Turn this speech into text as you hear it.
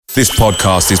This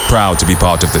podcast is proud to be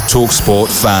part of the TalkSport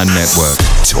Fan Network.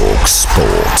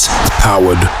 TalkSport.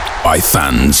 Powered by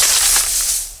fans.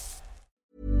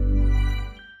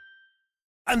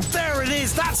 And there it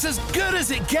is, that's as good as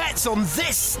it gets on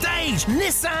this stage.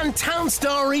 Nissan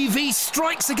Townstar EV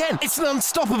strikes again. It's an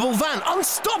unstoppable van,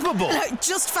 unstoppable.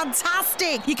 Just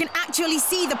fantastic. You can actually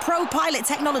see the ProPilot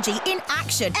technology in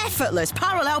action. Effortless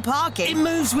parallel parking. It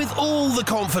moves with all the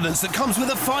confidence that comes with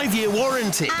a 5-year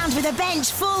warranty. And with a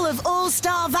bench full of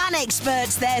all-star van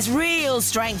experts, there's real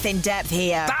strength in depth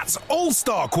here. That's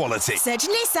all-star quality. Search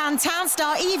Nissan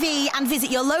Townstar EV and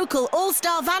visit your local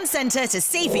all-star van centre to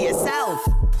see for yourself.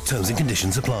 Terms and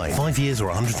conditions apply. 5 years or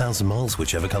 100,000 miles,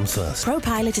 whichever comes first.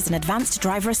 ProPilot is an advanced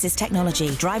driver assist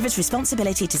technology. Driver's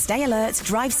responsibility to stay alert,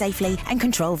 drive safely and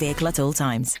control vehicle at all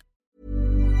times.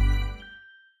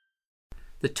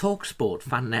 The TalkSport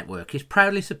Fan Network is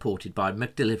proudly supported by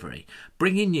McDelivery,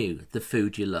 bringing you the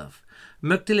food you love.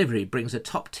 McDelivery brings a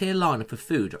top-tier lineup of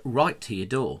food right to your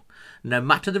door. No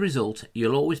matter the result,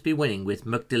 you'll always be winning with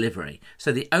McDelivery.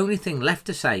 So the only thing left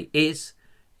to say is,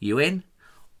 you in?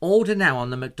 Order now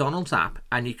on the McDonald's app,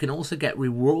 and you can also get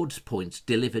rewards points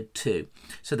delivered too.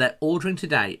 So that ordering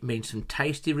today means some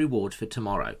tasty rewards for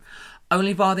tomorrow.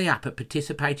 Only via the app at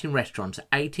participating restaurants.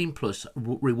 18 plus,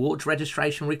 rewards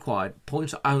registration required,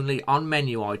 points only on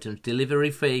menu items, delivery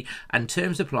fee and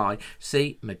terms apply.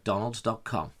 See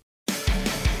mcdonalds.com.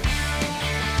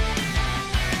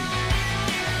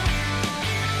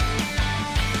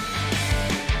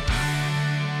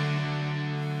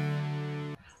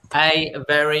 A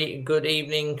very good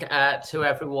evening to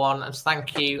everyone, and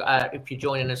thank you if you're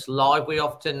joining us live. We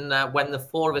often, when the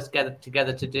four of us get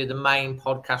together to do the main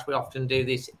podcast, we often do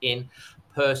this in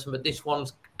person, but this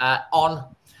one's on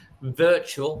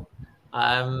virtual,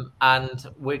 and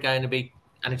we're going to be,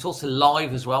 and it's also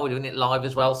live as well. We're doing it live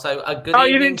as well. So a good evening. Oh,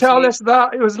 you didn't tell us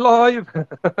that it was live.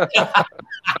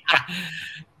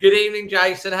 Good evening,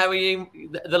 Jason. How are you?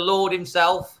 The Lord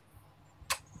himself.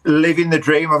 Living the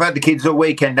dream. I've had the kids all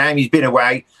weekend. Amy's been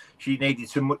away. She needed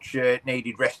some much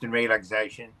needed rest and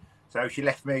relaxation. So she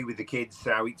left me with the kids.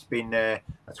 So it's been,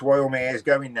 that's why all my hair's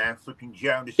going now. Flipping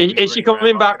Jonas. Is she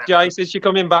coming back, Jace? Is she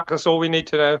coming back? That's all we need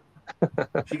to know.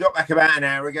 She got back about an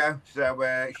hour ago. So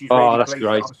she's really that's pleased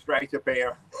great. I'm straight up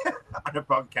here on a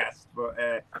podcast.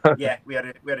 But yeah, we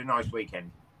had a nice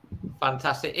weekend.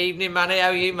 Fantastic. Evening, Manny. How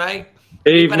are you, mate?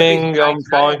 Evening, I'm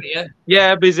fine.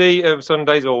 Yeah, busy.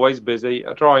 Sunday's always busy.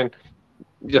 I try and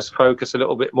just focus a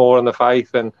little bit more on the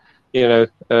faith, and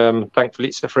thankfully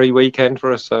it's a free weekend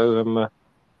for us. So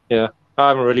yeah, I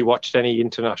haven't really watched any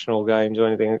international games or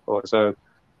anything, so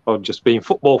I've just been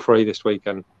football free this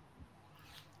weekend.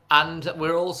 And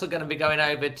we're also going to be going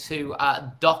over to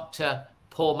Dr.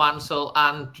 Paul Mansell,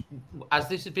 and as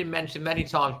this has been mentioned many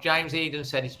times, James Eden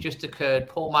said it's just occurred.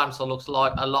 Paul Mansell looks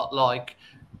like a lot like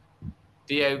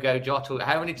Diogo Jota.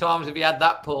 How many times have you had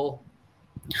that, Paul?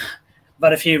 I've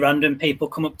had a few random people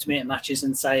come up to me at matches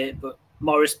and say it, but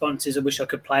my response is I wish I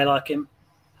could play like him.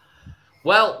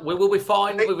 Well, we will be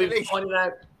fine. We'll be finding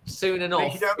out soon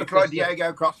enough. You don't look like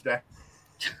Diego Costa.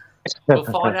 We'll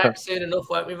find out soon enough,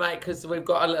 won't we, mate? Because we've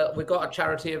got a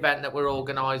charity event that we're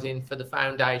organising for the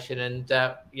foundation, and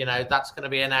that's going to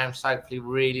be announced hopefully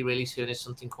really, really soon. It's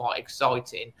something quite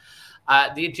exciting.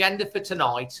 The agenda for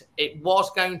tonight, it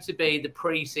was going to be the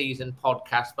pre-season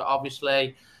podcast, but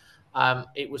obviously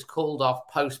it was called off,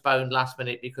 postponed last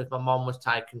minute because my mum was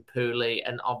taken poorly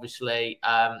and obviously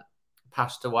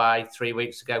passed away 3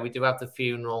 weeks ago. We do have the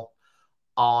funeral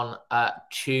on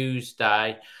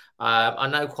Tuesday. I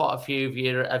know quite a few of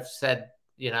you have said,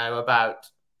 about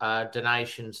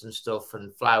donations and stuff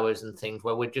and flowers and things.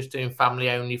 Well, we're just doing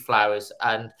family-only flowers.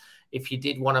 And if you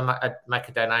did want to make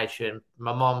a donation,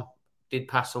 my mum did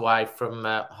pass away from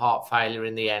heart failure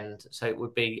in the end. So it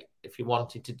would be, if you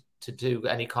wanted to do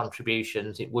any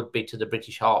contributions, it would be to the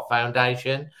British Heart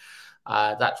Foundation.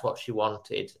 That's what she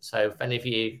wanted. So if any of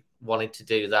you wanted to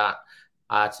do that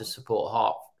to support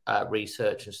heart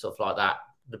research and stuff like that,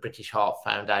 the British Heart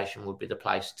Foundation would be the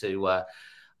place to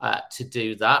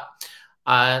do that.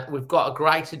 We've got a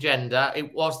great agenda.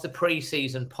 It was the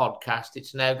pre-season podcast.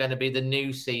 It's now going to be the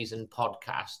new season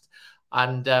podcast.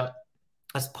 And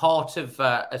as part of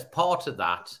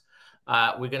that,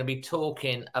 we're going to be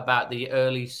talking about the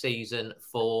early season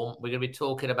form. We're going to be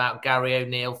talking about Gary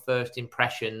O'Neill first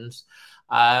impressions.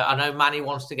 I know Manny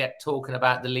wants to get talking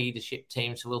about the leadership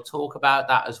team, so we'll talk about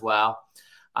that as well.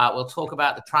 We'll talk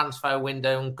about the transfer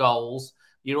window and goals.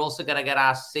 You're also going to get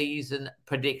our season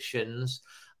predictions.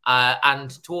 And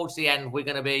towards the end, we're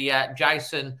going to be,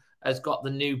 Jason has got the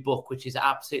new book, which is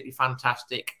absolutely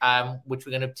fantastic, which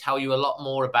we're going to tell you a lot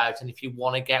more about. And if you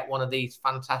want to get one of these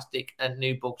fantastic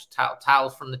new books,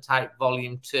 Tales from the Tape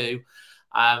Volume 2,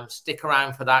 stick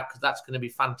around for that, because that's going to be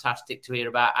fantastic to hear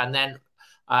about. And then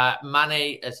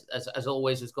Manny, as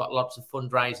always, has got lots of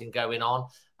fundraising going on.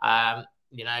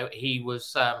 He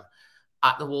was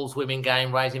at the Wolves women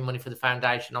game raising money for the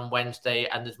foundation on Wednesday,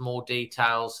 and there's more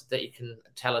details that you can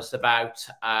tell us about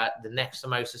the next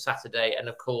Samosa Saturday, and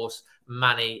of course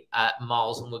Manny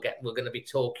Miles, and we're going to be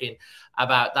talking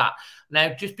about that. Now,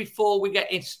 just before we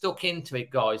get stuck into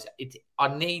it, guys, I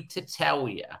need to tell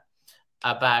you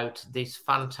about this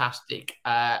fantastic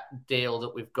deal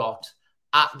that we've got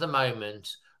at the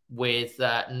moment with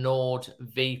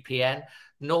NordVPN.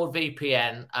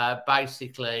 NordVPN,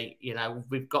 basically,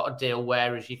 we've got a deal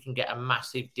whereas you can get a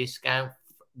massive discount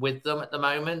with them at the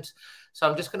moment. So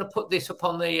I'm just going to put this up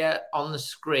on the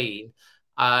screen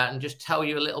and just tell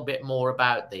you a little bit more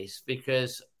about this,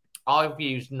 because I've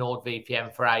used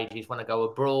NordVPN for ages when I go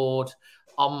abroad,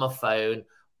 on my phone,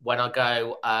 when I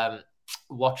go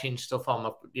watching stuff on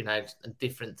my,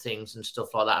 different things and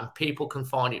stuff like that. And people can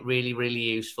find it really, really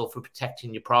useful for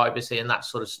protecting your privacy and that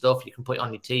sort of stuff. You can put it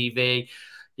on your TV.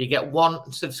 You get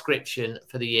one subscription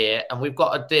for the year. And we've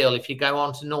got a deal. If you go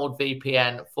on to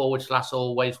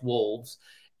NordVPN/AlwaysWolves,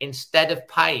 instead of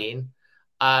paying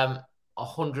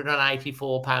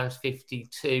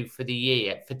 £184.52 for the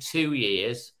year, for 2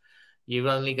 years, you're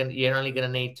only going to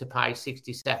need to pay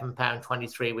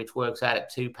 £67.23, which works out at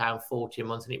 £2.40 a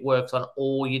month, and it works on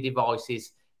all your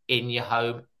devices in your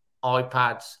home: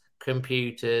 iPads,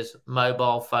 computers,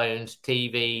 mobile phones,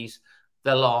 TVs,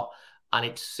 the lot, and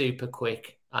it's super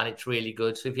quick and it's really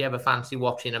good. So if you ever fancy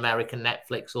watching American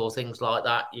Netflix or things like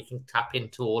that, you can tap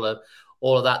into all of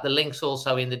that. The link's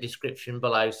also in the description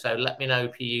below. So let me know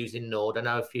if you're using Nord. I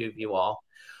know a few of you are.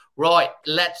 Right,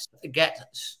 let's get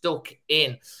stuck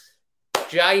in.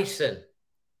 Jason,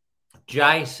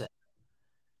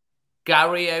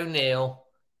 Gary O'Neill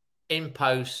in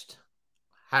post.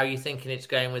 How are you thinking it's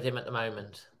going with him at the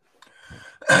moment?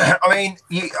 I mean,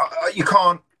 you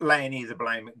can't lay any of the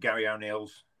blame at Gary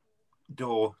O'Neill's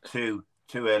door too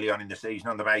early on in the season,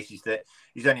 on the basis that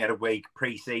he's only had a week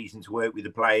pre-season to work with the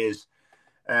players.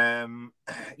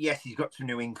 Yes, he's got some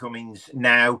new incomings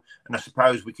now, and I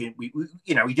suppose he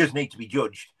does need to be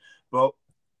judged, but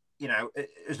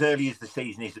as early as the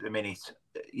season is at the minute,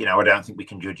 I don't think we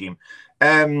can judge him.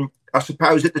 I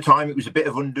suppose at the time it was a bit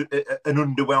of an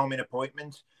underwhelming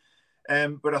appointment,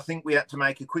 but I think we had to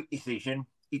make a quick decision.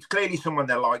 It's clearly someone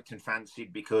they liked and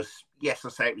fancied, because, yes, I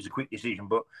say it was a quick decision,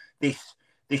 but this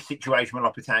situation with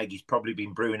Lopetegui's probably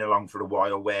been brewing along for a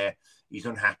while, where he's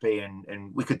unhappy,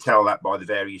 and we could tell that by the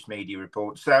various media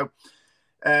reports. So,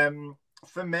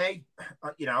 for me,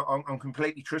 I'm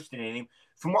completely trusting in him.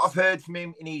 From what I've heard from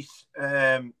him in his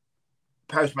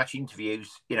post-match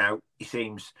interviews, he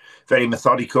seems very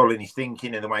methodical in his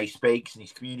thinking and the way he speaks, and he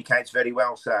communicates very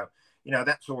well. So,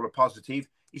 that's all a positive.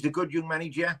 He's a good young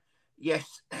manager.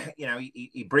 Yes,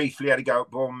 he briefly had a go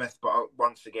at Bournemouth, but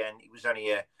once again, it was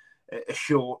only a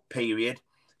short period.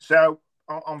 So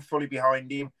I'm fully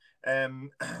behind him.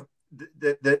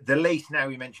 The least now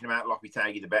we mention about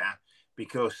Lopetegui, the better,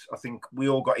 because I think we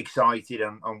all got excited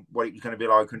on what it was going to be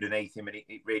like underneath him, and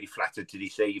it really flattered to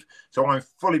deceive. So I'm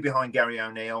fully behind Gary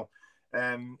O'Neill.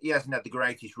 He hasn't had the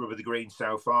greatest rub of the green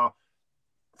so far.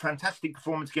 Fantastic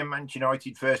performance against Manchester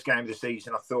United, first game of the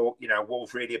season. I thought,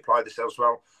 Wolves really applied themselves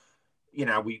well.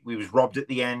 We was robbed at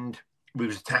the end. We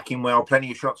was attacking well,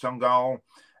 plenty of shots on goal.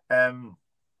 The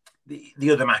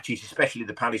other matches, especially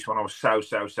the Palace one, I was so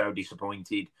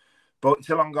disappointed. But it's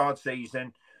a long, hard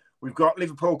season. We've got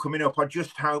Liverpool coming up. I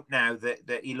just hope now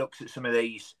that he looks at some of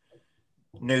these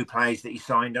new players that he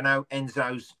signed. I know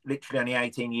Enzo's literally only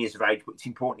 18 years of age, but it's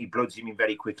important he bloods him in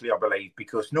very quickly, I believe,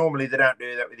 because normally they don't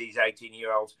do that with these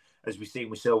 18-year-olds, as we've seen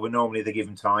with Silva. Normally they give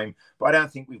them time, but I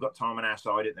don't think we've got time on our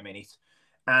side at the minute.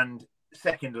 And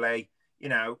secondly,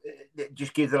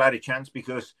 just give the lad a chance,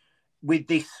 because with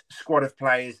this squad of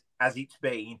players as it's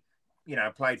been,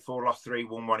 played 4, lost 3,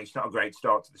 won 1, it's not a great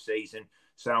start to the season.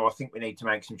 So I think we need to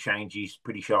make some changes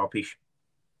pretty sharpish.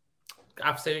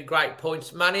 Absolutely great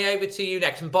points. Manny, over to you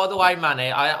next. And by the way,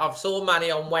 Manny, I saw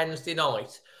Manny on Wednesday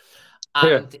night,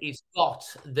 and he's got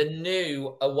the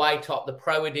new away top, the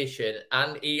Pro Edition,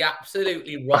 and he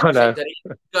absolutely rocks it. That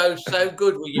it goes so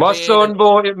good with you. My son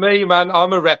bought it me, man.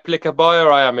 I'm a replica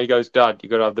buyer, I am. He goes, Dad, you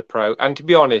got to have the Pro. And to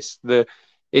be honest, it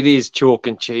is chalk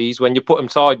and cheese when you put them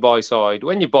side by side.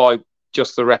 When you buy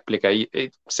just the replica,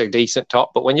 it's a decent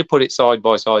top, but when you put it side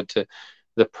by side to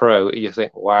the Pro, you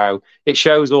think, wow, it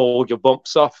shows all your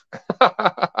bumps off.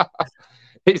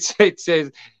 It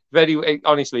says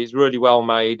honestly, it's really well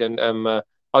made, and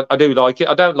I do like it.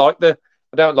 I don't like the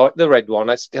red one.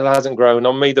 It still hasn't grown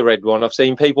on me. The red one. I've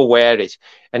seen people wear it,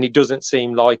 and it doesn't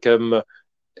seem like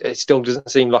it still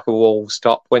doesn't seem like a Wolves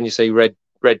top when you see red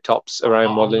tops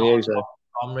around Molineux.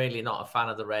 I'm really not a fan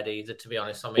of the red either, to be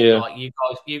honest. I mean, like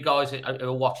you guys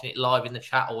are watching it live in the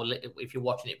chat, or if you're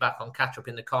watching it back on catch up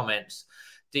in the comments,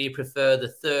 do you prefer the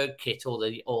third kit or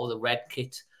the red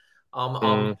kit?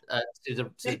 Didn't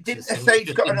they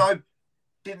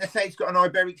say it's got an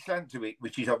Iberic slant to it,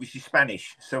 which is obviously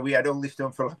Spanish? So we had all this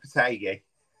done for Lopetegui.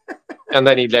 And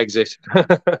then he legs it.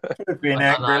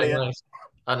 Brilliant.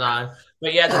 I know.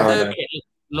 But yeah, the third kit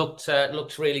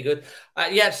looks really good.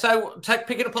 So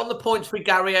picking up on the points with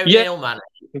Gary O'Neill, man.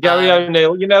 Gary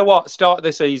O'Neill, you know what? Start of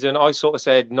the season, I sort of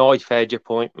said knife edge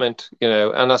appointment,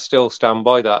 and I still stand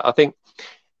by that. I think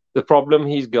the problem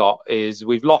he's got is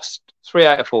we've lost 3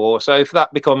 out of 4. So if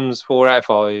that becomes 4 out of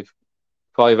 5,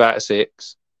 5 out of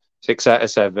 6, 6 out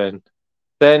of 7,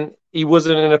 then he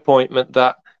wasn't an appointment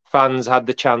that fans had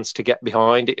the chance to get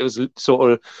behind. It was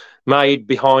sort of made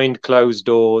behind closed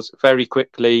doors very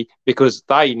quickly because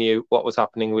they knew what was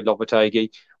happening with Lopetegui.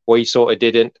 We sort of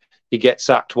didn't. He gets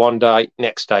sacked one day,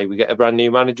 next day we get a brand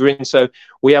new manager in. So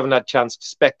we haven't had a chance to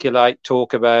speculate,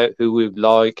 talk about who we'd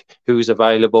like, who's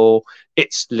available.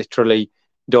 It's literally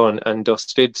done and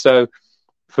dusted. So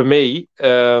for me,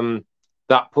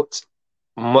 that puts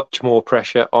much more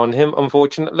pressure on him,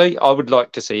 unfortunately. I would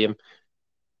like to see him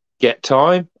get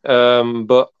time.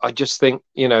 But I just think,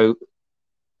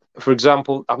 for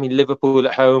example, I mean, Liverpool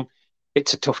at home,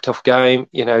 it's a tough game,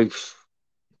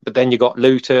 but then you got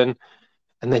Luton,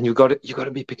 and then you've got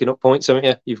to be picking up points, haven't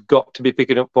you? You've got to be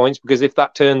picking up points, because if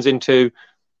that turns into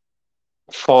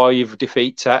 5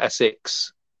 defeats out of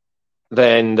 6,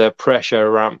 then the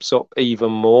pressure ramps up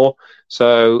even more.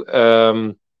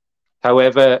 So,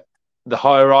 however, the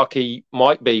hierarchy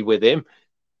might be with him,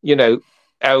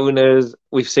 owners,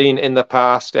 we've seen in the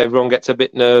past, everyone gets a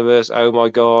bit nervous. Oh my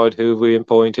God, who have we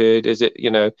appointed? Is it,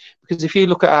 because if you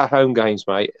look at our home games,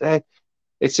 mate,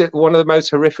 it's one of the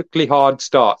most horrifically hard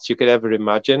starts you could ever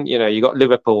imagine. You got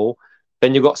Liverpool,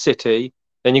 then you got City,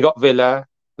 then you got Villa,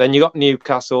 then you got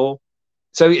Newcastle.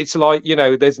 So it's like,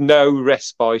 there's no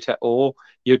respite at all.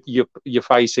 You're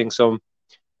facing some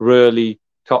really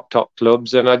top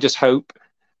clubs, and I just hope,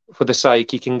 for the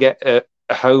sake, you can get a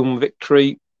home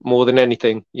victory more than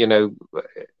anything.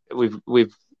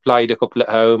 We've played a couple at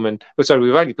home, and we've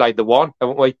only played the one,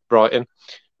 haven't we? Brighton.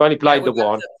 We've only played the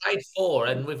one. Played 4,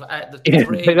 and we've had the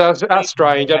 3. That's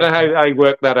strange. I don't know how you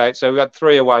work that out. So we had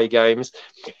 3 away games.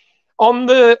 On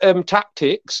the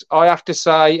tactics, I have to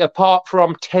say, apart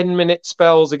from 10-minute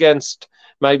spells against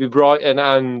maybe Brighton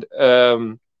and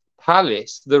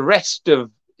Palace, the rest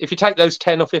of, if you take those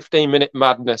 10 or 15-minute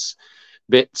madness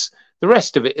bits, the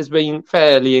rest of it has been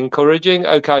fairly encouraging.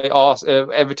 Okay,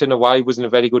 Everton away wasn't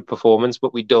a very good performance,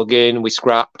 but we dug in, we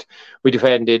scrapped, we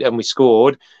defended, and we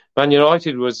scored. Man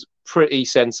United was pretty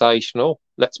sensational,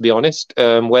 let's be honest.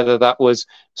 Whether that was,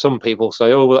 some people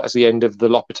say, oh, well, that's the end of the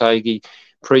Lopetegui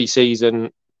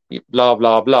pre-season, blah,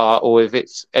 blah, blah, or if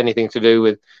it's anything to do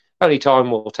with, only time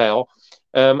will tell.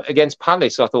 Against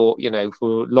Palace, I thought,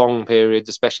 for long periods,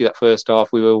 especially that first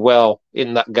half, we were well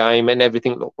in that game and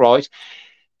everything looked right.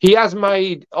 He has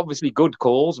made, obviously, good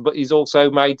calls, but he's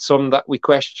also made some that we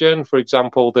question. For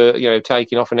example,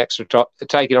 taking off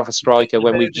a striker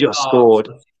when we've just scored.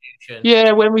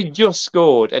 Yeah, when we just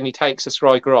scored and he takes a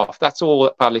striker off. That's all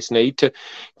that Palace need to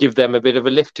give them a bit of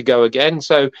a lift to go again.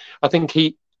 So I think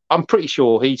I'm pretty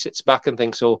sure he sits back and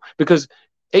thinks, because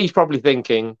he's probably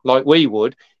thinking, like we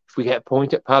would, if we get a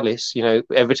point at Palace,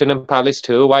 Everton and Palace,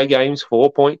 2 away games,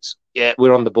 4 points, yeah,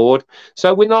 we're on the board.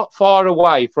 So we're not far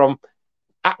away from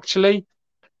actually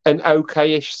an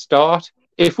okay-ish start.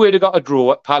 If we'd have got a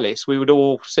draw at Palace, we would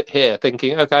all sit here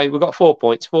thinking, okay, we've got 4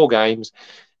 points, 4 games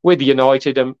with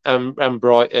United and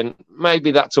Brighton.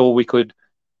 Maybe that's all we could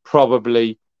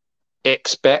probably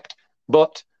expect.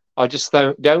 But I just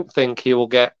don't think he will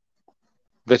get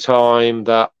the time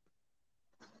that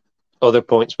other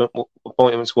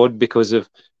appointments would, because of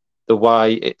the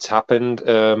way it's happened.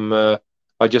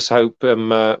 I just hope,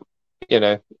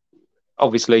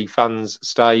 obviously fans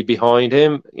stay behind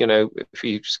him. If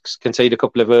you concede a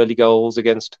couple of early goals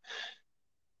against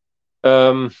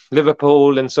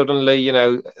Liverpool and suddenly,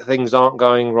 things aren't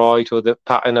going right, or the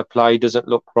pattern of play doesn't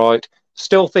look right.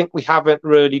 Still think we haven't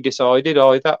really decided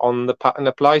either on the pattern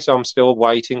of play. So I'm still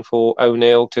waiting for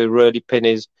O'Neill to really pin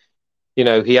his, in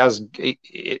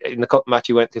the cup match,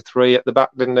 he went to 3 at the back,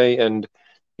 didn't he? And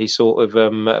he sort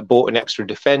of bought an extra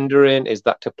defender in. Is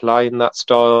that to play in that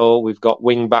style? We've got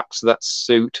wing backs that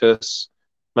suit us.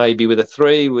 maybe with a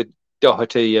 3 with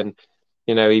Doherty and,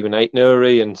 even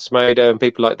Ait-Nouri and Smado and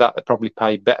people like that probably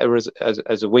pay better as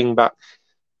a wing back.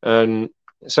 And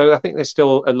so I think there's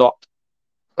still a lot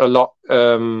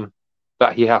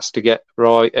that he has to get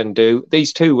right and do.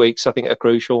 These 2 weeks, I think, are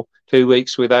crucial. 2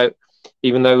 weeks without,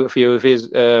 even though a few of his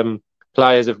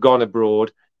players have gone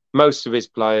abroad, most of his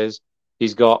players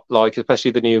he's got,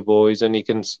 especially the new boys, and he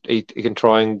can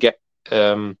try and get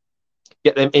them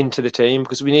into the team,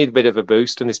 because we need a bit of a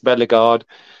boost. And this Bellegarde,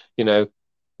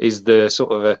 is the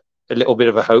sort of a little bit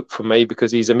of a hope for me,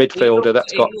 because he's a midfielder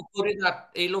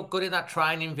He looked good in that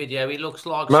training video. He looks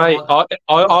like... Mate,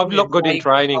 I've looked good in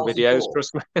training videos,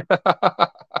 trust me.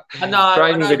 I know.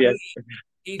 Training videos.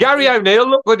 Gary O'Neill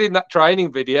looked good in that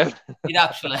training video. He'd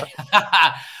actually.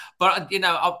 But,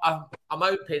 I'm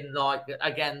hoping,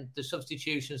 again, the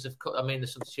signings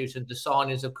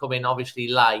have come in obviously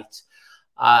late.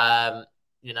 And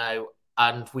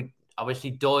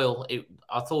obviously Doyle,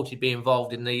 I thought he'd be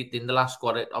involved in the last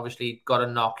squad. It obviously got a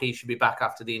knock. He should be back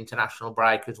after the international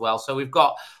break as well. So we've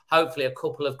got hopefully a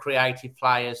couple of creative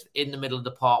players in the middle of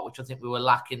the park, which I think we were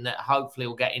lacking, that hopefully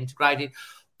will get integrated.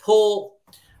 Paul,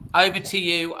 over to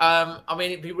you.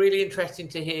 It'd be really interesting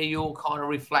to hear your kind of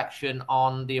reflection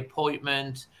on the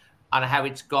appointment and how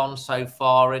it's gone so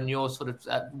far, and your sort of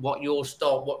what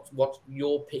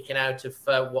you're picking out of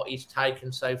what he's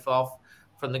taken so far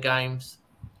from the games.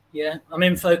 Yeah,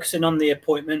 focusing on the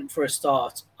appointment for a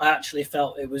start, I actually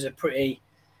felt it was a pretty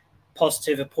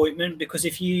positive appointment, because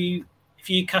if you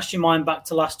cast your mind back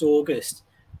to last August,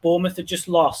 Bournemouth had just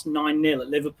lost 9-0 at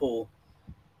Liverpool.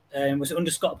 Was it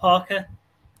under Scott Parker?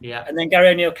 Yeah. And then Gary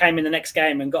O'Neill came in the next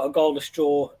game and got a goal to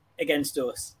straw against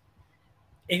us.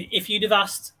 If you'd have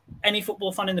asked any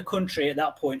football fan in the country at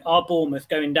that point, are Bournemouth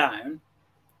going down,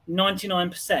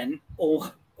 99%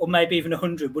 or maybe even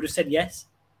 100 would have said yes.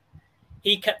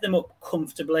 He kept them up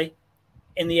comfortably.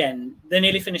 In the end, they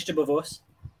nearly finished above us.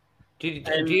 Do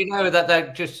you know that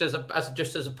they just as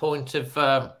a point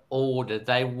of order,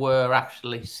 they were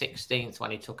actually 16th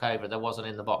when he took over. They wasn't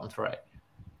in the bottom 3,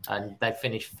 and they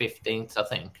finished 15th, I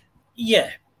think. Yeah,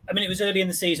 it was early in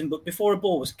the season, but before a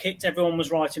ball was kicked, everyone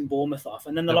was writing Bournemouth off,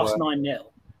 and then they lost 9-0,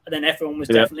 and then everyone was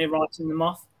definitely writing them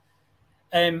off.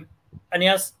 And he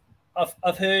has.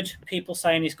 I've heard people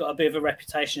saying he's got a bit of a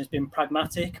reputation as being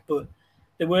pragmatic, but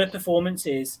there were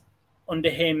performances under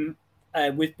him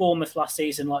with Bournemouth last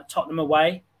season, like Tottenham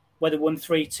away, where they won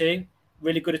 3-2.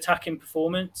 Really good attacking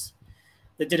performance.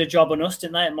 They did a job on us,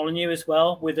 didn't they, at Molineux as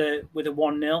well, with a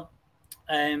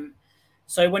 1-0.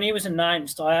 So when he was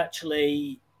announced, I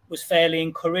actually was fairly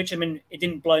encouraged. It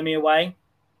didn't blow me away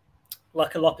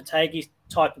like a Lopetegui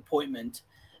type appointment.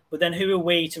 But then who are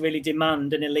we to really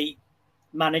demand an elite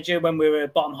manager when we're a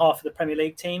bottom half of the Premier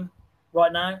League team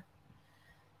right now?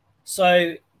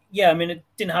 So, yeah, I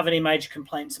didn't have any major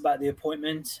complaints about the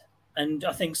appointment. And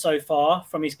I think so far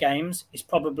from his games, he's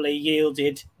probably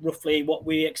yielded roughly what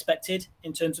we expected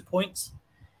in terms of points.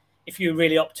 If you're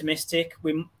really optimistic,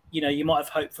 you might have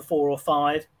hoped for 4 or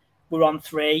 5. We're on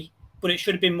 3, but it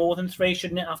should have been more than 3,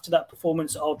 shouldn't it, after that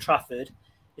performance at Old Trafford,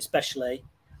 especially.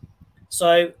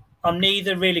 So I'm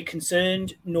neither really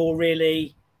concerned nor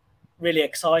really, really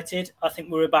excited. I think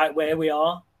we're about where we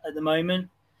are at the moment.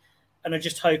 And I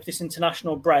just hope this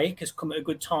international break has come at a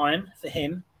good time for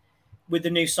him, with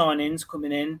the new signings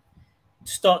coming in,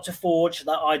 to start to forge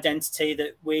that identity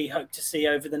that we hope to see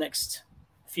over the next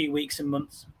few weeks and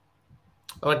months.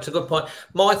 Oh, it's a good point.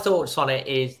 My thoughts on it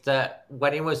is that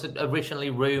when it was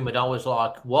originally rumoured, I was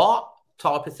like, what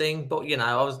type of thing? But,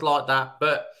 I was like that.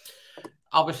 But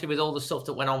obviously with all the stuff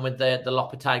that went on with the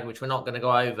Lopetegui, which we're not going to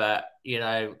go over,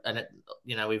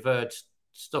 we've heard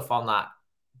stuff on that.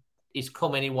 He's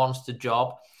coming, he wants the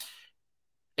job.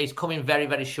 He's coming very,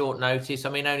 very short notice.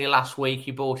 Only last week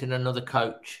he brought in another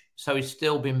coach. So he's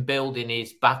still been building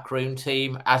his backroom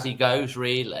team as he goes,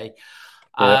 really.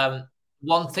 Yeah.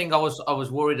 One thing I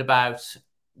was worried about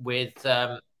with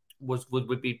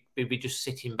would be just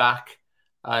sitting back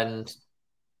and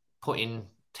putting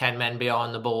 10 men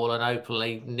behind the ball and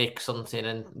hopefully nick something.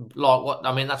 And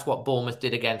that's what Bournemouth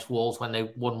did against Wolves when they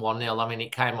won 1-0.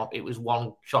 It came up, it was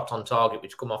one shot on target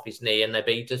which come off his knee and they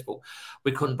beat us, but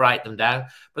we couldn't break them down.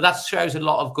 But that shows a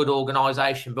lot of good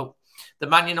organisation. But the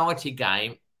Man United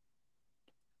game,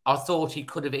 I thought he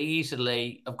could have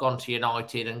easily have gone to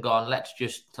United and gone,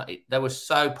 they were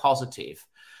so positive.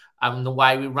 And the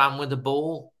way we ran with the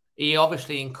ball, he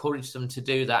obviously encouraged them to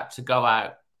do that, to go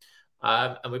out.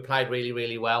 And we played really,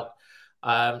 really well.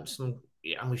 And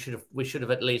we should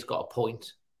have at least got a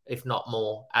point, if not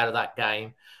more, out of that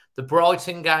game. The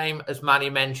Brighton game, as Manny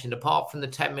mentioned, apart from the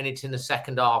 10 minutes in the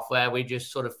second half where we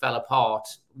just sort of fell apart,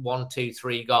 1, 2,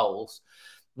 3 goals,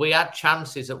 we had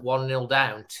chances at 1-0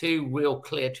 down, 2 real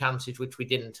clear chances which we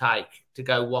didn't take to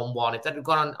go 1-1. If they'd have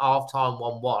gone on half-time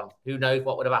 1-1, who knows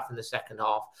what would have happened in the second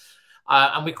half.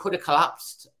 And we could have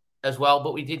collapsed as well,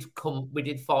 but we did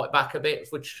fight back a bit,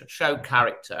 which showed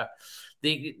character.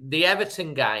 The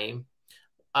Everton game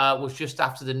was just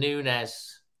after the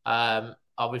Núñez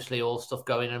obviously all stuff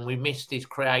going, and we missed his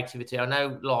creativity. I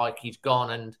know, like, he's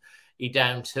gone and he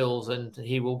down tools, and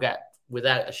he will get,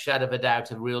 without a shadow of a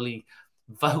doubt, a really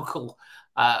vocal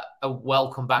a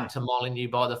welcome back to Molineux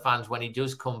by the fans when he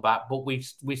does come back. But we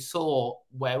saw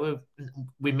where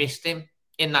we missed him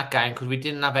in that game because we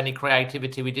didn't have any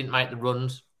creativity. We didn't make the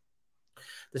runs.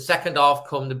 The second half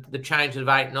come, the change of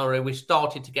Aït-Nouri, we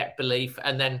started to get belief,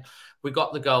 and then we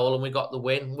got the goal and we got the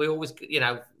win. We always,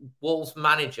 Wolves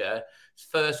manager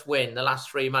first win, the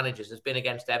last 3 managers, has been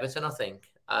against Everton, I think.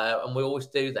 And we always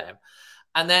do them.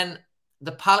 And then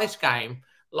the Palace game,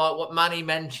 like what Manny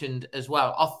mentioned as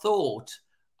well, I thought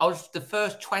the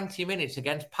first 20 minutes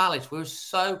against Palace, we were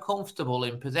so comfortable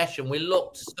in possession. We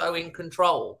looked so in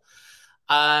control.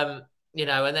 And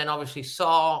then obviously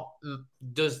Sarr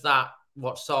does that,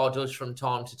 what Sarr does from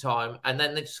time to time. And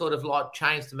then they sort of like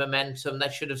changed the momentum. They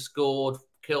should have scored,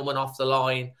 Kilman off the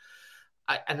line.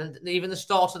 And then even the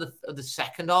start of the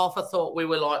second half, I thought we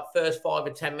were like first 5 or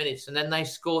 10 minutes, and then they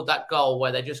scored that goal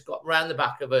where they just got round the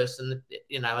back of us, and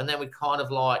and then we kind of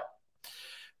like,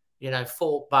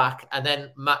 fought back, and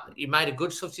then he made a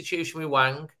good substitution with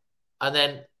Wang, and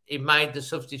then he made the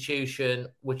substitution,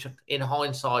 which in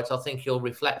hindsight I think he'll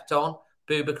reflect on.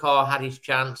 Boubacar had his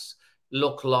chance,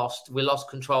 look lost. We lost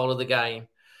control of the game.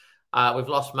 We've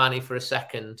lost Manny for a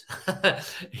second.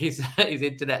 his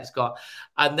internet's gone,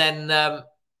 and then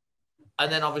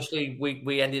obviously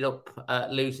we ended up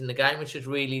losing the game, which was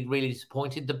really, really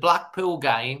disappointing. The Blackpool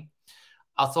game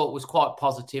I thought was quite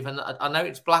positive, and I know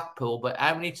it's Blackpool, but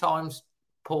how many times,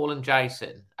 Paul and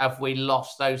Jason, have we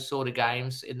lost those sort of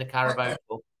games in the Carabao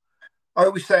Cup? I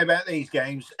always say about these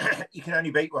games, you can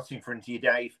only beat what's in front of you,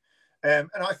 Dave. And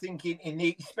I think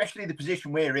in especially the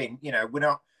position we're in,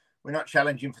 we're not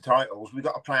challenging for titles. We've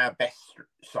got to play our best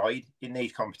side in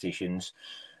these competitions,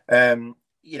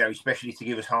 especially to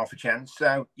give us half a chance.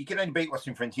 So you can only beat what's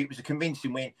in front of you. It was a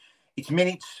convincing win. It's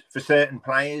minutes for certain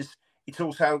players. It's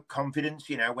also confidence,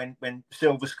 when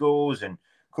Silva scores and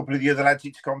a couple of the other lads,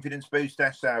 it's a confidence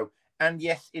booster. So, and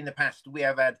yes, in the past, we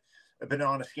have had a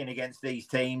banana skin against these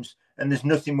teams, and there's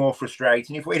nothing more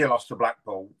frustrating. If we'd have lost to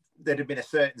Blackpool, there'd have been a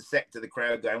certain sector of the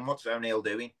crowd going, "What's O'Neill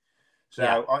doing?" So,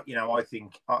 yeah. I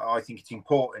think it's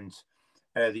important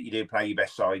that you do play your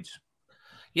best sides.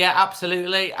 Yeah,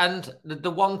 absolutely. And the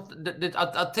one that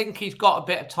I think he's got a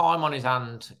bit of time on his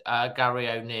hand, Gary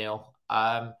O'Neill,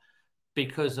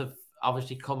 because of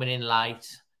obviously coming in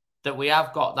late, that we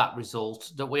have got that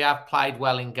result, that we have played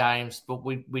well in games, but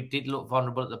we did look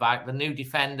vulnerable at the back. The new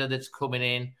defender that's coming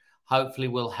in hopefully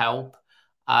will help.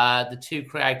 The 2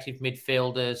 creative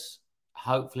midfielders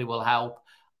hopefully will help.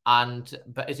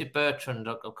 But is it Bertrand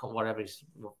or whatever?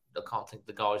 I can't think of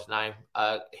the guy's name.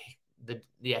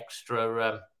 The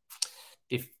extra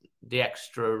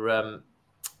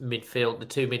midfield, the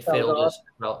 2 midfielders.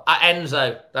 Well,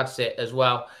 Enzo, that's it as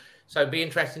well. So it'd be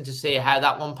interesting to see how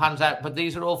that one pans out. But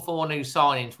these are all 4 new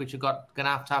signings, which are going to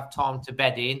have time to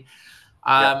bed in.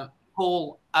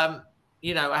 Paul, how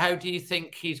do you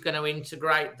think he's going to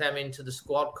integrate them into the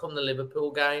squad come the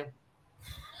Liverpool game?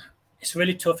 It's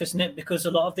really tough, isn't it? Because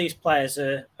a lot of these players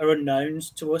are unknowns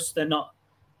to us. They're not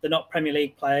Premier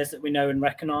League players that we know and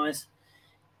recognise.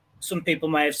 Some people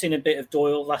may have seen a bit of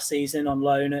Doyle last season on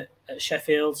loan at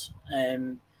Sheffield,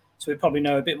 so we probably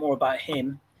know a bit more about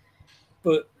him.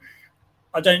 But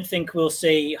I don't think we'll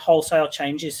see wholesale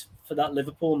changes for that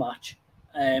Liverpool match.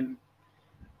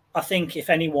 I think if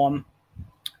anyone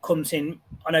comes in,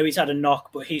 I know he's had a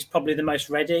knock, but he's probably the most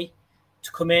ready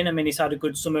to come in. I mean, he's had a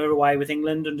good summer away with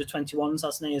England under 21s,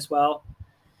 hasn't he, as well?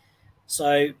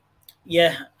 So,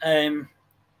 yeah, a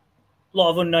lot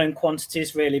of unknown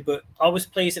quantities, really. But I was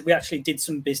pleased that we actually did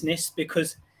some business,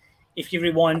 because if you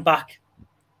rewind back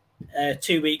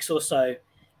 2 weeks or so,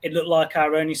 it looked like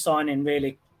our only signing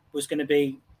really was going to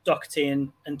be Doherty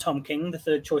and Tom King, the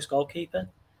 3rd choice goalkeeper.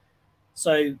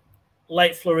 So,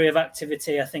 late flurry of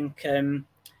activity, I think,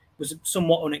 was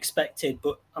somewhat unexpected,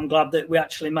 but I'm glad that we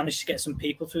actually managed to get some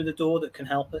people through the door that can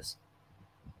help us.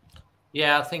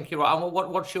 Yeah, I think you're right. And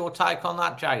what's your take on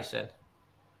that, Jason?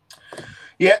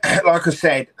 Yeah, like I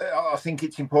said, I think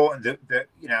it's important that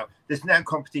there's no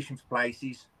competition for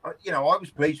places. I was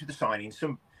pleased with the signings.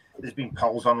 there's been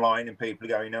polls online and people are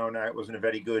going, no, it wasn't a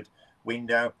very good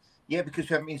window. Yeah, because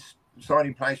we haven't been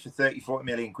signing players for 30-40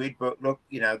 million quid. But look,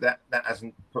 that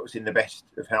hasn't put us in the best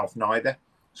of health neither.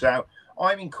 So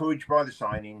I'm encouraged by the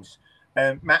signings.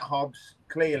 Matt Hobbs,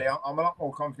 clearly, I'm a lot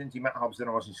more confident in Matt Hobbs than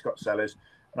I was in Scott Sellers.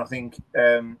 And I think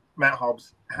Matt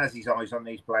Hobbs has his eyes on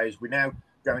these players. We're now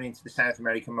going into the South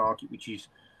American market, which is,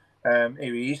 here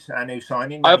he is, our new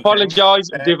signing. I apologise,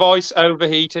 device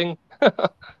overheating.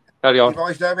 Carry on.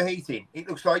 Device overheating. It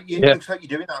looks like you're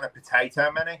doing that on a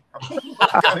potato, Manny.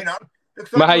 What's going on?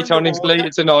 Mate, honestly,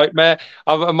 it's a nightmare.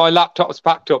 My laptop's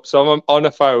packed up, so I'm on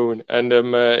a phone. And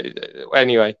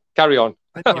anyway, carry on.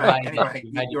 Anyway,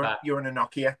 you're on a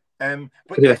Nokia.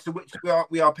 But yes, so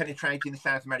we are penetrating the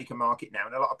South American market now,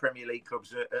 and a lot of Premier League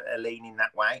clubs are leaning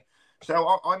that way.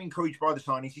 So I'm encouraged by the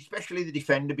signings, especially the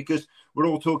defender, because we're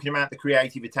all talking about the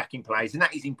creative attacking plays, and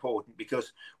that is important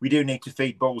because we do need to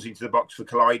feed balls into the box for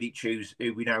Kalajdzic,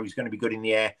 who we know is going to be good in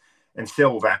the air, and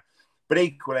Silva. But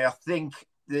equally, I think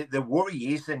the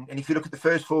worry is, and if you look at the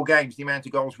first 4 games, the amount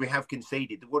of goals we have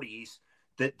conceded, the worry is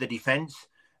that the defence,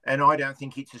 and I don't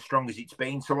think it's as strong as it's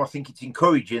been. So I think it's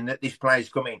encouraging that this player's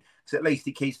come in, because at least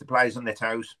it keeps the players on their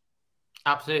toes.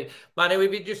 Absolutely. Manny, we've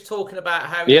been just talking about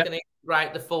how he's going to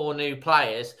integrate the 4 new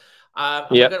players.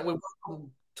 We will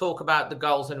talk about the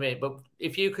goals in a minute, but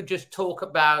if you could just talk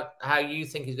about how you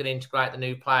think he's going to integrate the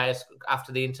new players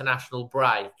after the international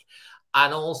break.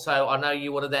 And also, I know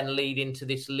you want to then lead into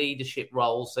this leadership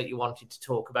roles that you wanted to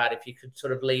talk about. If you could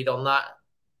sort of lead on that.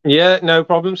 Yeah, no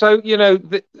problem. So,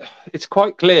 it's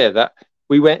quite clear that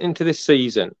we went into this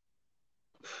season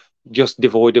just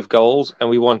devoid of goals, and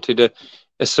we wanted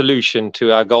a solution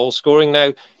to our goal scoring.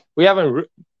 Now, we haven't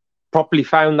properly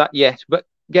found that yet, but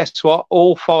guess what?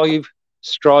 All 5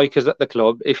 strikers at the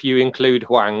club, if you include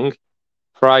Hwang,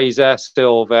 Fraser,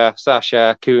 Silva,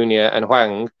 Sasha, Cunha and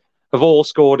Hwang, have all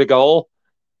scored a goal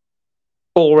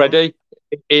already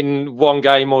in one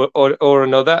game or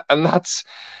another. And that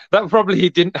probably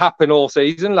didn't happen all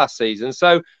season last season.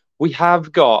 So we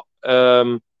have got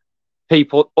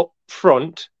people up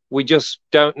front. We just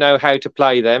don't know how to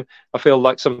play them. I feel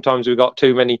like sometimes we've got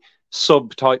too many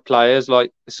sub-type players.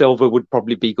 Like Silva would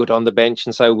probably be good on the bench,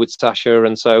 and so would Sasha,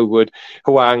 and so would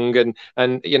Hwang,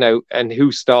 and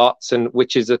who starts and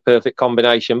which is a perfect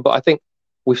combination. But I think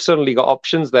we've suddenly got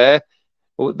options there.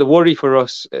 The worry for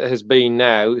us has been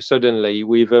now, suddenly,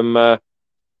 we've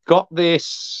got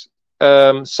this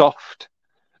soft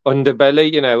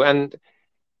underbelly, and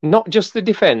not just the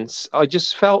defence. I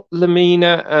just felt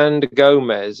Lemina and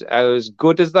Gomez, as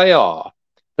good as they are,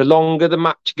 the longer the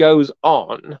match goes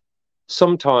on,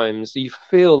 sometimes you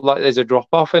feel like there's a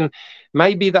drop-off. And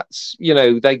maybe that's,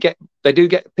 they do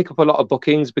pick up a lot of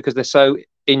bookings because they're so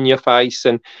in your face.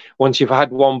 And once you've had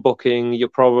one booking, you're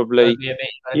probably,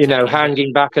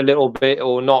 hanging back a little bit,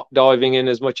 or not diving in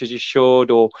as much as you should,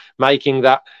 or making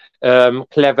that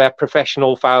clever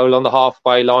professional foul on the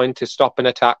halfway line to stop an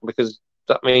attack, because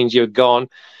that means you're gone.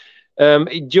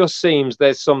 It just seems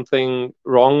there's something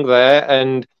wrong there.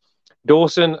 And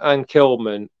Dawson and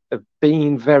Kilman have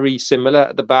been very similar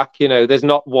at the back. There's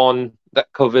not one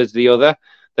that covers the other.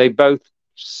 They both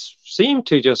seem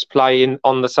to just play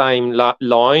on the same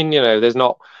line. There's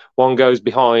not one goes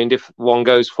behind if one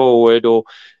goes forward,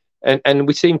 and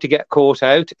we seem to get caught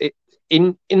out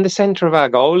in the centre of our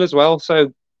goal as well.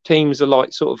 So teams are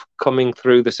like sort of coming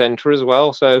through the centre as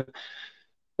well. So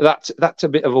that's a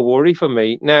bit of a worry for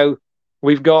me. Now,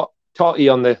 we've got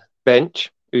Totti on the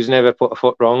bench, who's never put a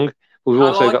foot wrong. We've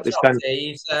also got this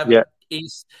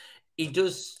He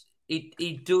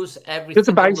does everything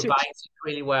the basics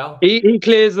really well. He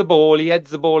clears the ball. He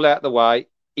heads the ball out the way.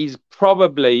 He's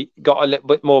probably got a little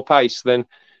bit more pace than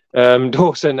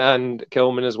Dawson and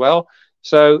Kilman as well.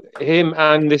 So him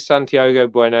and this Santiago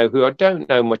Bueno, who I don't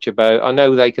know much about. I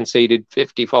know they conceded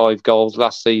 55 goals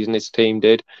last season, his team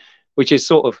did, which is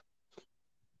sort of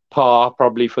par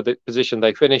probably for the position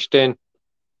they finished in.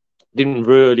 Didn't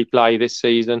really play this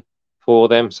season for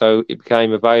them, so it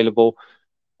became available.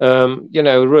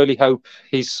 Really hope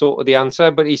he's sort of the answer,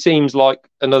 but he seems like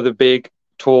another big,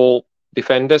 tall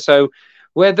defender. So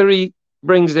whether he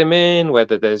brings him in,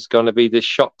 whether there's going to be this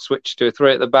shock switch to a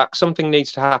 3 at the back, something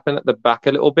needs to happen at the back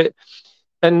a little bit.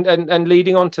 And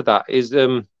leading on to that is,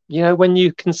 when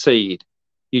you concede,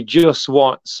 you just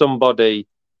want somebody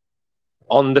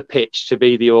on the pitch to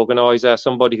be the organiser,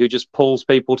 somebody who just pulls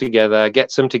people together,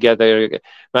 gets them together,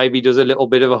 maybe does a little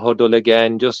bit of a huddle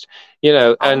again,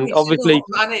 and obviously...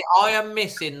 I am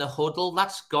missing the huddle.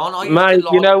 That's gone. Mate,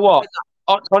 you know what?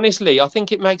 Honestly, I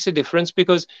think it makes a difference,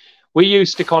 because we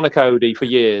used to Connor Cody for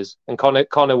years, and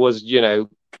Connor was,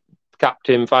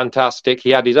 captain, fantastic. He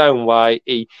had his own way.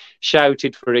 He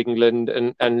shouted for England,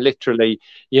 and literally,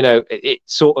 it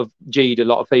sort of G'd a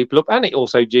lot of people up, and it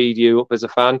also G'd you up as a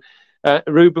fan.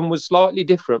 Ruben was slightly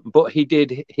different, but he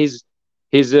did his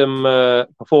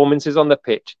performances on the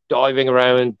pitch, diving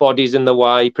around, bodies in the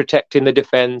way, protecting the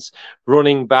defence,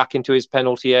 running back into his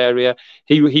penalty area.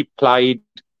 He played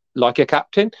like a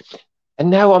captain. And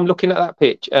now I'm looking at that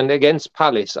pitch, and against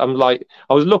Palace, I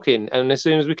was looking, and as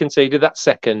soon as we conceded that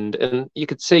second, and you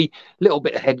could see a little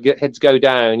bit of heads go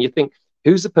down, you think,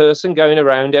 who's the person going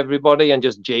around everybody and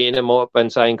just geeing them up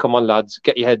and saying, come on, lads,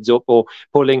 get your heads up, or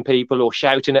pulling people, or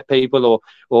shouting at people,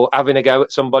 or having a go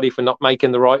at somebody for not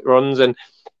making the right runs? And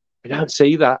we don't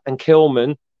see that. And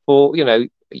Kilman,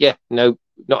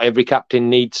 not every captain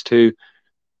needs to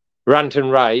rant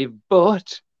and rave,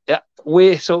 but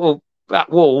we're sort of, at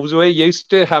Wolves, we're used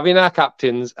to having our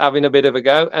captains having a bit of a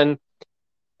go. And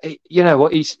you know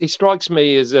what, he strikes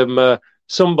me as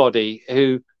somebody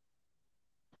who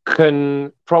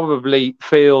can probably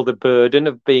feel the burden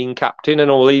of being captain,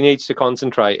 and all he needs to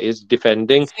concentrate is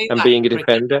defending and being a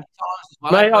defender.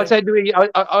 Mate,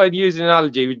 I'd use an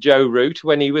analogy with Joe Root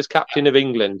when he was captain of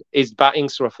England. His batting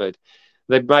suffered.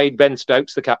 They've made Ben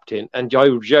Stokes the captain, and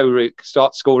Joe Root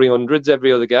starts scoring hundreds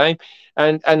every other game.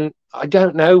 And I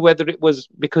don't know whether it was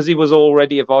because he was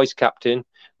already a vice captain,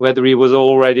 whether he was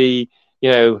already,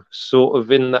 sort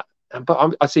of in that.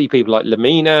 But I see people like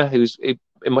Lamina, who's a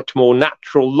much more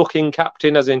natural-looking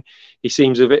captain, as in he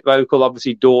seems a bit vocal.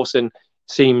 Obviously, Dawson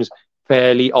seems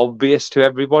fairly obvious to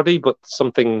everybody, but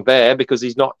something there because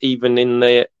he's not even in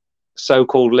the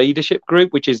so-called leadership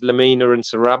group, which is Lamina and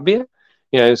Sarabia.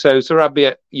 So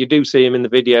Sarabia, you do see him in the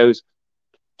videos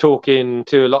talking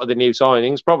to a lot of the new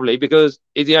signings, probably because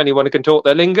he's the only one who can talk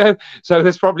their lingo. So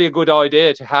there's probably a good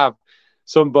idea to have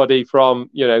somebody from,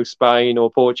 Spain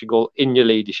or Portugal in your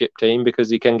leadership team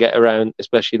because he can get around,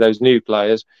 especially those new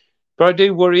players. But I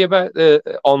do worry about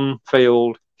the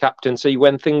on-field captaincy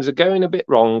when things are going a bit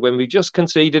wrong, when we just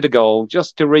conceded a goal,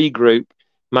 just to regroup,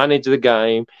 manage the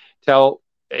game, tell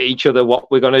each other what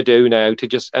we're going to do now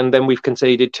and then we've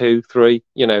conceded 2, 3,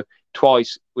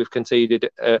 twice we've conceded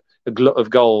a glut of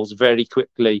goals very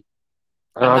quickly.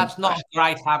 And that's not a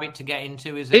great habit to get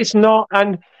into, is it? It's not.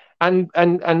 And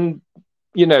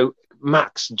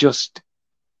Max, just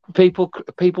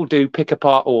people do pick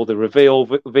apart all the reveal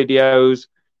videos,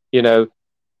 and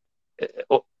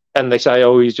they say,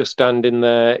 oh, he's just standing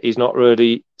there, he's not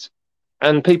really.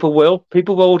 And people will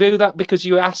do that because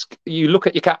you look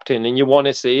at your captain and you want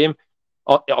to see him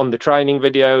on the training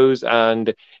videos,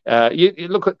 and you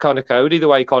look at Conor Cody, the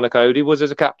way Conor Cody was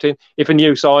as a captain. If a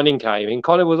new signing came in,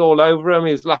 Conor was all over him.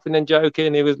 He was laughing and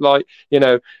joking. He was like,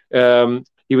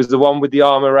 he was the one with the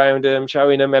arm around him,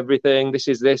 showing him everything. This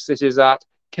is that.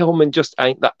 Kilman just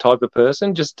ain't that type of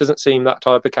person. Just doesn't seem that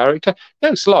type of character.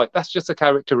 No slight. That's just the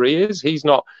character he is. He's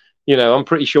not. I'm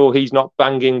pretty sure he's not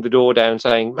banging the door down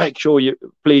saying, make sure you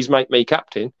please make me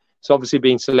captain. It's obviously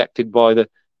being selected by the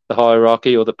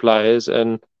hierarchy or the players.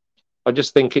 And I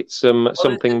just think it's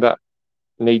something that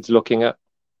needs looking at.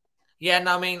 Yeah,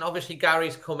 no, I mean, obviously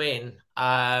Gary's come in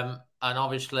and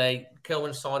obviously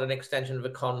Kilman signed an extension of a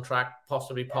contract.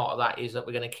 Possibly part of that is that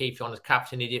we're going to keep you on as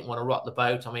captain. He didn't want to rock the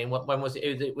boat. I mean, when was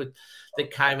it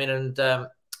that came in and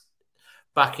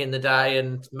back in the day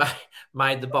and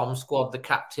made the bomb squad the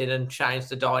captain and changed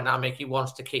the dynamic? He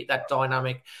wants to keep that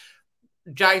dynamic.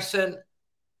 Jason,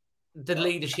 the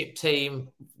leadership team,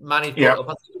 Manny's brought up,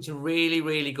 I think it's a really,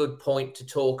 really good point to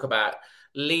talk about.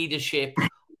 Leadership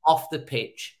off the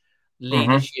pitch,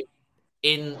 leadership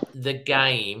in the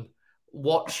game.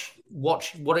 What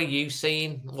are you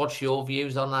seeing? What's your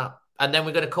views on that? And then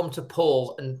we're going to come to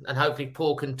Paul, and hopefully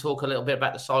Paul can talk a little bit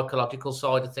about the psychological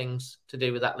side of things to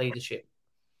do with that leadership.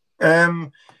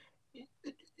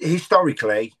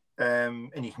 Historically,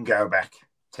 and you can go back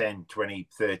 10, 20,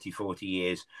 30, 40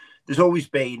 years, there's always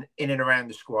been in and around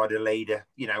the squad a leader,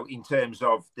 in terms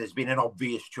of there's been an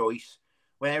obvious choice.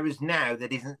 Whereas now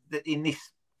that isn't, that in this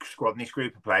squad, in this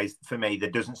group of players, for me, there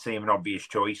doesn't seem an obvious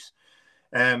choice.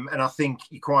 And I think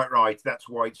you're quite right. That's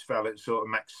why it's fell at sort of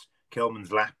Max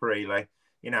Kilman's lap, really. I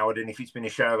don't know if it's been a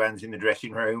show of hands in the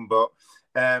dressing room, but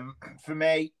for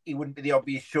me, he wouldn't be the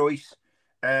obvious choice.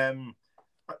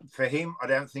 For him, I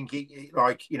don't think he's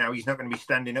not going to be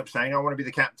standing up saying, I want to be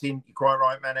the captain. You're quite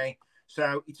right, Manny.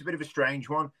 So it's a bit of a strange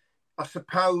one. I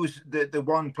suppose that the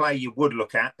one player you would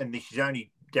look at, and this is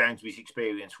only down to his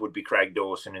experience, would be Craig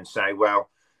Dawson, and say, well,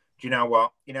 do you know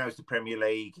what? It's the Premier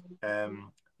League.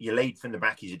 You lead from the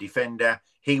back. He's a defender.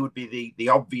 He would be the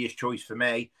obvious choice for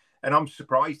me. And I'm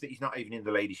surprised that he's not even in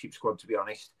the leadership squad, to be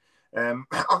honest.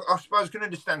 I suppose I can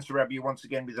understand Sarabia once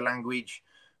again with the language.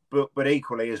 but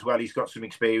equally as well, he's got some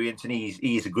experience, and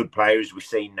he's a good player, as we've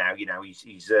seen now. You know,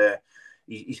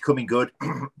 he's coming good.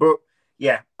 But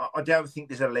yeah, I don't think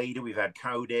there's a leader. We've had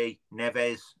Cody,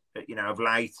 Neves, you know, of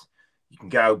late. You can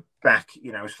go back,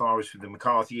 you know, as far as from the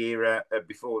McCarthy era.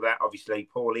 Before that, obviously,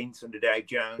 Paul Ince under Dave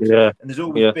Jones. Yeah. And there's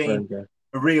always been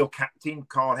a real captain,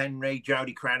 Carl Henry,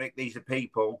 Jody Craddock. These are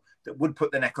people that would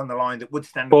put the neck on the line, that would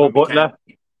stand Paul up. Butler.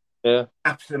 Yeah.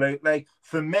 Absolutely.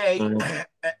 For me,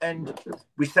 and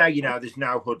we say, you know, there's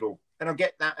no huddle. And I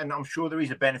get that, and I'm sure there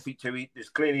is a benefit to it. There's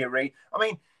clearly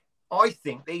I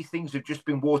think these things have just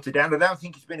been watered down. I don't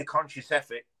think it's been a conscious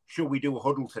effort. Should we do a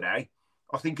huddle today?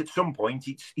 I think at some point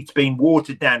it's been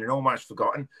watered down and almost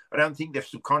forgotten. I don't think they've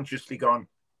subconsciously gone,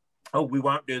 oh, we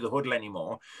won't do the huddle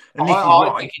anymore. And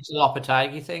I think it's a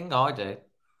Lopetegui thing. I do.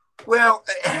 Well,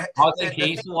 I think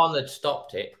he's the one that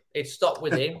stopped it. It stopped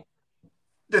with him.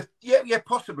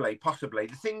 Possibly.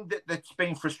 The thing that's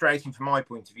been frustrating from my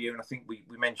point of view, and I think we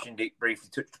mentioned it briefly,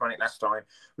 touched on it last time,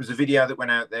 was the video that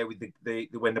went out there with the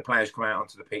when the players come out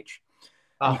onto the pitch.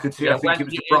 And you could see, I think it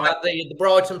was the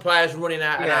Brighton players running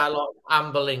out and our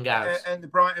ambling out. And the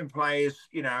Brighton players,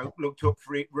 you know, looked up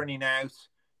for it, running out,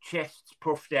 chests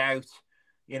puffed out,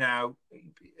 you know,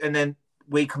 and then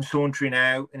we come sauntering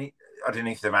out, and I don't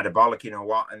know if they've had a bollocking or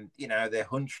what, and, you know, they're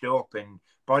hunched up and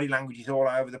body language is all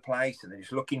over the place, and they're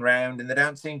just looking round, and they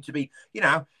don't seem to be, you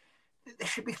know, they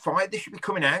should be fired. They should be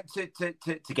coming out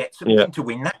to get something to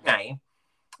win that game.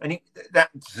 And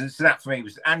that for me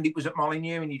was, and it was at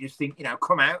Molineux, and you just think, you know,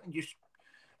 come out and just,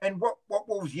 and what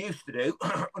Wolves used to do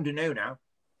under Nuno,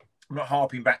 I'm not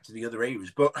harping back to the other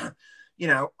eras, but, you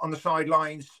know, on the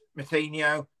sidelines,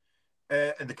 Moutinho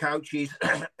and the coaches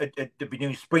they'd be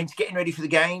doing sprints, getting ready for the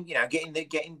game, you know, getting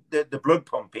the blood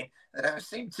pumping. They don't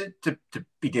seem to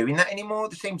be doing that anymore.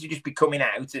 They seem to just be coming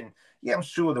out, and yeah, I'm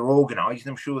sure they're organised,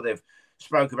 and I'm sure they've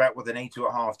spoke about what they need to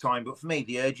at half time, but for me,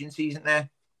 the urgency isn't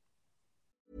there.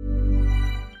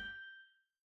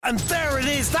 And there it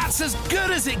is, that's as good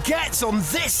as it gets on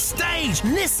this stage.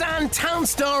 Nissan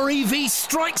Townstar EV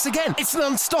strikes again. It's an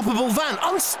unstoppable van,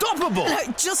 unstoppable.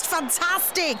 Just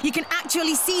fantastic. You can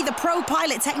actually see the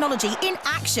ProPilot technology in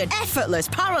action. Effortless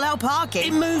parallel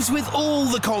parking. It moves with all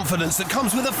the confidence that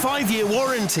comes with a 5-year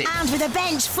warranty. And with a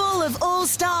bench full of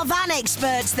all-star van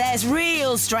experts, there's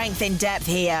real strength in depth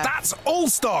here. That's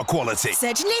all-star quality.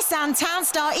 Search Nissan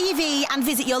Townstar EV and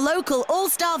visit your local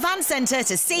all-star van centre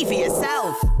to see for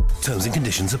yourself. Terms and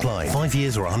conditions apply. 5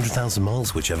 years or 100,000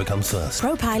 miles, whichever comes first.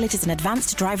 ProPilot is an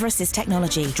advanced driver assist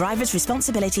technology. Driver's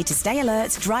responsibility to stay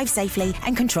alert, drive safely,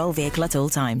 and control vehicle at all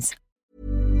times.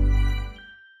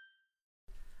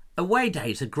 Away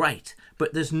days are great,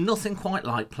 but there's nothing quite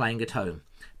like playing at home.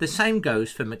 The same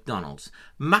goes for McDonald's.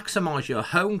 Maximise your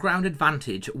home ground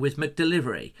advantage with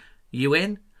McDelivery. You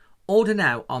in? Order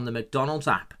now on the McDonald's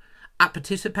app. At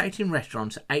participating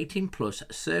restaurants, 18 plus,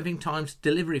 serving times,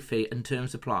 delivery fee and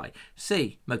terms apply.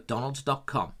 See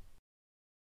mcdonalds.com.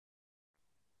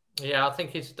 Yeah, I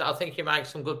think you make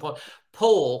some good points.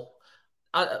 Paul,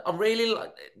 I really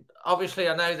like, obviously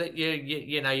I know that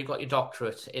you know you've got your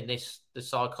doctorate in the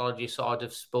psychology side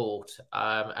of sport,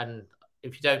 and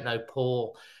if you don't know,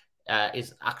 Paul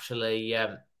is actually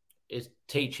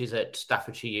teaches at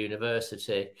Staffordshire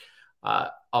University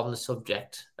on the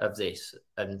subject of this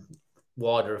and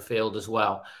wider afield as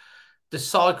well. The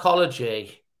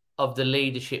psychology of the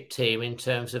leadership team in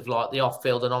terms of like the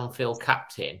off-field and on-field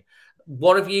captain.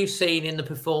 What have you seen in the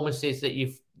performances that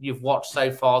you've watched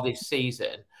so far this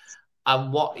season,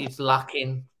 and what is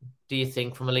lacking, do you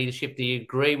think, from a leadership? Do you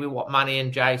agree with what Manny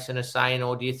and Jason are saying,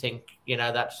 or do you think, you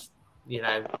know, that's, you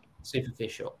know,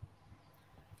 superficial?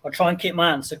 I'll try and keep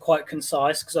my answer quite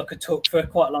concise because I could talk for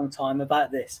quite a long time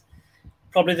about this.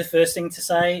 Probably the first thing to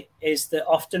say is that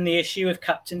often the issue of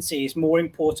captaincy is more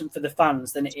important for the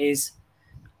fans than it is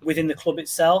within the club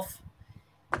itself.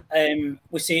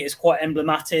 We see it as quite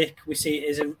emblematic. We see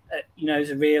it as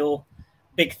a real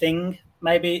big thing,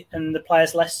 maybe, and the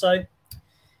players less so.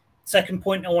 Second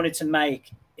point I wanted to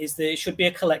make is that it should be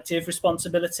a collective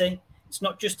responsibility. It's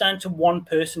not just down to one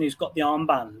person who's got the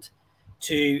armband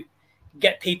to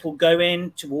get people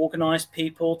going, to organise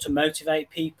people, to motivate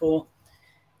people.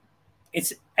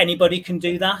 It's anybody can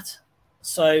do that.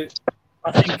 So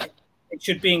I think it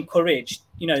should be encouraged,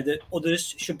 you know, that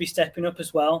others should be stepping up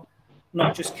as well,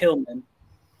 not just Kilman.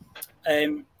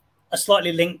 A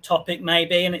slightly linked topic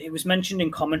maybe, and it was mentioned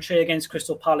in commentary against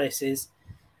Crystal Palace, is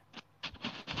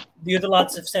the other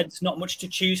lads have said there's not much to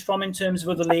choose from in terms of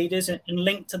other leaders, and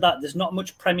linked to that, there's not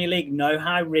much Premier League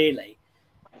know-how really.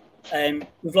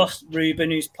 We've lost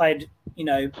Ruben, who's played, you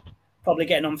know, probably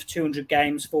getting on for 200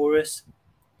 games for us.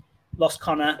 Lost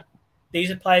Connor.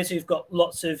 these are players who've got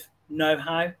lots of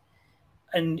know-how.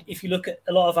 And if you look at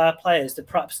a lot of our players, they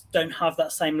perhaps don't have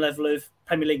that same level of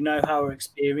Premier League know-how or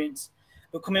experience.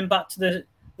 But coming back to the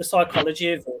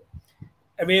psychology of it,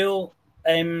 a real,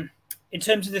 in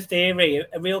terms of the theory,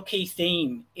 a real key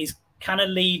theme is, can a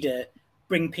leader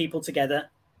bring people together?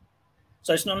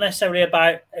 So it's not necessarily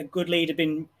about a good leader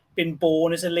being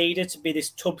born as a leader to be this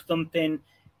tub-thumping,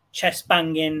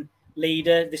 chest-banging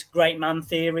leader, this great man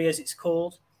theory, as it's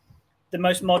called. The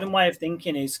most modern way of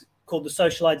thinking is called the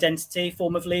social identity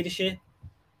form of leadership.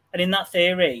 And in that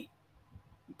theory,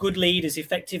 good leaders,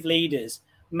 effective leaders,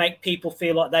 make people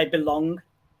feel like they belong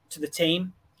to the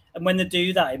team. And when they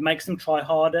do that, it makes them try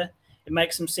harder. It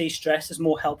makes them see stress as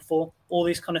more helpful, all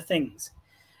these kind of things.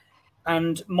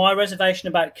 And my reservation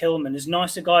about Kilman, as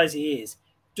nice a guy as he is,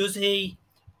 does he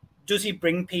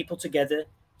bring people together?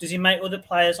 Does he make other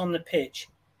players on the pitch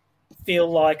feel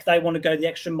like they want to go the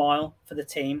extra mile for the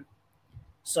team?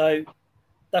 So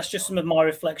that's just some of my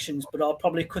reflections, but I'll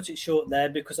probably cut it short there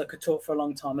because I could talk for a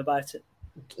long time about it.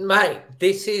 Mate,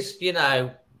 this is,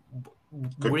 really,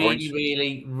 points.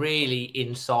 really, really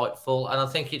insightful. And I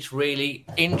think it's really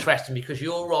interesting because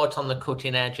you're right on the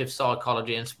cutting edge of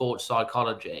psychology and sports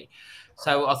psychology.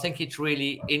 So I think it's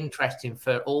really interesting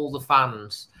for all the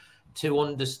fans to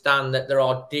understand that there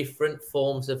are different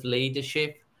forms of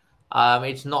leadership.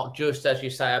 It's not just, as you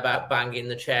say, about banging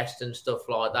the chest and stuff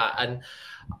like that. And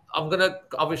I'm going to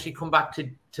obviously come back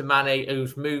to Manny,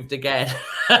 who's moved again.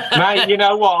 Mate, you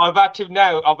know what? I've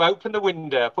opened the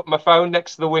window, put my phone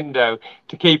next to the window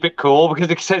to keep it cool because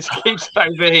it says it keeps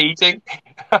overheating.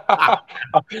 I'm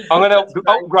going to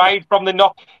upgrade from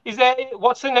the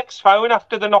what's the next phone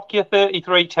after the Nokia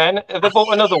 3310? Have they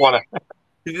bought another one?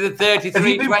 The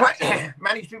 3320.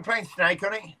 Manny's been playing Snake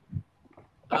on it.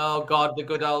 Oh, God, the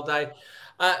good old day.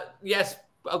 Yes,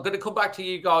 I'm going to come back to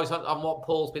you guys on what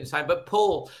Paul's been saying. But,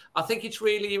 Paul, I think it's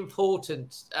really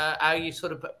important how you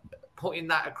sort of putting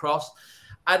that across.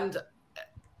 And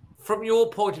from your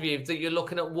point of view, that you're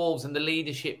looking at Wolves and the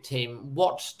leadership team,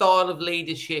 what style of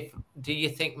leadership do you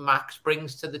think Max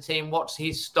brings to the team? What's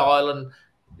his style and,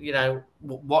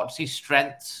 what's his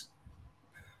strengths?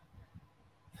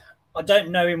 I don't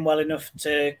know him well enough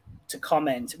to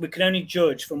comment. We can only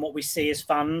judge from what we see as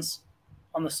fans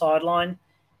on the sideline.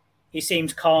 He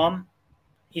seems calm.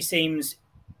 He seems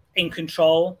in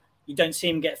control. You don't see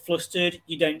him get flustered.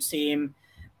 You don't see him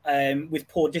with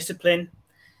poor discipline.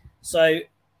 So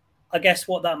I guess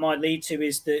what that might lead to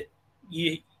is that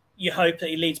you hope that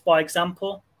he leads by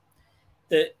example,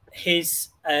 that his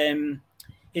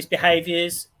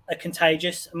behaviours are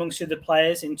contagious amongst other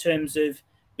players in terms of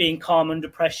being calm under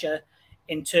pressure,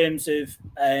 in terms of,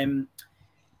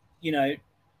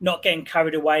 not getting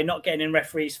carried away, not getting in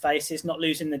referees' faces, not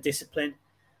losing the discipline.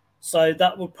 So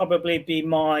that would probably be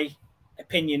my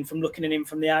opinion from looking at him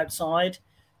from the outside.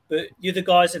 But the other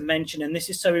guys have mentioned, and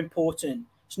this is so important,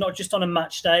 it's not just on a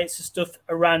match day, it's the stuff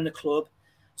around the club.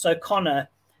 So Connor,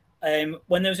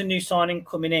 when there was a new signing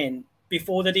coming in,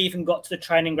 before they'd even got to the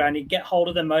training ground, he'd get hold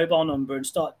of their mobile number and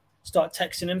start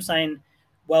texting them saying,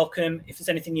 welcome, if there's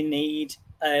anything you need,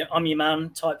 I'm your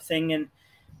man type thing. And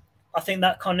I think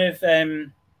that kind of,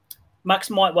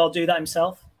 Max might well do that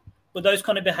himself, but those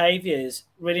kind of behaviours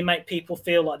really make people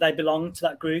feel like they belong to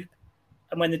that group.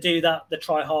 And when they do that, they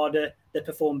try harder, they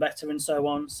perform better and so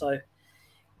on. So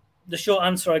the short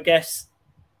answer, I guess,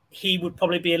 he would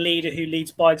probably be a leader who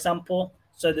leads by example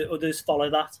so that others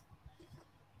follow that.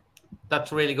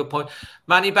 That's a really good point.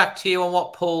 Manny, back to you on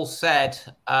what Paul said.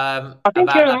 I think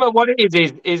what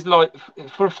it is like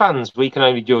for fans, we can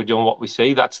only judge on what we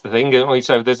see. That's the thing.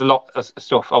 So there's a lot of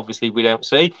stuff, obviously, we don't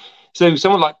see. So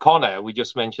someone like Connor, we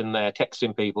just mentioned there,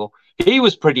 texting people, he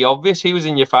was pretty obvious. He was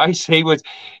in your face. He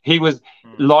was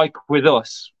like with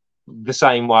us the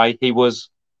same way he was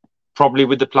probably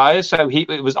with the players. So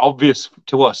it was obvious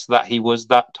to us that he was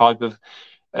that type of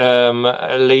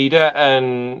a leader,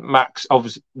 and Max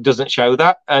obviously doesn't show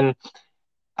that. And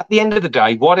at the end of the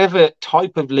day, whatever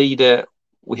type of leader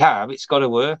we have, it's got to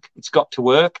work. It's got to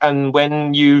work. And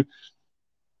when you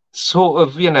sort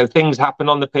of, things happen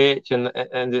on the pitch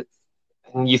and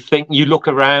you think, you look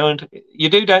around, you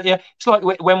do, don't you? It's like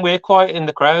when we're quiet in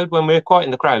the crowd,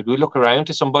 we look around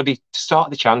to somebody to start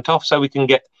the chant off so we can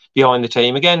get behind the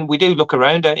team again. We do look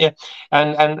around, don't you?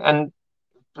 And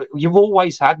you've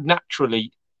always had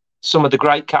naturally some of the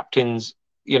great captains,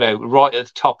 right at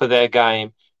the top of their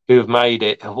game who have made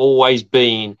it, have always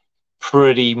been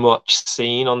pretty much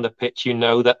seen on the pitch. You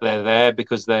know that they're there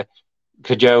because they're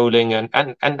cajoling,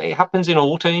 and it happens in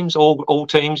all teams. All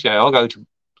teams. I'll go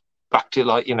back to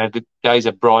the days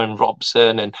of Brian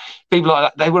Robson and people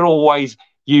like that. They were always,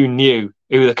 you knew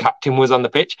who the captain was on the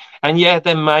pitch. And yeah,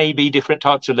 there may be different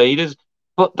types of leaders,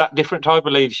 but that different type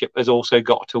of leadership has also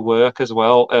got to work as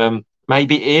well.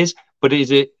 Maybe it is, but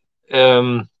is it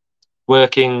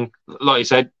working, like you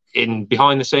said, in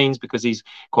behind the scenes, because he's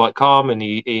quite calm and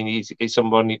he's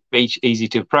somebody easy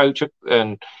to approach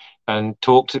and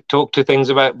talk to things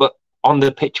about. But on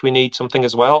the pitch, we need something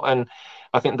as well. And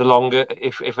I think the longer,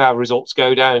 if our results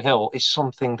go downhill, it's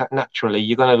something that naturally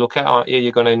you're going to look at, aren't you?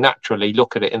 You're going to naturally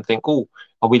look at it and think, oh,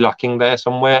 are we lacking there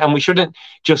somewhere? And we shouldn't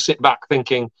just sit back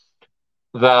thinking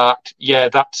that, yeah,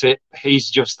 that's it, he's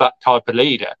just that type of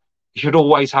leader. You should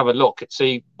always have a look and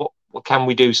see, what can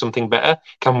we do something better?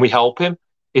 Can we help him?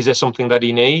 Is there something that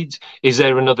he needs? Is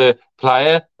there another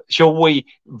player? Shall we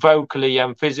vocally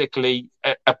and physically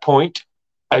appoint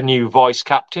a new vice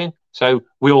captain? So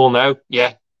we all know,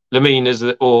 yeah,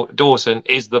 Lamine or Dawson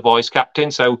is the vice captain.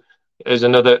 So there's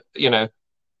another,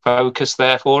 focus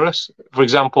there for us. For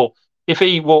example, if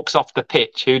he walks off the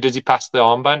pitch, who does he pass the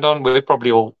armband on? We'll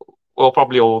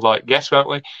probably all like guess, won't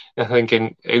we?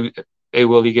 Thinking who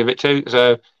will he give it to?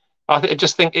 So I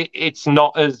just think it's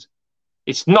not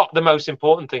the most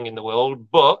important thing in the world,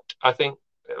 but I think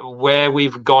where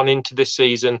we've gone into this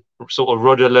season, sort of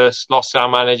rudderless, lost our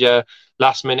manager,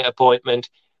 last minute appointment,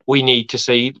 we need to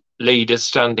see leaders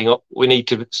standing up. We need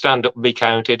to stand up and be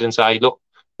counted and say, look,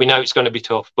 we know it's going to be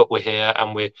tough, but we're here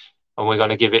and we're going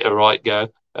to give it a right go.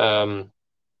 And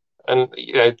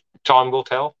time will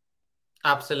tell.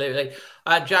 Absolutely.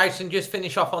 Jason, just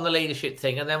finish off on the leadership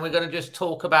thing, and then we're going to just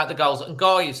talk about the goals. And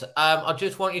guys, I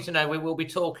just want you to know we will be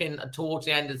talking towards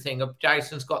the end of the thing.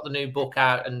 Jason's got the new book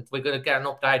out, and we're going to get an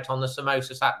update on the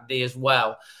Samosa Saturday as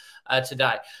well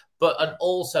today. And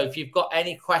also, if you've got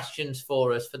any questions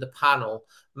for us for the panel,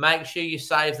 make sure you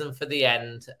save them for the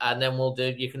end, and then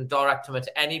you can direct them at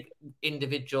any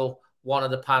individual one of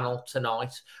the panel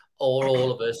tonight, or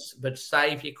all of us, but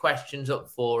save your questions up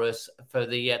for us for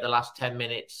the last 10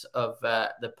 minutes of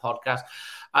the podcast.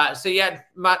 So yeah,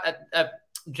 Matt,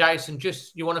 Jason,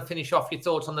 just you want to finish off your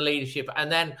thoughts on the leadership,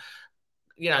 and then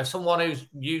someone who's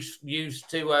used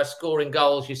to scoring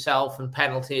goals yourself and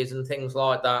penalties and things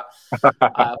like that.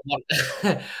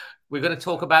 We're going to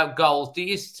talk about goals. Do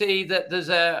you see that there's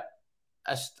an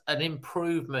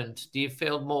improvement? Do you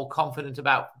feel more confident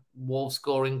about Wolves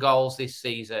scoring goals this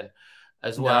season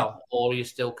as well, or are you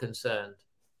still concerned?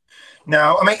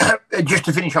 No, I mean, just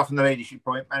to finish off on the leadership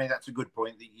point, Manny, that's a good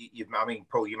point.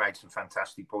 Paul, you made some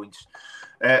fantastic points.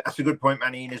 That's a good point,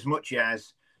 Manny, in as much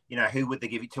as, who would they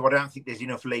give it to? I don't think there's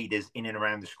enough leaders in and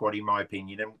around the squad, in my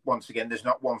opinion. And once again, there's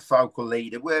not one focal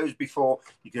leader. Whereas before,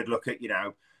 you could look at,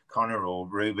 Connor or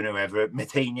Ruben, whoever,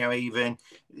 Matinho even,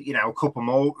 a couple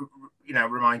more,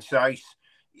 Romain Saïss.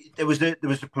 There was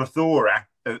a plethora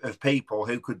of people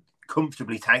who could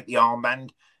comfortably take the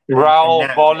armband.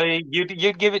 Raul, Bolly,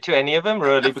 you'd give it to any of them,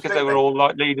 really, absolutely, because they were all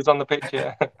like leaders on the pitch,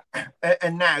 yeah.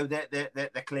 And now there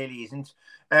clearly isn't.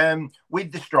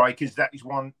 With the strikers, that is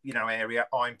one, area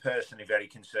I'm personally very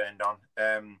concerned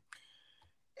on.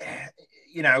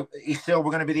 Is Silva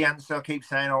going to be the answer? I keep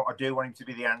saying, I do want him to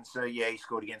be the answer. Yeah, he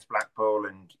scored against Blackpool,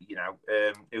 and,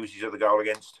 who was his other goal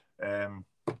against?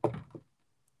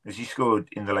 Has he scored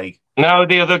in the league? No,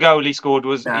 the other goal he scored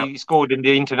he scored in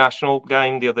the international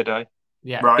game the other day.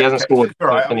 Yeah, right. He hasn't scored.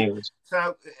 Right.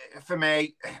 So for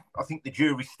me, I think the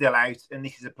jury's still out, and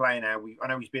this is a player now. I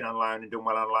know he's been on loan and done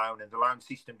well on loan, and the loan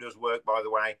system does work, by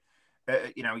the way.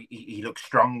 He looks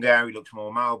stronger, he looks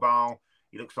more mobile,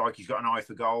 he looks like he's got an eye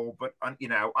for goal. But I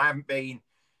haven't been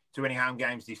to any home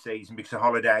games this season because of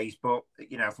holidays. But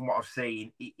from what I've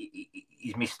seen,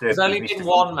 he's missed. There's only been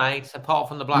one, mate, apart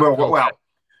from the Blackpool.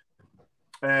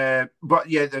 But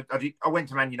yeah, I went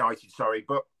to Man United. Sorry,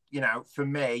 but for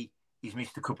me, he's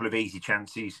missed a couple of easy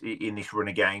chances in this run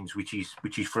of games, which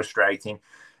is frustrating.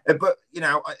 But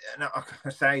I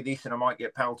say this, and I might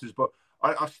get pelters, but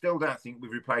I still don't think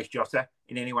we've replaced Jota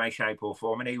in any way, shape, or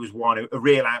form. And he was a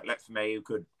real outlet for me, who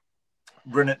could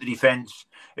run at the defence,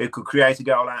 who could create a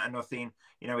goal out of nothing.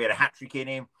 He had a hat trick in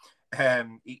him.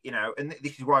 And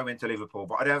this is why I went to Liverpool.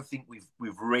 But I don't think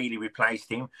we've really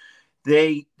replaced him.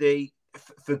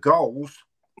 For goals,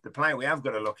 the player we have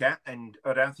got to look at, and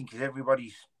I don't think is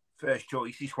everybody's first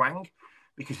choice, is Hwang,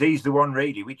 because he's the one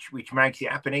really which makes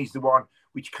it happen. He's the one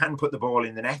which can put the ball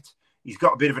in the net. He's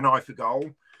got a bit of an eye for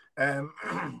goal.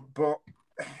 But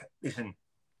listen,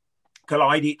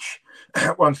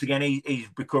 Kalajdzic, once again, he's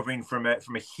recovering from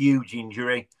a huge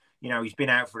injury. He's been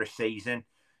out for a season.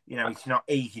 It's not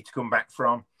easy to come back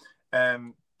from.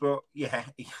 But yeah,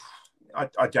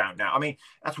 I don't know. I mean,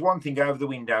 that's one thing over the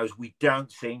windows. We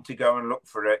don't seem to go and look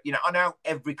for it. I know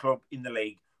every club in the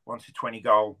league wants a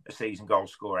 20-goal-a-season goal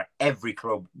scorer. Every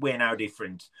club, we're no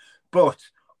different. But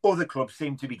other clubs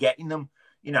seem to be getting them.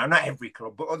 Not every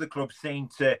club, but other clubs seem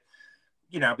to,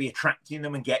 be attracting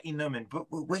them and getting them. But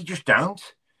we just don't.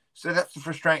 So that's the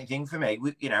frustrating thing for me.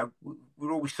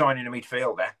 We're always signing a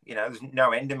midfielder. There's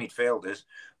no end of midfielders.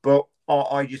 But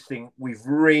I just think we've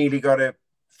really got to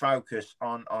focus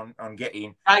on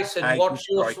getting. Jason,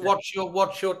 what's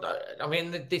your? I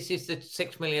mean, this is the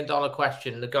 $6 million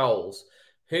question. The goals.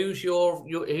 Who's your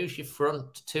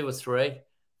front two or three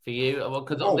for you?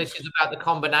 Because this is about the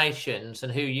combinations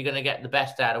and who you're going to get the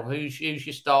best out of. Who's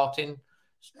your starting?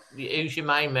 Who's your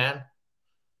main man?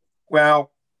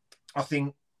 Well, I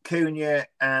think Cunha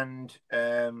and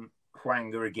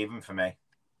Hwang are a given for me.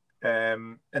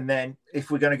 And then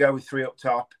if we're going to go with three up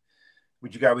top,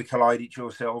 would you go with Kalajdzic or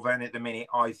Silva? And at the minute,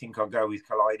 I think I'll go with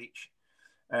Kalajdzic.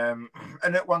 And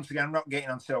once again, I'm not getting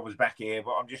on Silva's back here,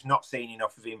 but I'm just not seeing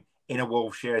enough of him in a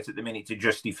Wolves shirt at the minute to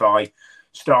justify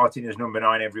starting as number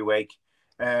 9 every week.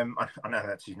 I know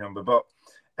that's his number, but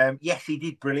yes, he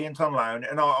did brilliant on loan,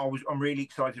 and I'm really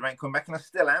excited about him coming back, and I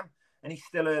still am. And he's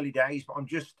still early days, but I'm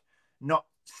just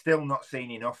still not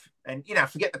seeing enough. And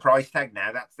forget the price tag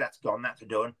now. That's gone. That's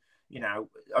done.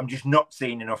 I'm just not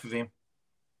seeing enough of him.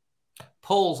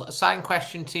 Paul, same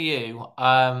question to you.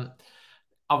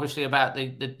 Obviously about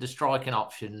the striking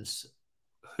options.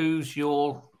 Who's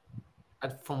your,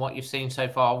 from what you've seen so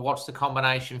far, what's the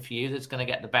combination for you that's going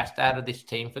to get the best out of this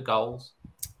team for goals?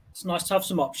 It's nice to have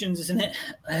some options, isn't it?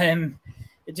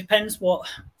 It depends what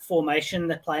formation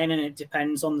they're playing, and it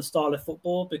depends on the style of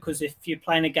football, because if you're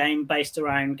playing a game based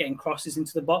around getting crosses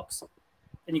into the box,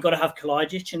 then you've got to have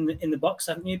Kalajdzic in the box,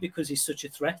 haven't you? Because he's such a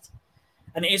threat.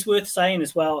 And it is worth saying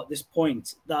as well at this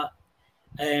point that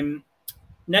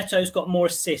Neto's got more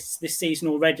assists this season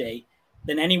already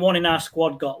than anyone in our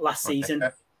squad got last season.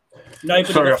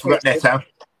 Nobody got Neto.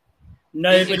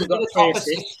 Nobody got 3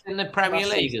 assists in the Premier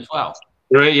League as well.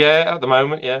 Yeah, at the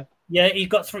moment, yeah. Yeah, he's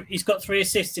got 3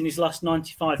 assists in his last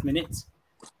 95 minutes.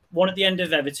 1 at the end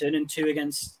of Everton and 2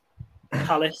 against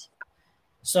Palace.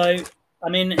 So, I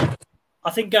mean,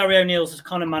 I think Gary O'Neill's the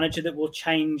kind of manager that will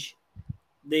change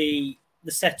the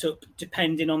setup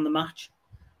depending on the match.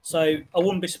 So I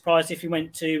wouldn't be surprised if he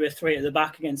went to a 3 at the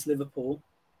back against Liverpool.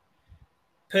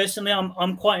 Personally,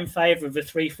 I'm quite in favour of a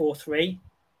 3-4-3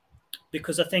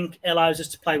 because I think it allows us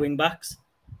to play wing backs,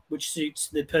 which suits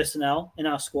the personnel in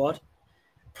our squad.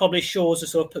 Probably shores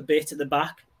us up a bit at the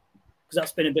back because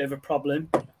that's been a bit of a problem.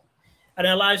 And it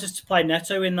allows us to play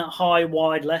Neto in that high,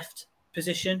 wide left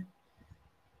position.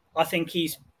 I think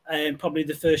he's probably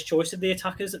the first choice of the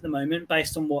attackers at the moment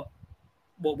based on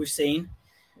what we've seen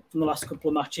from the last couple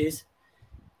of matches.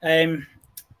 I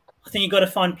think you've got to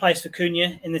find place for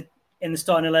Cunha in the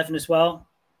starting 11 as well.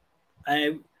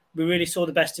 We really saw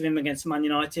the best of him against Man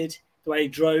United, the way he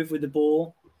drove with the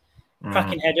ball.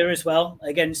 Cracking header as well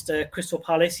against Crystal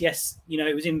Palace. Yes,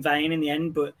 it was in vain in the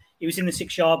end, but he was in the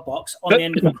 6-yard box on the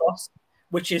end of the cross,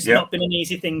 which has not been an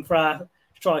easy thing for our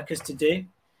strikers to do.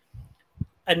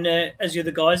 And as the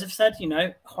other guys have said,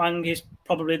 Hwang is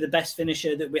probably the best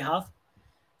finisher that we have.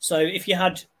 So if you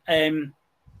had Cunha,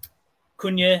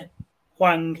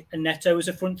 Hwang and Neto as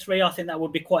a front 3, I think that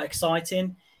would be quite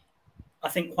exciting. I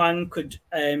think Hwang could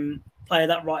play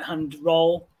that right-hand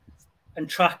role and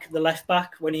track the left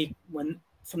back when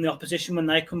from the opposition when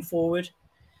they come forward.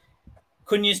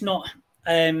 Cunha's not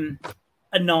a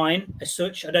 9 as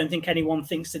such. I don't think anyone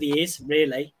thinks that he is,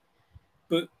 really.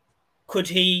 But could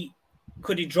he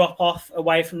drop off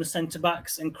away from the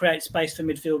centre-backs and create space for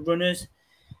midfield runners?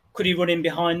 Could he run in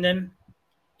behind them?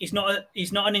 He's not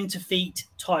an into-feet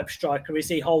type striker, is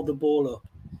he? Hold the ball up.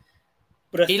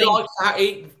 But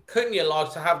Cunha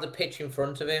likes to have the pitch in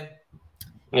front of him.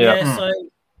 Yeah, so...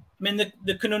 I mean,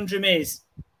 the conundrum is,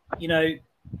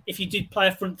 if you did play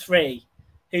a front 3,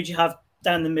 who do you have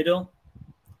down the middle?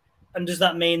 And does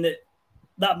that mean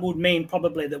that would mean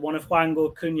probably that one of Hwang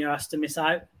or Cunha has to miss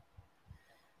out?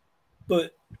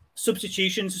 But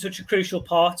substitutions are such a crucial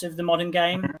part of the modern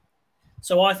game.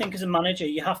 So I think as a manager,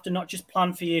 you have to not just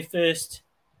plan for your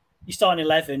starting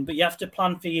 11, but you have to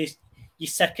plan for your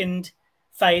second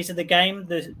phase of the game,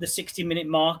 the 60-minute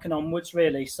mark and onwards,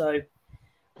 really. So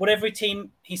whatever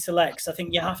team he selects, I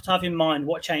think you have to have in mind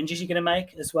what changes you're going to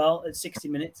make as well at 60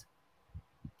 minutes.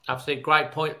 Absolutely,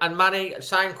 great point. And Manny,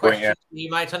 same question to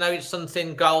you, mate. I know it's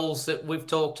something goals that we've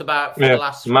talked about for the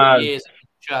last 3 years on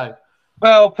the show.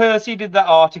 Well, Percy did that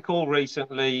article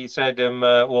recently. He said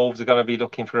Wolves are going to be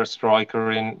looking for a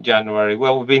striker in January.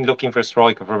 Well, we've been looking for a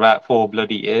striker for about 4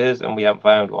 bloody years and we haven't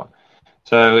found one.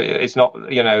 So it's not,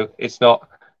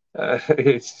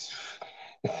 it's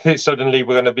suddenly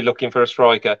we're going to be looking for a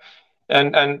striker.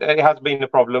 And it has been a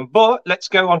problem. But let's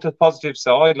go on to the positive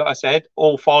side. Like I said,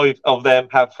 all 5 of them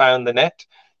have found the net.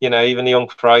 Even the young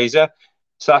Fraser.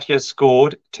 Sasha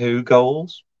scored 2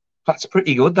 goals. That's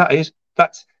pretty good, that is.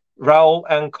 That's Raul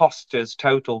and Costa's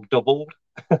total doubled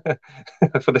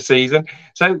for the season.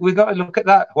 So we've got to look at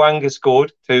that. Hwang has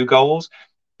scored 2 goals.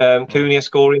 Cunha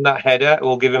scoring that header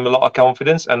will give him a lot of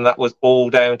confidence, and that was all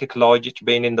down to Kalajdzic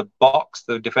being in the box.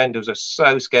 The defenders are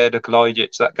so scared of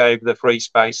Kalajdzic that gave the free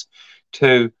space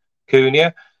to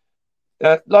Cunha.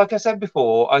 Like I said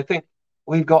before, I think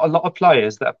we've got a lot of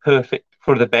players that are perfect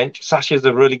for the bench. Sasha's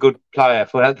a really good player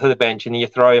for the bench, and you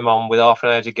throw him on with half an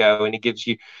hour to go, and he gives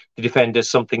you the defenders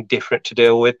something different to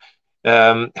deal with.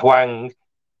 Hwang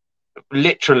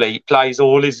literally plays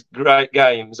all his great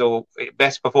games or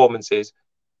best performances,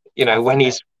 when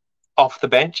he's off the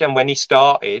bench. And when he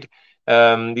started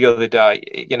the other day,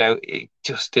 it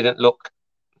just didn't looked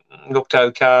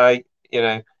okay,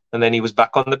 and then he was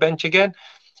back on the bench again.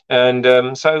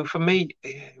 And so for me,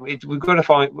 we've got to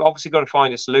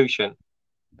find a solution.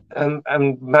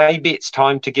 And maybe it's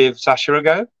time to give Sasha a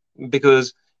go,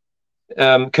 because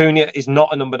Cunha is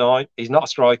not a number 9. He's not a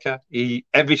striker.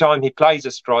 Every time he plays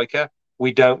a striker,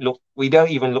 we don't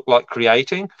even look like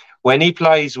creating. When he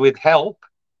plays with help,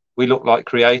 we look like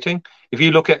creating. If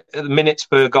you look at the minutes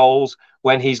per goals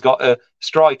when he's got a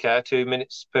striker, 2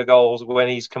 minutes per goals when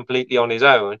he's completely on his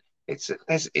own, it's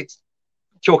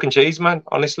chalk and cheese, man.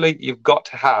 Honestly, you've got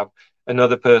to have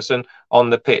another person on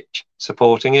the pitch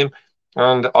supporting him.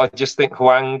 And I just think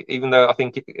Hwang, even though I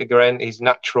think, again, he's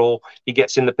natural, he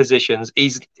gets in the positions.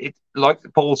 Like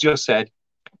Paul's just said,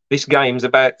 this game's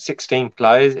about 16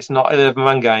 players. It's not an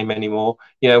 11-man game anymore.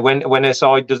 When a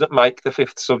side doesn't make the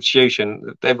 5th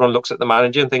substitution, everyone looks at the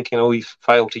manager and thinking, oh, he's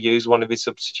failed to use one of his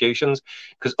substitutions,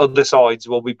 because other sides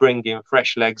will be bringing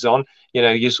fresh legs on.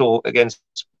 You saw against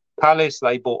Palace,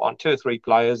 they brought on 2 or 3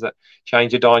 players that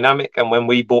changed the dynamic, and when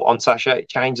we brought on Sasha, it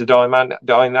changed the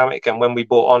dynamic, and when we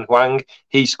brought on Hwang,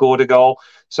 he scored a goal.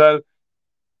 So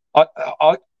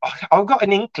I've got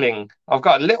an inkling. I've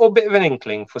got a little bit of an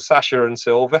inkling for Sasha and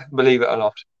Silva, believe it or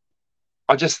not.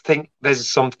 I just think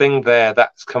there's something there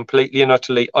that's completely and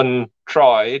utterly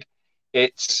untried.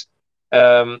 It's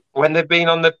when they've been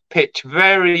on the pitch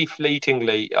very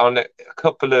fleetingly on a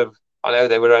couple of, I know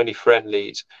they were only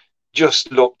friendlies,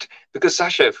 just looked, because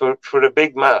Sasha, for a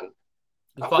big man,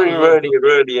 I've been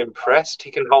really impressed.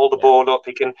 He can hold the ball up,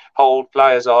 he can hold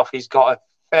players off. He's got a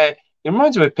fair. It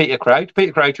reminds me of Peter Crouch.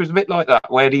 Peter Crouch was a bit like that,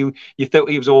 where you thought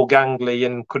he was all gangly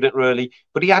and couldn't really,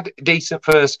 but he had a decent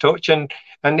first touch, and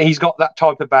he's got that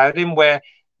type about him where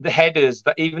the headers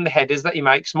that he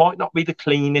makes might not be the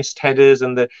cleanest headers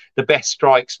and the best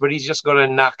strikes, but he's just got a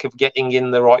knack of getting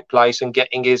in the right place and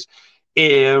getting his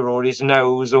ear or his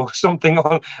nose or something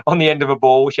on the end of a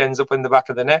ball, which ends up in the back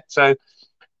of the net. So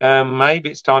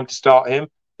maybe it's time to start him.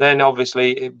 Then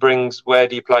obviously it brings, where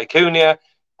do you play Cunha?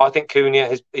 I think Cunha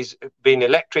has been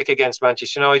electric against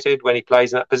Manchester United when he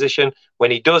plays in that position.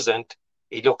 When he doesn't,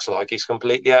 he looks like he's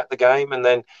completely out of the game, and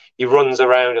then he runs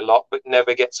around a lot but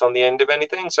never gets on the end of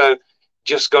anything. So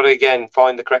just got to, again,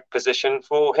 find the correct position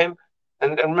for him.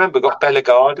 And remember, we've got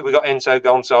Bellegarde, we've got Enzo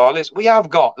Gonzalez. We have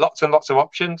got lots and lots of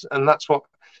options, and that's what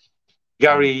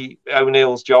Gary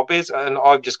O'Neill's job is. And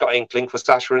I've just got an inkling for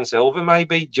Sasha and Silva,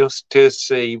 maybe, just to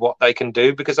see what they can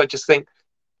do, because I just think,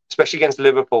 especially against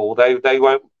Liverpool, they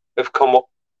won't have come up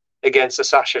against a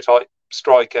Sasha-type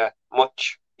striker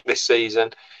much this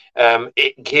season.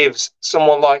 It gives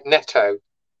someone like Neto,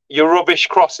 your rubbish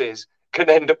crosses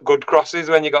can end up good crosses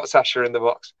when you got Sasha in the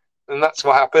box. And that's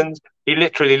what happens. He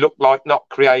literally looked like not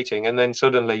creating, and then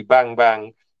suddenly, bang,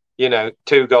 bang,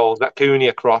 2 goals. That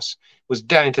Cunha cross was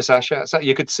down to Sasha. So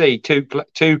you could see two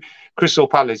Crystal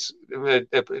Palace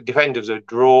defenders are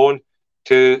drawn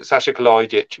to Sasha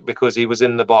Kalajdzic because he was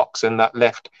in the box, and that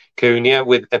left Cunha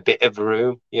with a bit of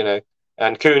room,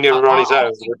 And Cunha on his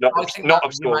own would not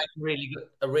have scored.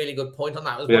 A really good point on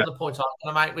that. It was one of the points I was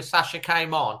going to make. When Sasha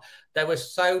came on, they were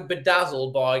so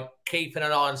bedazzled by keeping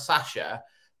an eye on Sasha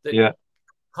that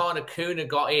kind of Cunha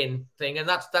got in thing, and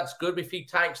that's good if he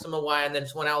takes them away and then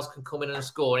someone else can come in and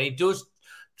score. And he does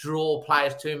draw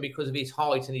players to him because of his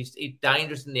height, and he's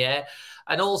dangerous in the air.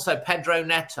 And also Pedro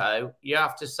Neto, you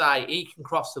have to say, he can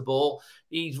cross the ball.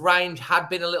 His range had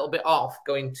been a little bit off,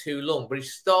 going too long, but he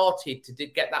started to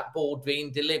get that ball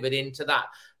being delivered into that,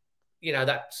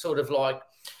 that sort of like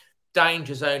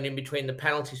danger zone in between the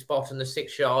penalty spot and the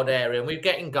 6-yard area. And we're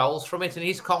getting goals from it, and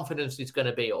his confidence is going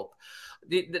to be up.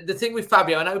 The thing with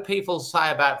Fabio, I know people say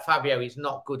about Fabio he's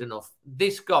not good enough.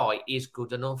 This guy is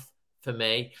good enough. for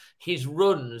me. His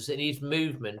runs and his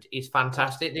movement is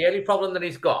fantastic. The only problem that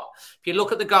he's got, if you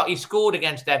look at the goal, he scored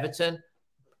against Everton.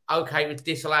 Okay, it was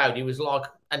disallowed. He was like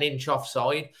an inch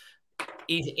offside.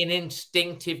 He's an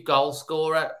instinctive goal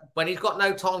scorer. When he's got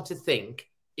no time to think,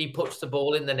 he puts the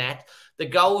ball in the net. The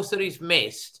goals that he's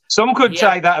missed. Some could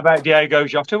say that about Diogo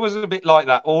Jota was a bit like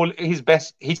that. All his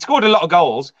best, he scored a lot of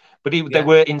goals, but they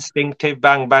were instinctive,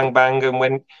 bang, bang, bang. And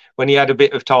when he had a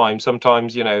bit of time,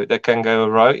 sometimes they can go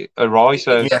awry.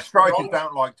 So strikers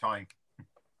don't like time.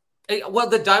 Well,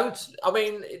 they don't. I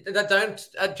mean, they don't,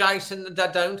 Jason. They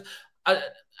don't.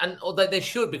 And although they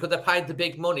should, because they paid the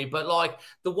big money. But like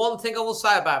the one thing I will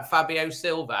say about Fabio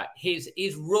Silva, his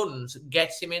runs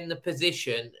gets him in the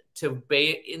position to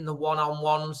be in the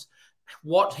one-on-ones.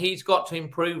 What he's got to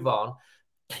improve on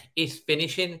is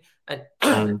finishing,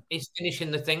 and is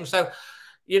finishing the thing. So,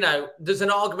 there's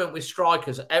an argument with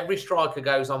strikers. Every striker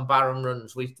goes on barren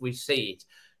runs. We see it.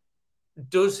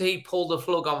 Does he pull the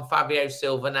plug on Fabio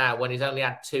Silva now when he's only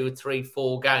had 2, 3,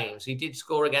 4 games? He did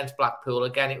score against Blackpool.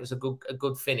 Again, it was a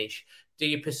good finish. Do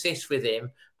you persist with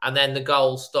him and then the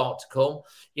goals start to come?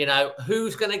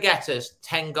 Who's going to get us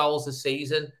 10 goals a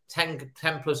season, 10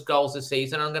 plus goals a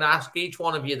season? I'm going to ask each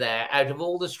one of you there, out of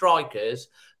all the strikers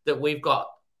that we've got,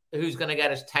 who's going to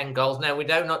get us 10 goals? Now, we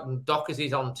don't know Dockers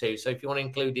is on 2, so if you want to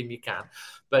include him, you can.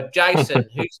 But Jason,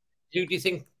 who do you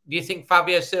think? Do you think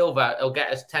Fabio Silva will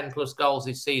get us 10 plus goals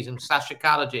this season? Sasha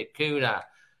Kalajic, Kuna?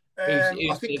 I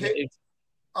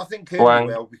think Kuna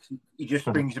will, because he just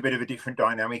brings a bit of a different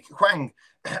dynamic. Hwang,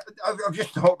 I've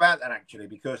just thought about that actually,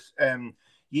 because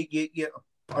you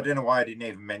I don't know why I didn't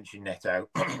even mention Neto,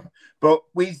 but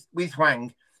with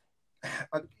Hwang,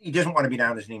 he doesn't want to be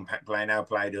known as an impact player. Now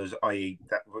play does, i.e.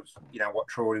 that was what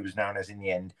Troy was known as in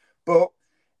the end. But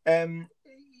his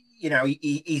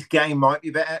game might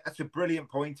be better. That's a brilliant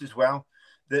point as well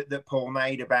that Paul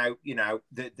made about,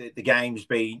 the games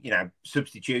being,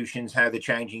 substitutions, how they're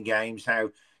changing games,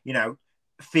 how,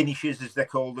 finishes, as they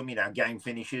call them, game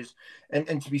finishes.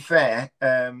 And to be fair,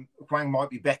 Hwang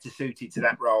might be better suited to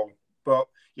that role. But,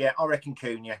 yeah, I reckon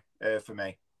Cunha for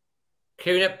me.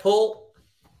 Cunha, Paul?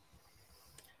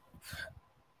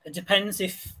 It depends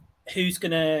who's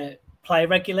going to play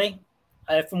regularly.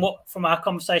 From our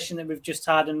conversation that we've just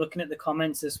had and looking at the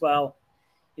comments as well,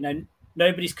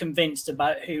 nobody's convinced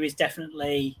about who is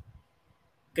definitely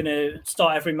going to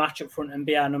start every match up front and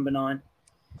be our number 9.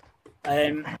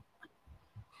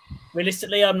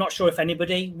 Realistically, I'm not sure if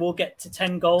anybody will get to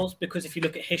 10 goals, because if you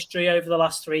look at history over the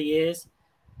last 3 years,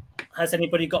 has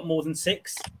anybody got more than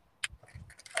 6?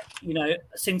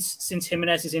 Since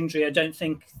Jimenez's injury, I don't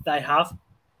think they have.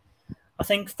 I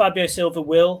think Fabio Silva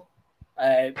will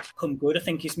come good. I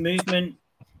think his movement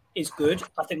is good.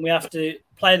 I think we have to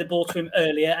play the ball to him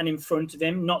earlier and in front of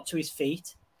him, not to his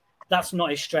feet. That's not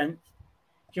his strength.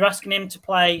 If you're asking him to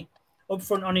play up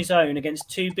front on his own against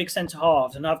 2 big centre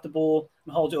halves and have the ball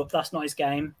and hold it up, that's not his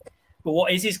game. But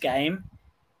what is his game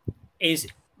is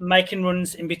making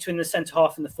runs in between the centre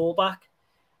half and the fullback.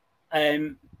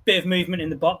 Bit of movement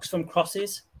in the box from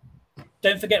crosses.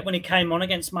 Don't forget when he came on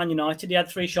against Man United, he had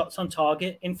 3 shots on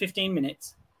target in 15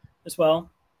 minutes. As well,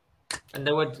 and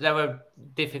there were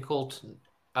difficult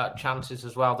chances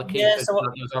as well. The keeper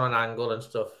was on an angle and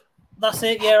stuff. That's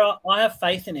it. Yeah, I have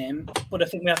faith in him, but I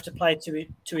think we have to play to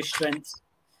his strengths.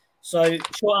 So,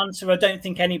 short answer: I don't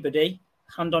think anybody,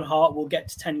 hand on heart, will get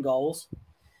to 10 goals.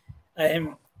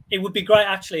 It would be great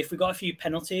actually if we got a few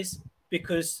penalties,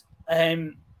 because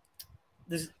there's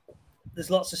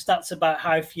lots of stats about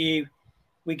how few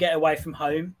we get away from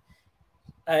home.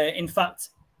 In fact,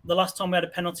 the last time we had a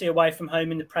penalty away from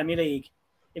home in the Premier League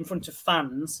in front of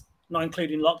fans, not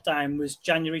including lockdown, was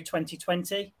January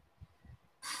 2020.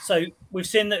 So we've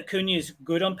seen that Cunha is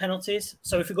good on penalties.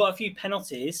 So if we got a few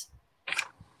penalties,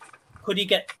 could he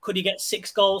get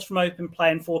 6 goals from open play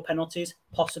and 4 penalties?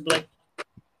 Possibly.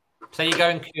 So you're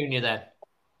going Cunha then?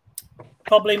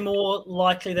 Probably more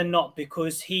likely than not,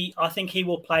 because I think he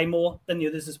will play more than the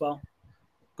others as well.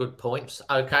 Good points.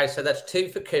 Okay, so that's 2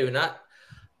 for Cunha.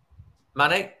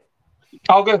 Manny?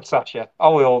 I'll go with Sasha. I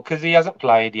will, because he hasn't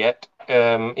played yet.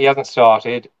 He hasn't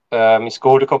started. He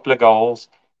scored a couple of goals.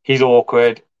 He's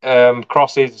awkward.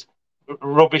 Crosses,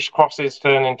 rubbish crosses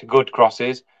turn into good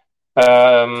crosses.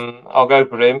 I'll go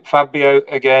for him. Fabio,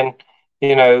 again,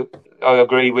 I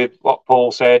agree with what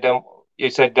Paul said. You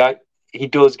said that he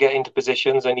does get into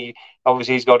positions, and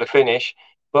he's got to finish.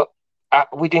 But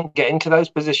we didn't get into those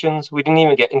positions. We didn't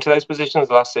even get into those positions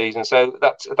last season. So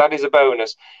that is a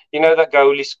bonus. That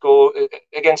goal he scored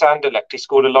against Anderlecht, he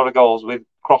scored a lot of goals with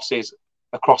crosses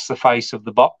across the face of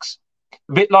the box.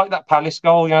 A bit like that Palace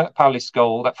goal, that Palace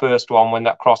goal, that first one when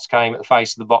that cross came at the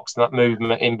face of the box and that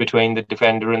movement in between the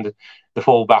defender and the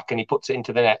full-back and he puts it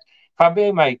into the net.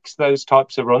 Fabio makes those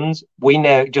types of runs. We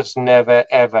just never,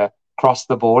 ever cross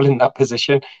the ball in that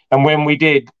position. And when we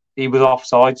did, he was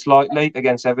offside slightly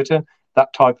against Everton,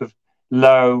 that type of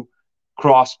low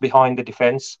cross behind the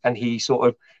defence, and he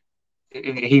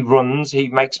runs, he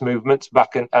makes movements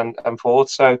back and forth.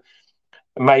 So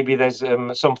maybe there's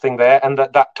something there, and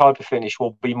that type of finish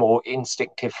will be more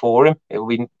instinctive for him. It'll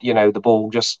be, the ball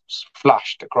just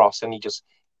flashed across, and he just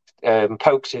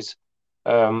pokes his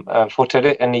foot at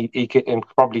it, and he can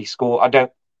probably score.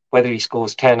 Whether he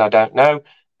scores 10, I don't know,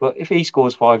 but if he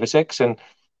scores 5 or 6, and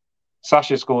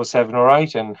Sasha scores 7 or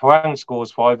 8, and Hwang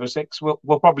scores 5 or 6,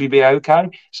 we'll probably be okay.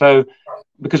 So,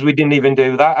 because we didn't even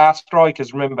do that, our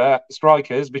strikers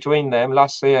between them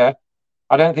last year,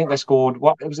 I don't think they scored,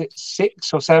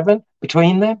 6 or 7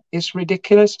 between them? It's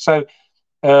ridiculous. So,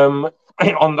 on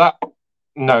that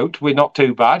note, we're not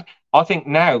too bad. I think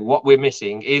now what we're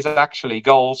missing is actually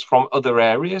goals from other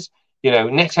areas.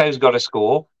 Neto's got to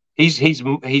score. He's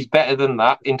better than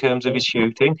that in terms of his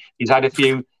shooting. He's had a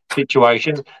few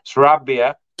situations.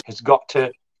 Sarabia has got to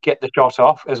get the shot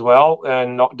off as well,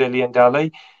 and not Dillian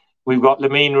Daly. We've got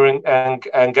Lemina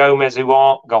and Gomez who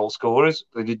aren't goal scorers.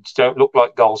 They just don't look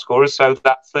like goal scorers. So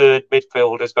that third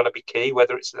midfielder is going to be key,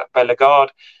 whether it's that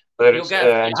Bellegarde, whether you get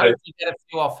a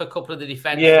few off a couple of the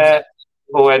defenders. Yeah,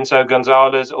 or Enzo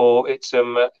Gonzalez, or it's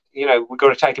we've got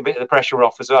to take a bit of the pressure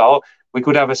off as well. We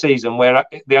could have a season where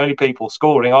the only people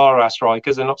scoring are our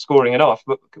strikers. They're not scoring enough,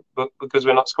 but because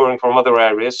we're not scoring from other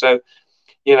areas. So,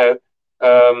 we've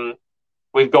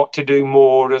got to do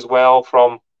more as well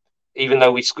from. Even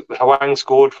though Hwang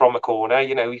scored from a corner,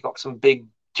 we've got some big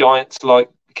giants like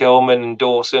Kilman and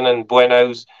Dawson and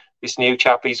Bueno's. This new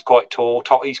chap, he's quite tall.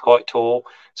 Totti's quite tall.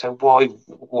 So why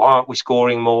aren't we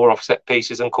scoring more off set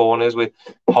pieces and corners with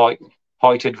height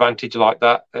advantage like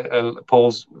that?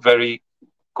 Paul's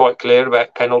quite clear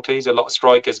about penalties. A lot of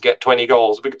strikers get 20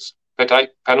 goals because they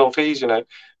take penalties. 3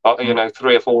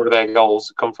 or 4 of their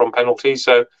goals come from penalties.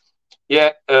 So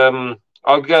yeah,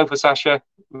 I'd go for Sasha.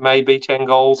 Maybe 10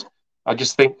 goals. I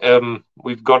just think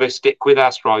we've got to stick with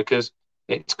our strikers.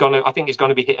 I think it's going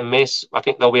to be hit and miss. I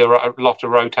think there'll be a lot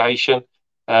of rotation.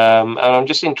 And I'm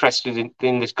just interested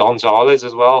in this Gonzalez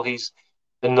as well. He's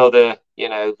another,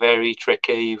 very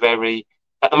tricky,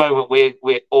 at the moment we're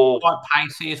all quite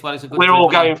pacey as well as a good. We're all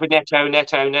going for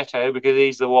Neto because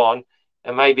he's the one,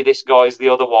 and maybe this guy's the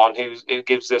other one who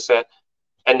gives us a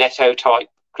Neto type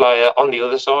player on the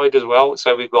other side as well.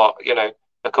 So we've got, a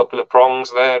couple of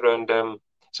prongs there, and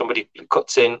somebody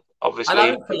cuts in. Obviously,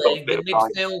 and hopefully the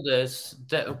midfielders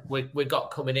that we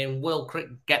got coming in will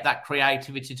get that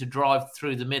creativity to drive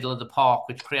through the middle of the park,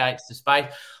 which creates the space.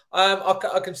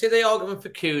 I can see the argument for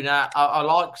Kuna. I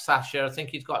like Sasha. I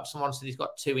think someone said he's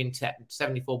got 2 in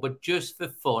 74, but just for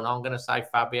fun, I'm going to say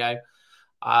Fabio.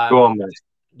 Go on, mate.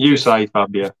 You say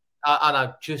Fabio. I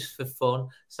know, just for fun,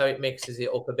 so it mixes it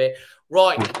up a bit.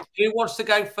 Right, who wants to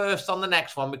go first on the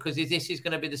next one? Because this is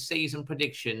going to be the season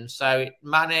prediction. So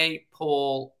Manny,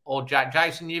 Paul, or Jack.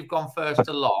 Jason, you've gone first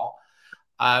a lot.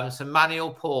 So Manny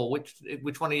or Paul, which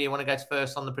one of you want to go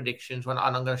first on the predictions? And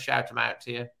I'm going to shout them out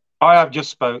to you. I have just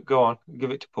spoke. Go on,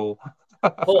 give it to Paul.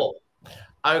 Paul.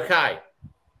 Okay,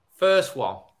 first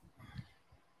one.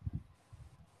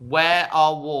 Where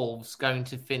are Wolves going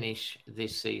to finish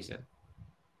this season?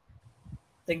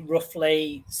 I think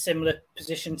roughly similar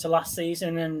position to last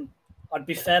season, and I'd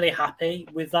be fairly happy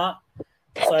with that.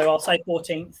 So I'll say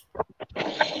 14th.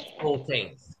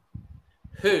 14th.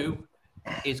 Who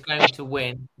is going to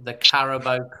win the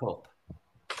Carabao Cup?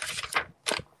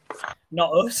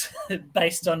 Not us,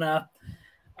 based on our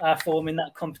form in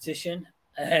that competition.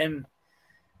 You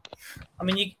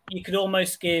could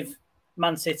almost give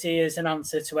Man City as an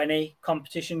answer to any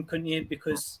competition, couldn't you?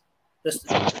 Because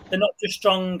they're not just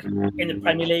strong in the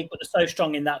Premier League, but they're so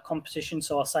strong in that competition.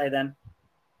 So I'll say them.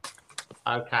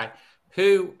 Okay.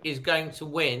 Who is going to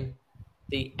win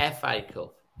the FA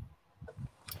Cup?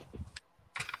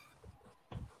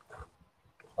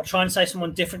 I'll try and say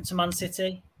someone different to Man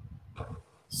City.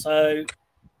 So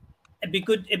it'd be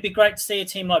good. It'd be great to see a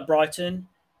team like Brighton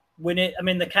win it. I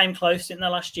mean, they came close, didn't they,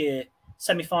 last year?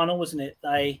 Semi-final, wasn't it?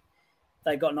 They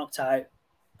got knocked out.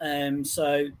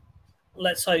 So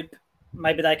let's hope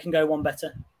maybe they can go one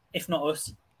better, if not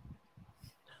us.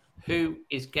 Who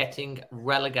is getting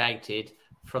relegated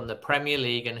from the Premier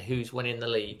League and who's winning the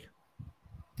league?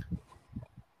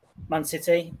 Man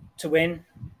City to win.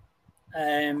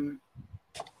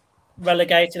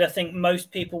 Relegated, I think most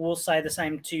people will say the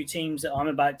same 2 teams that I'm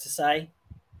about to say.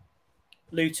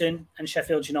 Luton and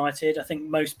Sheffield United. I think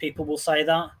most people will say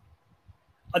that.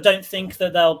 I don't think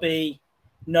that there'll be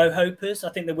no hopers. I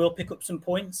think they will pick up some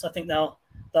points. I think they'll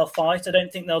fight. I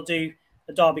don't think they'll do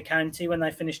a Derby County when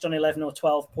they finished on 11 or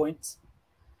 12 points.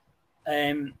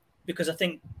 Because I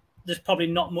think there's probably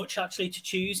not much actually to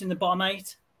choose in the bottom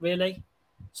 8, really.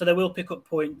 So they will pick up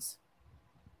points,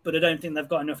 but I don't think they've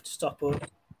got enough to stop up.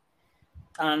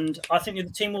 And I think the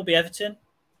team will be Everton.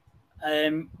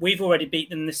 We've already beat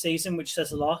them this season, which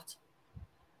says a lot.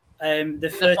 They're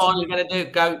finally going to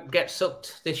go get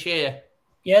sucked this year.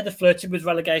 Yeah, they've flirted with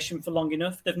relegation for long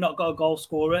enough. They've not got a goal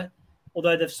scorer,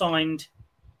 although they've signed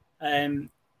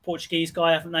Portuguese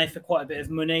guy, haven't they, for quite a bit of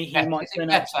money. He might turn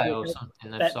out to be or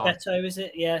something. Beto, is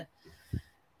it? Yeah.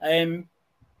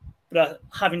 But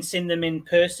having seen them in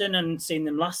person and seen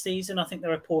them last season, I think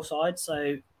they're a poor side,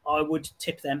 so I would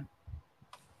tip them.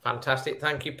 Fantastic.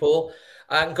 Thank you, Paul.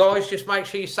 Guys, just make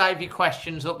sure you save your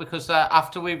questions up because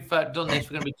after we've done this,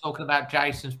 we're going to be talking about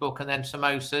Jason's book and then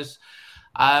samosas.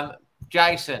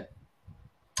 Jason.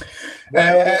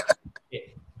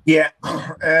 Yeah.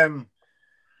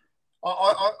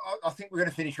 I think we're going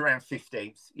to finish around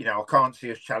 15th. You know, I can't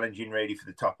see us challenging really for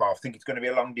the top half. I think it's going to be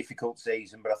a long, difficult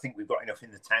season, but I think we've got enough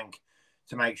in the tank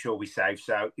to make sure we're safe.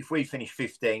 So if we finish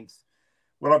 15th,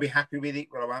 will I be happy with it?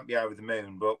 Well, I won't be over the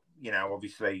moon, but, you know,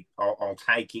 obviously I'll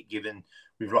take it given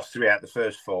we've lost 3 out of the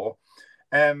first 4.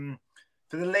 For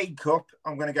the League Cup,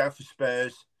 I'm going to go for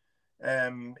Spurs.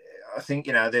 I think,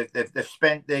 you know, they've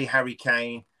spent the Harry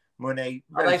Kane money.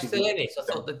 Are they still in it? I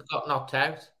thought they got knocked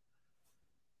out.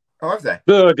 Oh, have they?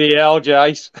 Bloody hell,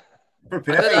 Jace. Have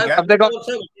they got...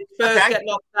 Spurs get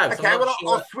knocked out? Okay, well,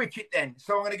 I'll switch it then.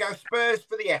 So I'm going to go Spurs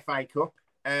for the FA Cup.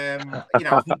 You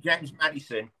know, I think James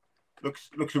Maddison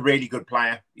looks a really good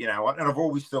player, you know, and I've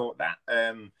always thought that.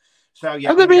 So yeah,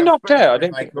 have they been knocked out? I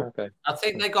didn't think. Okay. I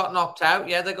think they got knocked out.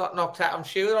 Yeah, they got knocked out. I'm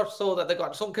sure I saw that they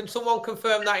got some. Can someone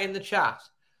confirm that in the chat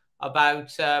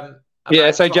about?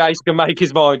 Yeah, so Jace can make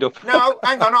his mind up. No,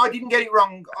 hang on, I didn't get it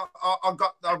wrong. I've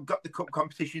got the cup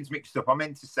competitions mixed up. I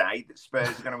meant to say that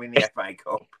Spurs are going to win the FA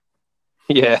Cup.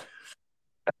 Yeah,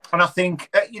 and I think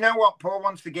you know what, Paul.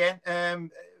 Once again,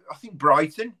 I think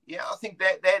Brighton. Yeah, I think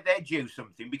they're due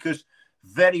something because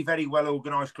very, very well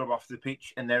organised club off the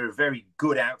pitch, and they're a very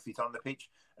good outfit on the pitch,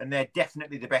 and they're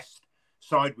definitely the best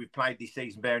side we've played this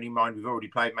season. Bearing in mind we've already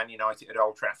played Man United at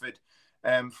Old Trafford.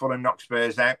 Fulham knocked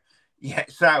Spurs out. Yeah,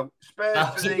 so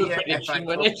Spurs for the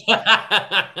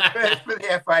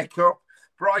FA Cup,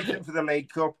 Brighton for the League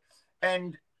Cup,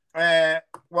 and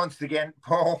once again,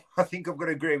 Paul, I think I've got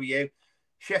to agree with you.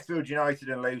 Sheffield United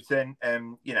and Luton,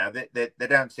 you know, they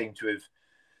don't seem to have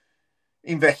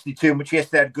invested too much. Yes,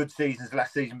 they had good seasons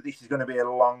last season, but this is going to be a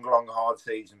long, long, hard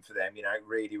season for them. You know, it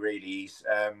really, really is.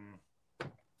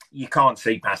 You can't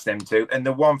see past them two. And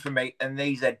the one for me, and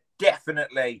these are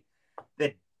definitely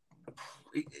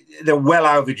they're well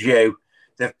overdue.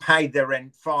 They've paid their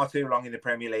rent far too long in the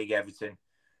Premier League, Everton.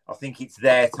 I think it's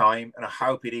their time, and I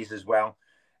hope it is as well.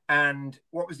 And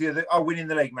what was the other? Oh, winning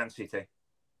the league, Man City.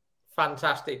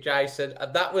 Fantastic, Jason.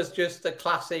 That was just a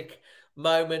classic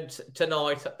moment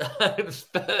tonight.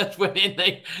 Spurs winning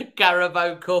the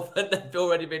Carabao Cup, and they've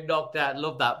already been knocked out.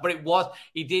 Love that. But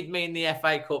he did mean the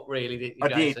FA Cup, really, didn't you,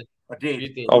 Jason? I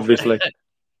did. Obviously.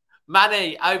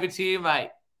 Manny, over to you, mate.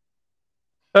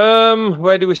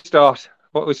 Where do we start?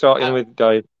 What are we starting with,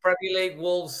 Dave? Premier League,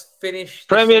 Wolves finished.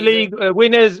 Premier League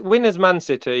winners, Man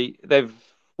City. They've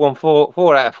won 4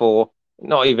 out of 4,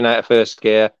 not even out of first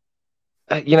gear.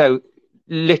 You know,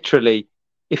 literally,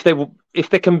 if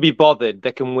they can be bothered,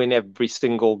 they can win every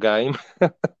single game.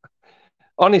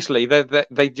 Honestly,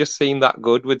 they just seem that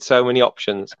good with so many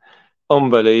options.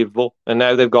 Unbelievable. And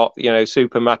now they've got, you know,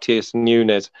 Super Matheus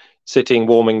Nunes sitting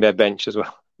warming their bench as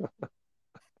well.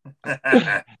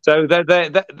 So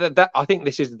I think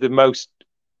this is the most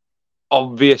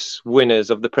obvious winners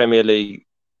of the Premier League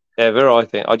ever.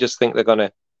 I just think they're going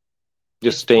to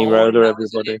just steamroller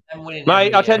everybody.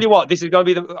 Mate, I tell you what, this is going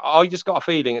to be I just got a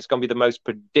feeling it's going to be the most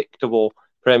predictable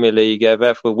Premier League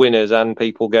ever for winners and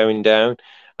people going down.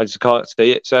 I just can't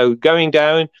see it. So going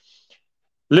down,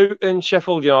 Luton,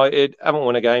 Sheffield United haven't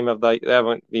won a game, have they? They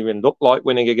haven't even looked like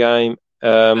winning a game.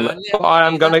 But I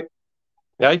am going to...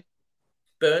 Yeah?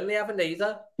 Burnley haven't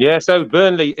either. Yeah, so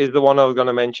Burnley is the one I was going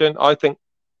to mention. I think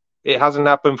it hasn't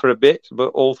happened for a bit, but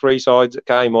all 3 sides that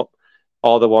came up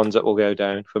are the ones that will go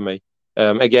down for me.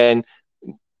 Again,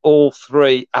 all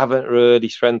 3 haven't really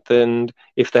strengthened.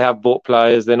 If they have bought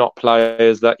players, they're not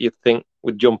players that you think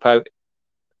would jump out.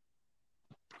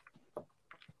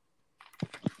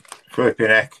 Flipping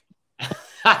heck.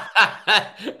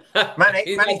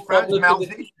 Manny's phone's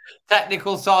melted.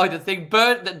 Technical side of things.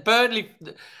 Burnley,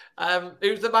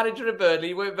 who's the manager of Burnley?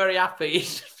 He weren't very happy.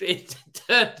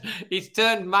 He's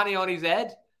turned Manny on his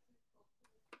head.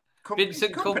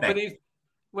 Vincent Kompany.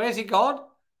 Where's he gone?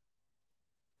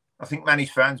 I think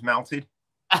Manny's phone's melted.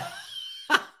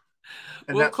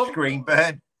 And that's screen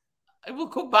burn. We'll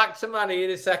come back to Manny in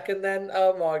a second then.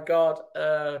 Oh, my God.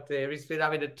 Oh, dear. He's been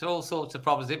having all sorts of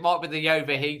problems. It might be the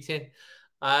overheating.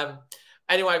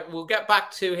 Anyway, we'll get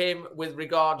back to him with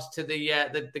regards to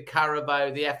the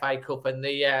Carabao, the FA Cup, and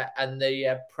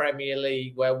the Premier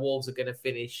League, where Wolves are going to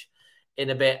finish in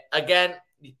a bit. Again,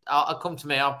 I'll come to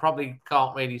me. I probably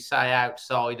can't really say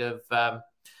outside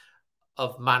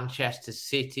of Manchester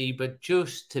City, but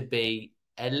just to be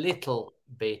a little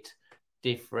bit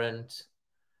different.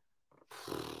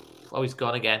 Oh, he's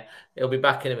gone again. He'll be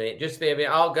back in a minute. Just to be a bit.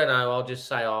 I'll just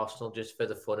say Arsenal just for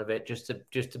the fun of it, just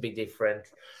to be different.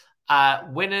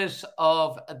 Winners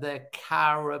of the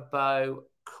Carabao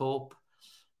Cup.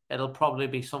 It'll probably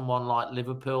be someone like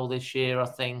Liverpool this year, I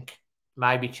think.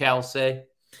 Maybe Chelsea.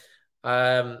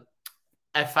 FA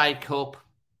Cup.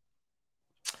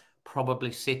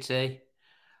 Probably City.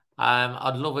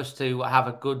 I'd love us to have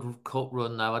a good cup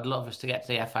run, though. I'd love us to get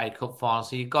to the FA Cup final.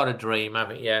 So you've got a dream,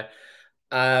 haven't you?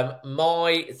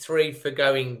 My 3 for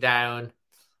going down: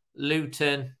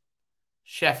 Luton,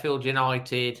 Sheffield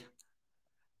United,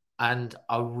 and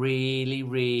I really,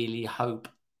 really hope,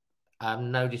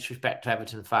 no disrespect to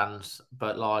Everton fans,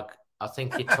 but I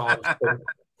think it's time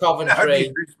Coventry. No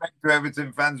disrespect to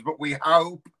Everton fans, but we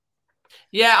hope.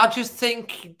 Yeah, I just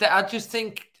think,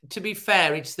 to be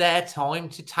fair, it's their time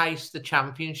to taste the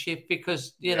Championship,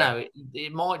 because you know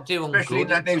it might do them especially good.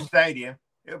 In that new stadium.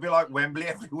 It'll be like Wembley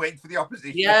every week for the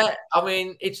opposition. Yeah, I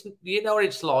mean, it's what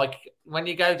it's like when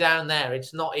you go down there.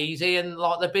 It's not easy, and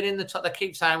they've been in the top. They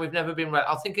keep saying we've never been.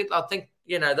 I think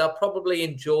they'll probably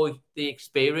enjoy the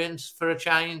experience for a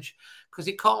change, because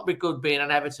it can't be good being an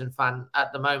Everton fan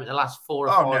at the moment. The last 4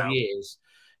 or 5 years,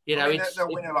 they'll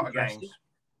win a lot of games.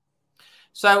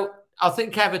 So I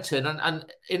think Everton,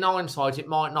 and in hindsight, it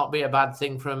might not be a bad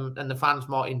thing and the fans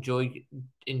might enjoy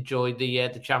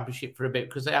the Championship for a bit,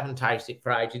 because they haven't tasted it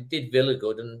for ages. It did Villa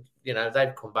good, and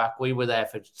they've come back. We were there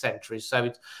for centuries,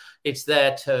 so it's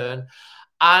their turn.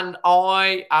 And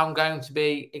I am going to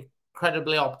be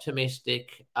incredibly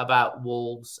optimistic about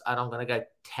Wolves, and I'm going to go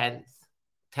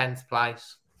 10th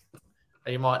place.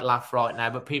 And you might laugh right now,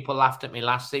 but people laughed at me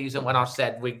last season when I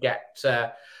said we'd get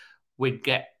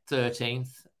 13th.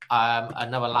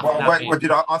 And they were laughing at me. What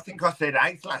did I think I said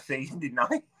 8th last season, didn't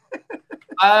I?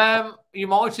 You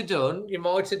might have done.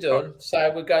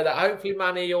 So we'll go that. Hopefully,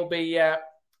 Manny will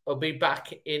be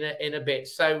back in a bit.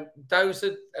 So those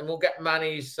are, and we'll get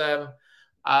Manny's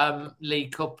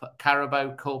League Cup,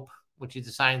 Carabao Cup, which is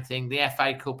the same thing, the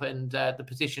FA Cup, and the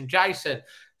position. Jason,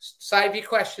 save your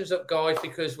questions up, guys,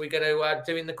 because we're going to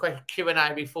doing the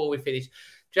Q&A before we finish.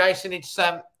 Jason, it's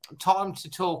time to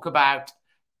talk about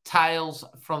Tales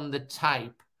from the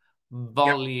Tape,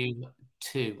 Volume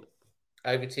 2.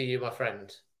 Over to you, my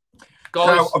friend.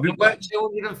 Guys, so, we've got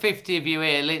 250 of you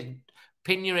here.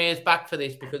 Pin your ears back for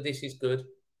this, because this is good.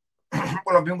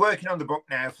 Well, I've been working on the book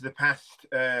now for the past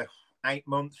 8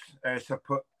 months, so I've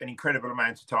put an incredible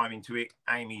amount of time into it.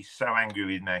 Amy's so angry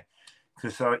with me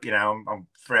because I'm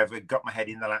forever got my head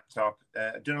in the laptop.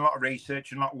 I've done a lot of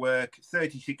research and a lot of work.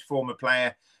 36 former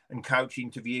player and coach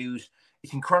interviews.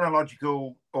 It's in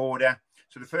chronological order.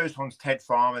 So the first one's Ted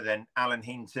Farmer, then Alan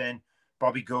Hinton,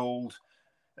 Bobby Gould.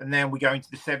 And then we go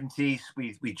into the 70s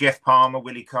with Jeff Palmer,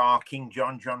 Willie Carr, King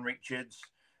John, John Richards.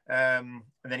 And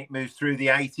then it moves through the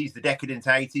 80s, the decadent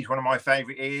 80s, one of my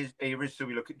favourite eras. So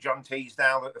we look at John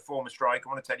Teasdale, the former striker.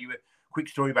 I want to tell you a quick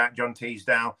story about John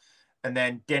Teasdale. And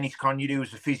then Dennis Conyard, who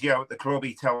was a physio at the club.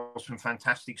 He tells some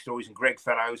fantastic stories. And Greg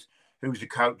Fellows, who was a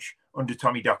coach under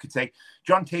Tommy Docherty.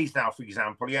 John Teasdale, for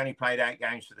example, he only played 8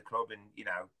 games for the club. And,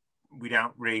 we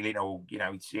don't really know,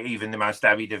 it's even the most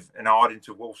avid and ardent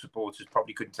of Wolves supporters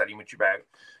probably couldn't tell you much about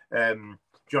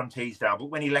John Teasdale. But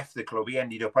when he left the club, he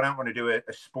ended up, I don't want to do a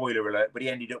spoiler alert, but he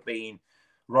ended up being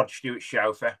Rod Stewart's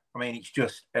chauffeur. I mean, it's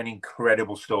just an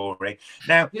incredible story.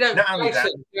 Now,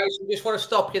 Jason, just want to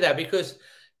stop you there, because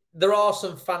there are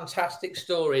some fantastic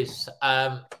stories,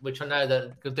 which I know that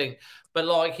a good thing,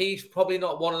 but he's probably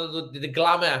not one of the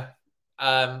glamour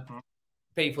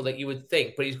people that you would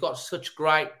think, but he's got such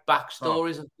great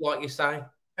backstories, like you say.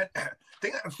 I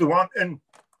think that's the one. And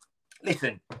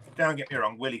listen, don't get me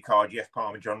wrong, Willie Carr, Jeff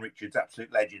Palmer, John Richards,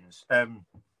 absolute legends.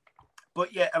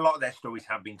 But yeah, a lot of their stories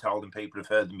have been told and people have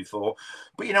heard them before.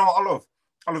 But you know what I love?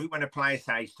 I love it when a player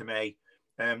says to me,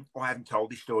 I haven't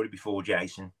told this story before,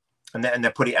 Jason.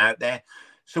 they put it out there.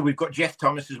 So we've got Jeff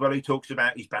Thomas as well, who talks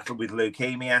about his battle with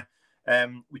leukemia.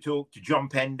 We talked to John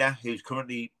Pender, who's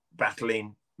currently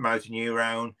battling motor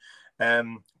neurone.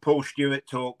 Paul Stewart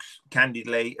talks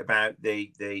candidly about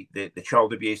the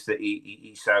child abuse that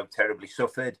he so terribly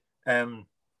suffered.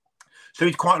 So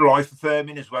it's quite life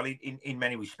affirming as well in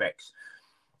many respects.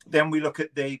 Then we look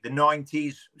at the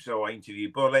 90s. So I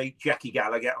interviewed Bully, Jackie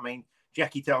Gallagher. I mean,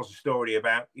 Jackie tells a story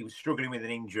about he was struggling with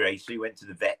an injury, so he went to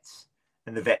the vets,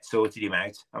 and the vet sorted him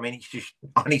out. I mean, it's just,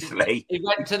 honestly... He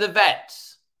went to the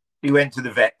vets? He went to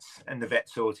the vets, and the vet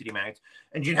sorted him out.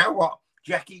 And you know what?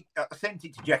 Jackie, I sent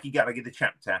it to Jackie Gallagher, the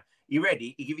chapter. He read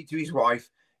it. He gave it to his wife.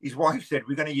 His wife said,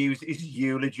 we're going to use his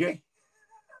eulogy.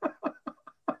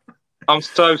 I'm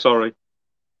so sorry.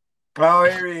 Oh,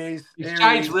 here he is. He's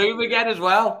changed room again as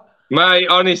well. Mate,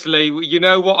 honestly, you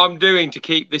know what I'm doing to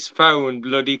keep this phone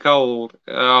bloody cold?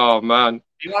 Oh, man.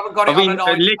 You haven't got it on an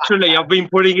iPad. Literally, I've been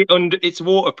putting it under... It's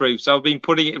waterproof, so I've been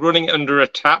running it under a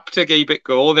tap to keep it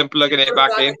cool, then plugging it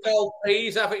back in. Cold,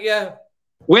 please, haven't you?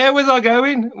 Where was I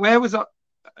going? Do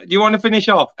you want to finish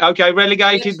off? Okay,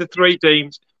 relegated the 3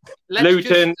 teams.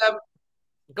 Luton.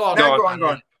 Go on. Go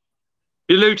on.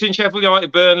 Luton, Sheffield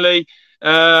United, Burnley.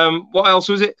 What else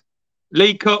was it?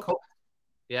 League Cup.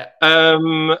 Yeah.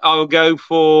 I'll go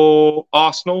for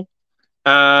Arsenal.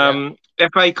 FA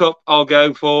Cup, I'll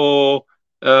go for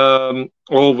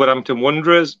Wolverhampton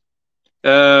Wanderers.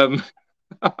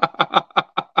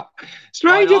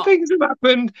 Stranger things have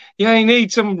happened. Yeah, you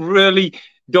need some really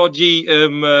dodgy,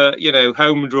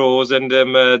 home draws and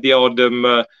the odd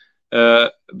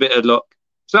bit of luck.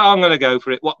 So I'm going to go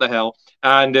for it. What the hell?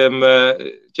 And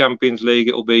Champions League,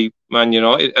 it'll be Man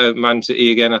United, Man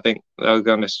City again. I think they're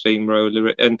going to steamroller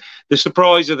it. And the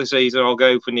surprise of the season, I'll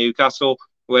go for Newcastle,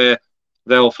 where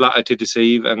they'll flatter to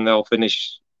deceive and they'll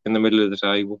finish in the middle of the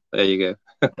table. There you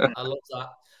go. I love that.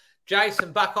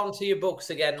 Jason, back onto your books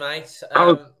again, mate.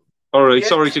 All right.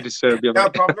 Sorry to disturb you. No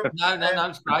problem. No,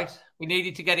 it's great. We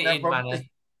needed to get it in,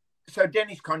 Manny. So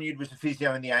Dennis Conyard was a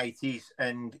physio in the 80s,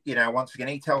 and once again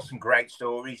he tells some great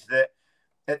stories that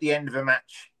at the end of a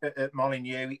match at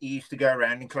Molineux, he used to go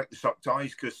around and collect the sock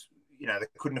ties because they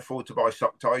couldn't afford to buy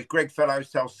sock ties. Greg Fellows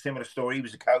tells a similar story. He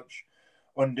was a coach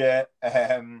under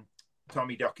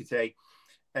Tommy Docherty,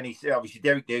 and he said obviously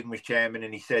Derek Dugan was chairman,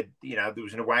 and he said there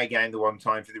was an away game the one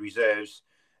time for the reserves,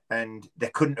 and they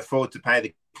couldn't afford to pay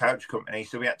the coach company,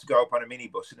 so we had to go up on a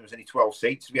minibus, and there was only 12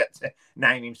 seats. We had to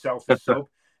name himself as sub.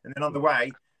 And then on the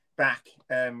way back,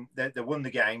 they won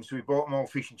the game. So we bought them all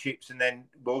fish and chips, and then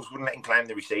Wolves wouldn't let him claim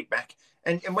the receipt back.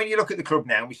 And when you look at the club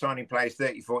now, we're signing players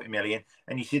 30, 40 million,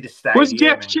 and you see the stadium. Was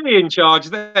Jeff Shee in charge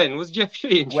then?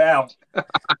 Well,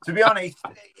 to be honest,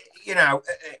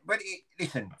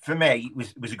 listen, for me,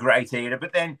 it was a great era.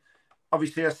 But then,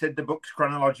 obviously, I said the book's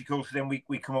chronological. So then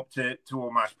we come up to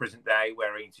almost present day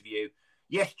where I interview.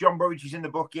 Yes, John Burridge is in the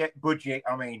book yet.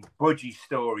 Budgie's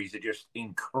stories are just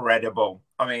incredible.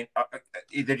 I mean,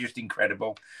 they're just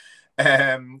incredible.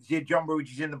 John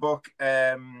Burridge is in the book.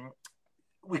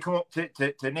 We come up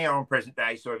to near on present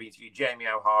day. So I've interviewed Jamie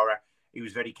O'Hara. He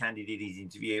was very candid in his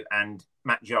interview. And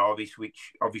Matt Jarvis,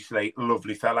 which obviously a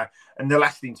lovely fella. And the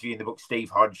last interview in the book,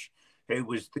 Steve Hodge, who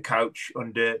was the coach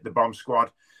under the bomb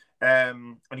squad.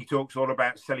 And he talks all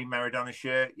about selling Maradona's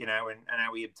shirt, and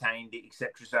how he obtained it,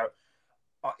 etc. So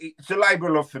it's a labour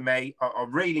of love for me. I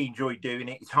really enjoy doing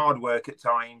it. It's hard work at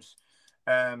times,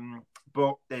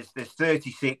 but there's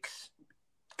 36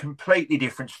 completely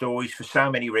different stories for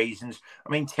so many reasons. I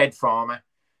mean, Ted Farmer,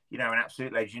 an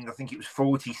absolute legend. I think it was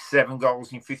 47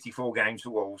 goals in 54 games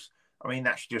for Wolves. I mean,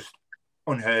 that's just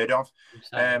unheard of.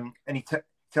 And he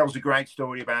tells a great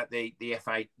story about the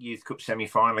FA Youth Cup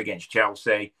semi-final against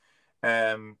Chelsea,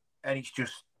 and it's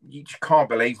just. You just can't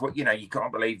believe you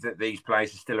can't believe that these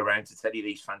players are still around to tell you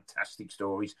these fantastic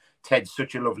stories. Ted's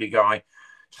such a lovely guy.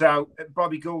 So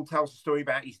Bobby Gould tells a story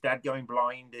about his dad going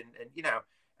blind and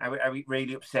how it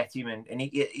really upset him and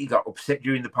he got upset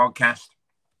during the podcast.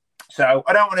 So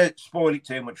I don't want to spoil it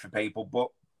too much for people, but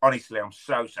honestly, I'm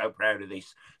so proud of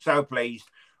this. So pleased.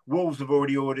 Wolves have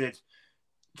already ordered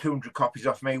 200 copies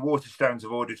off me. Waterstones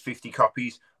have ordered 50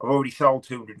 copies. I've already sold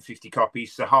 250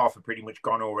 copies, so half are pretty much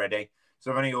gone already. So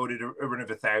I've only ordered a run of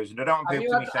 1,000. I don't want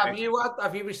people to miss out.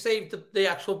 Have you received the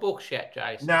actual books yet,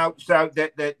 Jason? No, so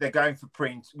they're going for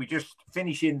print. We're just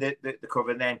finishing the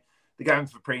cover, and then they're going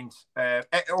for print.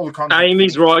 All the content.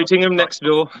 Amy's writing them next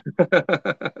door.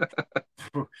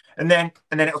 and then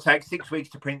it'll take 6 weeks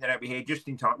to print that over here, just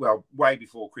in time. Well, way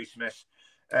before Christmas.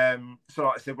 So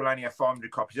like I said, we'll only have 500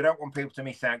 copies. I don't want people to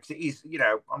miss out because it is,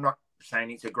 I'm not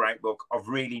saying it's a great book. I've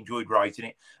really enjoyed writing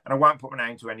it, and I won't put my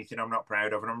name to anything I'm not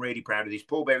proud of, and I'm really proud of this.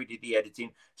 Paul Berry did the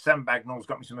editing. Sam Bagnall's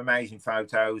got me some amazing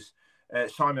photos.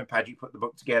 Simon Paget put the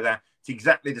book together. It's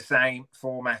exactly the same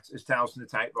format as Tales from the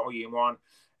Tape Volume 1.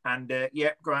 And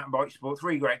go out and buy Sport.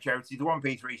 3 great charities: the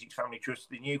 1P36 Family Trust,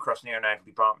 the New Cross Neonatal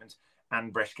Department,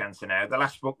 and Breast Cancer Now. The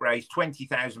last book raised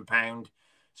 £20,000.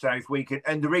 So if we could,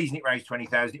 and the reason it raised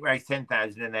 20,000, it raised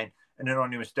 10,000, and then an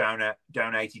anonymous donor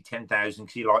donated 10,000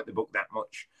 because he liked the book that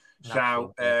much.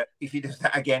 So if he does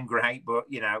that again, great. But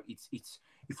it's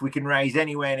if we can raise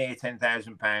anywhere near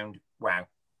 £10,000, wow.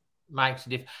 Makes a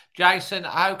difference. Jason,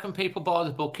 how can people buy the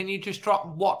book? Can you just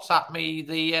WhatsApp me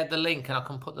the link, and I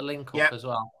can put the link up as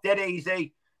well? Dead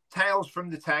easy.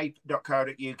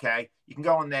 talesfromthetape.co.uk. You can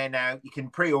go on there now. You can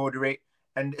pre-order it,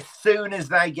 and as soon as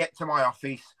they get to my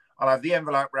office, I'll have the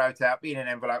envelope wrote out. Being an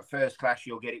envelope first class,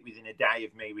 you'll get it within a day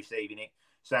of me receiving it.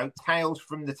 So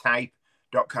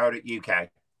talesfromthetape.co.uk.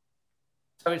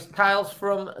 So it's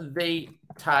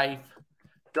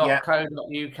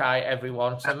talesfromthetape.co.uk,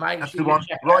 everyone. So make sure you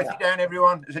check write it down,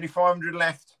 everyone. There's only 500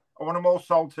 left. I want them all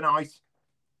sold tonight.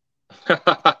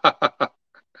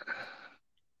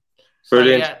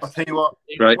 Brilliant. I'll tell you what.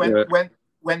 Right,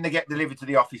 when they get delivered to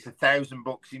the office, 1,000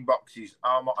 books in boxes.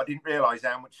 I didn't realise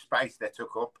how much space they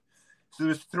took up. So there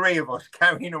was 3 of us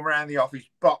carrying them around the office,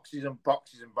 boxes and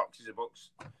boxes and boxes of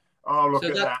books. Oh, look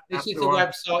at that. This is the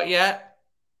website, yeah?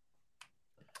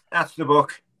 That's the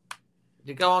book.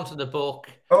 You go onto the book.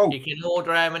 You can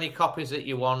order how many copies that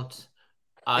you want.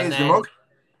 Here's the mug.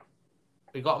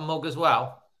 We got a mug as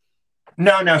well.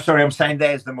 No, sorry. I'm saying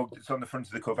there's the mug that's on the front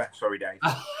of the cover. Sorry, Dave.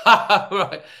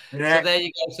 Right. Yeah. So there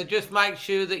you go. So just make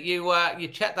sure that you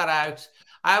check that out.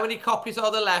 How many copies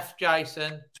are there left,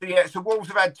 Jason? So Wolves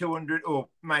have had 200, or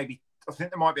maybe, I think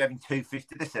they might be having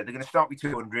 250. They said they're going to start with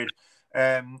 200.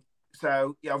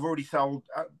 So, I've already sold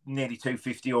nearly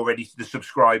 250 already to the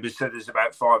subscribers, so there's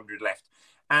about 500 left.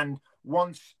 And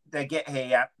once they get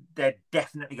here, they're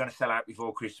definitely going to sell out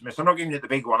before Christmas. I'm not giving it the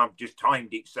big one. I've just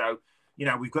timed it. So,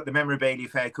 we've got the memorabilia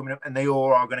fair coming up, and they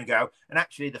all are going to go. And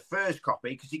actually, the first copy,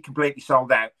 because it completely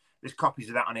sold out, there's copies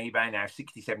of that on eBay now,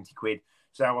 60, 70 quid.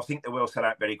 So I think they will sell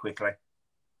out very quickly.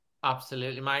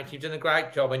 Absolutely, mate. You've done a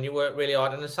great job, and you work really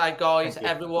hard. And I say, guys,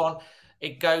 everyone,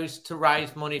 it goes to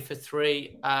raise money for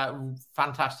 3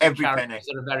 fantastic charities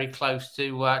that are very close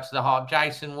to the heart.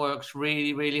 Jason works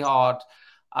really, really hard.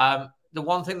 The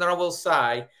one thing that I will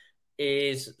say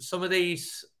is some of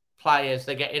these players,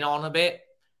 they're getting on a bit.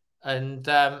 And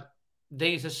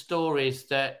these are stories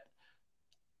that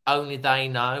only they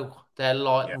know. They're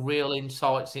like real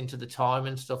insights into the time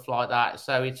and stuff like that.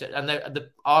 So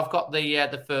I've got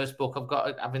the first book.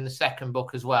 Having the second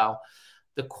book as well.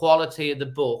 The quality of the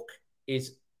book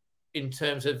is, in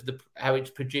terms of how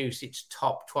it's produced, it's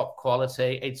top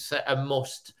quality. It's a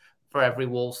must for every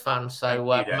Wolves fan. So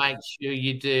make sure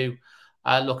you do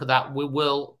look at that. We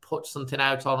will put something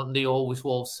out on the Always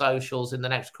Wolves socials in the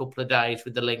next couple of days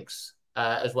with the links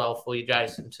as well for you,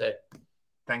 Jason, too.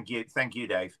 Thank you,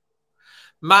 Dave.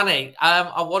 Manny,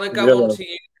 I want to go on to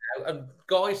you now. And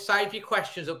guys, save your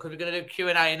questions up because we're going to do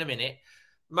Q&A in a minute.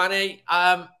 Manny,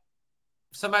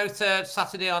 Samota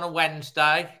Saturday on a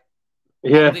Wednesday.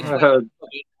 Yeah.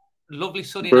 Lovely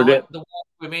sunny night. The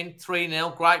women,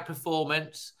 3-0, great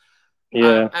performance.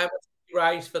 Yeah. How much did you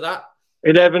raise for that?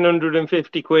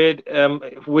 1,150 quid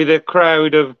with a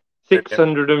crowd of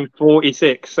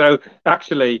 646. So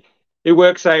actually, it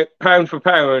works out pound for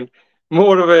pound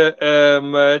more of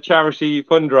a charity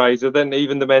fundraiser than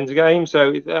even the men's game.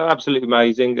 So it's absolutely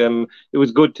amazing. It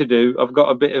was good to do. I've got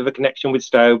a bit of a connection with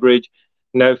Stourbridge.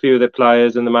 Know a few of the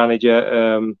players and the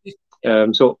manager.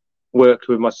 Sort of worked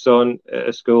with my son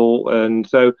at school, and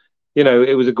so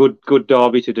it was a good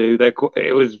derby to do.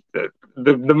 It was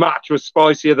the match was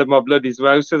spicier than my bloody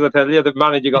roast, as I tell you. The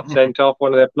manager got sent off.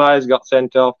 One of their players got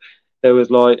sent off. There was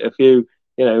like a few.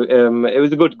 It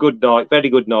was a good night, very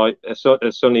good night, a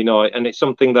sunny night, and it's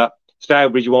something that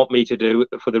Stourbridge want me to do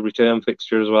for the return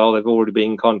fixture as well. They've already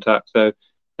been in contact, so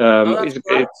I did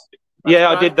that.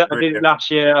 I did it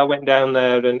last year. I went down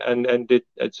there and did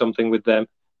something with them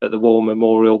at the War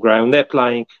Memorial Ground. They're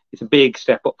playing. It's a big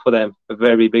step up for them, a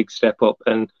very big step up,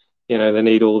 and they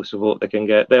need all the support they can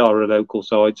get. They are a local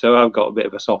side, so I've got a bit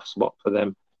of a soft spot for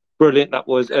them. Brilliant, that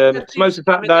was. Most of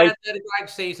that day. They had a great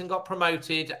season, got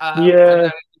promoted.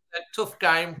 A tough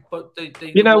game, but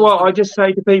you know what? I just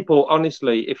say to people,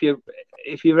 honestly, if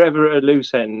you're ever at a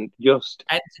loose end, just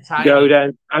go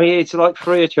down. I mean, it's like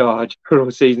free of charge for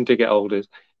a season ticket holders,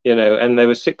 and there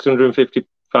were 650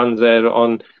 fans there.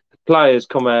 On players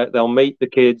come out, they'll meet the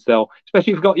kids. Especially if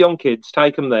you've got young kids,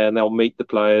 take them there and they'll meet the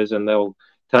players and they'll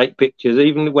take pictures,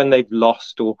 even when they've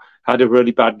lost or had a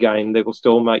really bad game. They will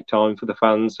still make time for the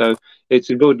fans. So it's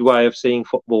a good way of seeing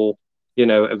football,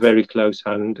 a very close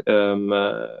hand. Brilliant.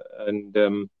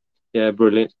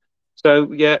 So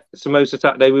Samosa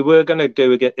Saturday we were going to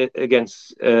do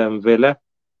against Villa,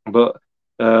 but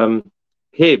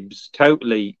Hibs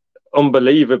totally,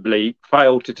 unbelievably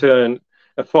failed to turn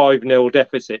a 5-0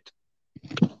 deficit.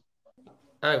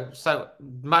 Oh, so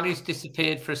Manny's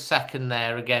disappeared for a second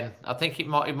there again. I think it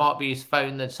might be his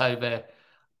phone that's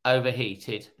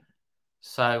overheated.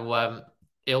 So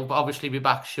he'll obviously be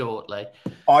back shortly.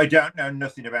 I don't know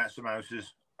nothing about samosas.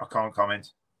 I can't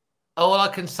comment. All I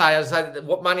can say is that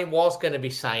what Manny was going to be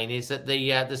saying is that the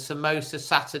Samosa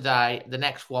Saturday, the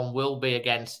next one will be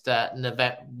against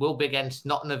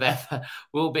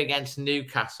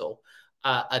Newcastle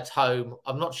at home.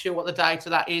 I'm not sure what the date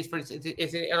of that is, but is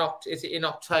it in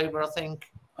October? I think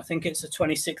it's the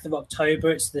 26th of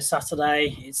October. It's the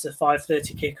Saturday. It's a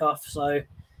 5:30 kickoff. So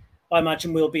I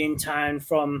imagine we'll be in town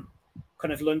from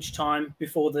kind of lunchtime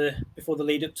before the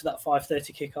lead up to that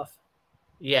 5:30 kickoff.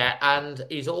 Yeah, and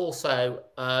he's also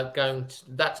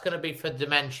that's going to be for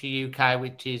Dementia UK,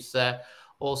 which is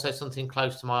also something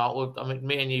close to my heart. I mean,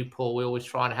 me and you, Paul, we always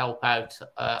try and help out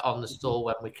on the store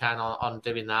when we can on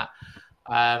doing that.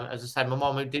 As I say, my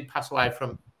mum, who did pass away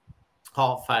from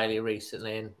heart failure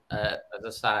recently, and as I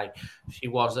say, she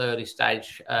was early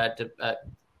stage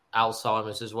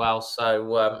Alzheimer's as well.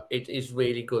 So it is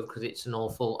really good because it's an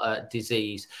awful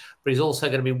disease. But he's also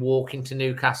going to be walking to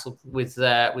Newcastle with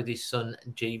his son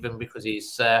Jeevan because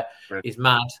he's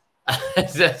mad.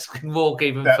 That's can walk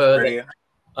even further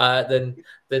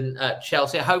than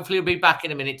Chelsea. Hopefully he'll be back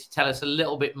in a minute to tell us a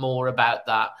little bit more about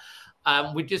that.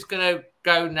 We're just going to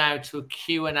go now to a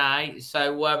Q&A.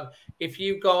 So if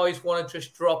you guys want to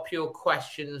just drop your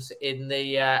questions in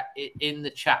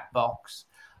the chat box,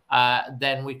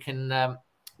 then we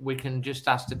can just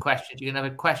ask the questions. You can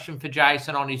have a question for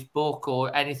Jason on his book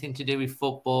or anything to do with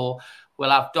football. We'll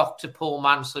have Dr. Paul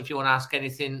Mansell if you want to ask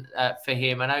anything for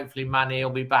him, and hopefully Manny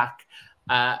will be back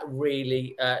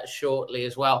really shortly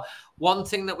as well. One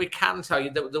thing that we can tell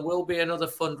you, that there will be another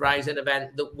fundraising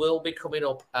event that will be coming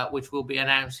up, which we'll be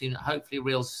announcing hopefully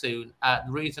real soon. The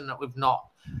reason that we've not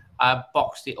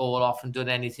boxed it all off and done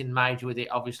anything major with it,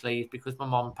 obviously, is because my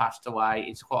mum passed away.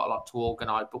 It's quite a lot to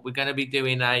organise, but we're going to be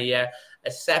doing a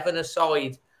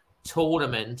 7-a-side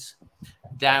tournament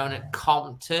down at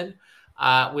Compton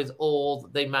with all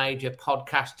the major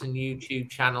podcast and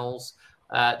YouTube channels,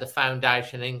 the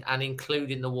foundation, and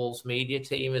including the Wolves media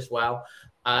team as well.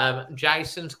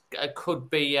 Jason could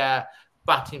be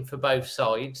batting for both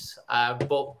sides,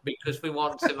 but because we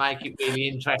want to make it really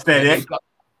interesting, we've got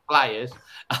players.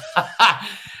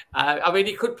 I mean,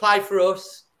 he could play for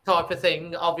us, type of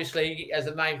thing. Obviously, as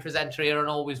the main presenter here on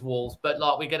Always Wolves, but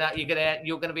like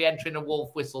you're gonna be entering a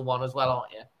Wolf Whistle one as well,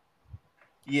 aren't you?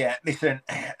 Yeah, listen,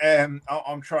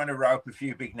 I'm trying to rope a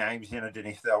few big names in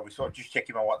underneath there. So I'm just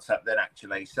checking my WhatsApp then,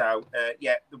 actually. So,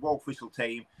 the Wolf Whistle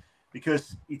team,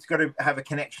 because it's got to have a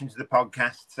connection to the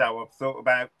podcast. So I've thought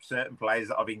about certain players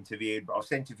that I've interviewed, but I've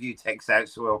sent a few texts out,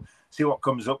 so we'll see what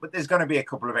comes up. But there's going to be a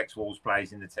couple of ex-Wolves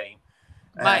players in the team.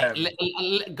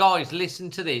 Mate, guys, listen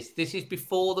to this. This is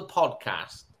before the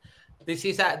podcast. This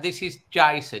is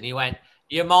Jason. He went,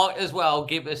 "You might as well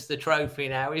give us the trophy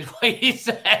now," is what he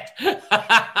said.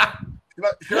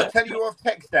 Should I tell you who I've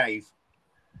texted, Dave?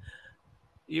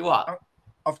 You what?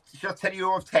 Should I tell you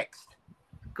who I've texted?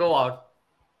 Go on.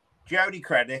 Jody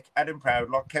Craddock, Adam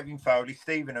Proudlock, Kevin Foley,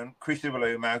 Stephen Hunt, Chris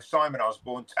Uvalumo, Simon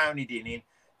Osborne, Tony Dinning,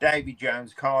 David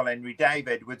Jones, Carl Henry, Dave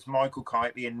Edwards, Michael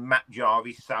Kitely, and Matt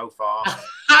Jarvis so far.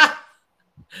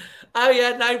 Oh,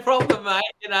 yeah, no problem, mate,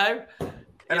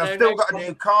 And I've still got to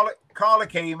do Carl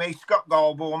Akimi, Scott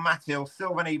Goldborn, Matt Hill,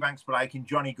 Sylvan Ebanks Blake, and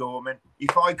Johnny Gorman.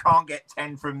 If I can't get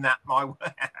 10 from that, I'll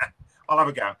have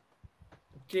a go.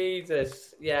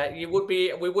 Jesus, yeah, you would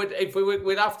be.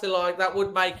 We'd have to that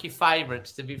would make you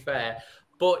favourites, to be fair.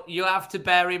 But you have to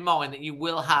bear in mind that you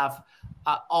will have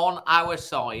on our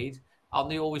side, on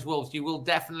the Always Wolves, you will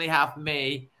definitely have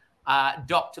me,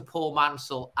 Dr. Paul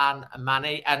Mansell, and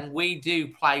Manny, and we do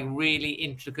play really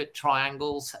intricate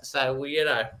triangles. So with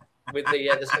the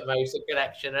Samosa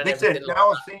connection and everything.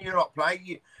 I've seen you not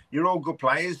play. You're all good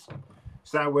players.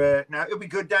 So now it'll be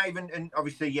good, Dave, and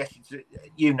obviously, yes, it's,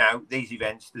 these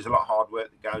events. There's a lot of hard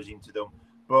work that goes into them,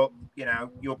 but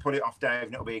you'll pull it off, Dave,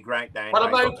 and it'll be a great day. Well,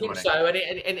 I'm hoping so, and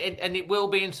it will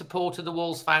be in support of the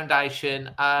Wolves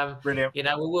Foundation. Brilliant. We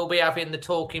will be having the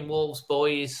Talking Wolves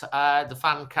boys, the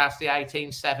Fancast, the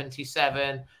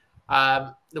 1877,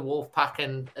 the Wolf Pack,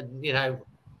 and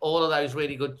all of those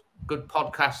really good good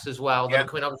podcasts as well. That are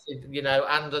coming, obviously, you know,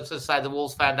 and as I say, the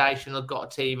Wolves Foundation have got a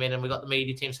team in, and we've got the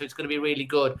media team, so it's going to be really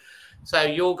good. So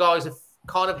your guys are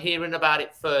kind of hearing about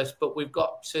it first, but we've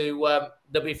got to.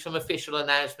 There'll be some official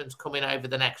announcements coming over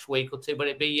the next week or two, but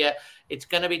it's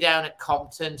going to be down at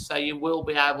Compton, so you will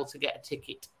be able to get a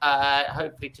ticket,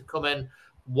 hopefully, to come and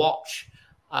watch.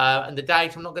 And the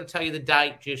date, I'm not going to tell you the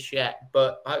date just yet,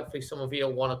 but hopefully some of you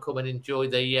will want to come and enjoy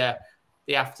the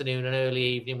afternoon and early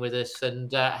evening with us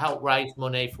and help raise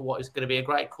money for what is going to be a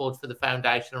great cause for the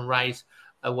foundation and raise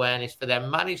awareness for them.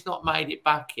 Manny's not made it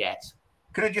back yet.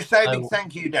 Can I just say a big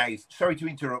thank you, Dave? Sorry to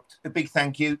interrupt. A big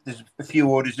thank you. There's a few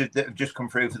orders that have just come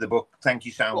through for the book. Thank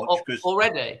you so much.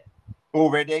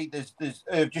 Already, there's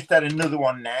just had another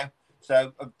one now.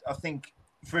 So I think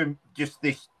from just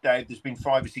this, Dave, there's been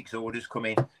 5 or 6 orders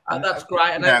coming. And that's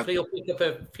great. And hopefully you'll pick up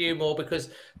a few more, because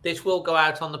this will go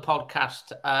out on the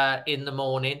podcast in the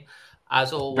morning,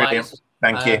 as always. Brilliant.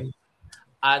 Thank you.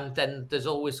 And then there's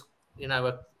always, you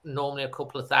know, normally a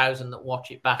couple of thousand that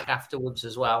watch it back afterwards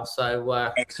as well. So,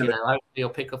 excellent. You know, hopefully you'll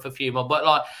pick up a few more. But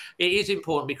like, it is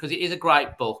important because it is a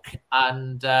great book,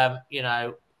 and you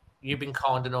know, you've been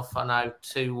kind enough, I know,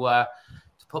 to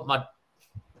put my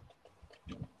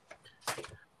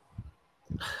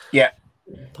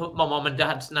mum and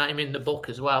dad's name in the book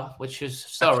as well, which is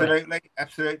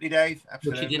absolutely, Dave.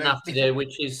 Absolutely, which you didn't have to do,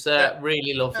 which is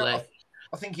really lovely. No,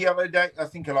 I think I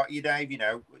think a lot of you, Dave. You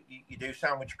know, you do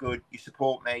so much good. You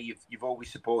support me. You've always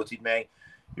supported me.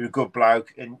 You're a good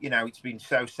bloke, and you know it's been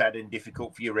so sad and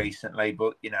difficult for you recently.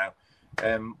 But you know,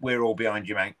 we're all behind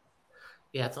you, mate.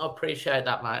 Yeah, I appreciate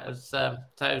that, mate.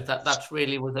 That's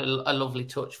really was a lovely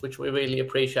touch, which we really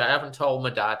appreciate. I haven't told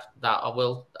my dad that. I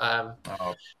will.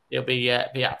 He'll be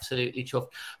absolutely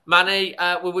chuffed. Manny,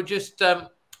 we were just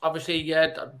obviously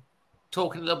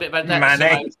talking a little bit about that.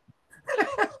 Manny.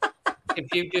 If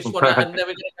you just want to, and then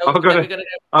we're going to go.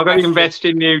 I've got to invest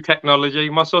in new technology.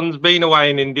 My son's been away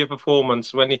in India for 4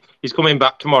 months. He's coming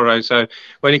back tomorrow, so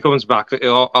when he comes back,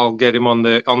 I'll get him on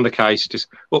the case. Just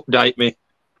update me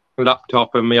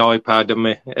laptop and my iPad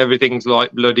and everything's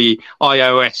like bloody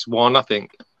iOS 1, I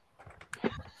think.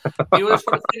 You just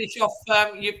want to finish off.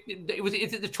 Is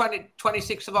it the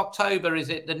 26th of October? Is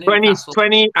it the Newcastle?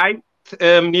 28th,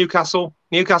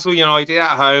 Newcastle United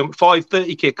at home,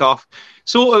 5:30 kickoff.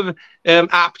 Sort of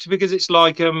apt because it's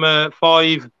like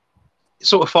 5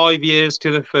 years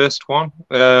to the first one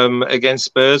against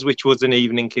Spurs, which was an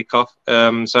evening kickoff.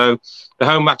 So the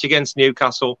home match against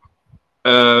Newcastle.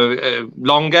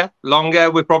 Longer.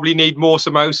 We probably need more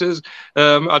samosas.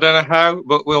 I don't know how,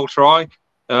 but we'll try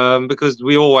because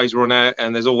we always run out,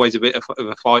 and there's always a bit of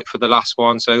a fight for the last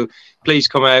one. So please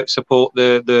come out, support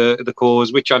the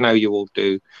cause, which I know you will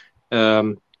do.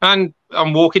 And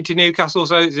I'm walking to Newcastle,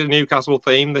 so it's a Newcastle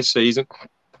theme this season.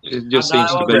 It just seems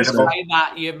to be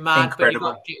that. You're mad,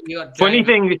 incredible.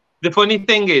 The funny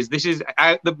thing is, this is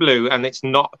out the blue, and it's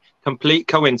not complete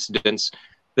coincidence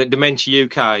that Dementia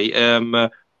UK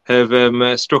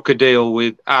have struck a deal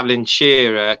with Alan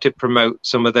Shearer to promote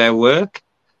some of their work.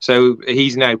 So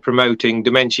he's now promoting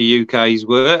Dementia UK's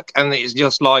work, and it's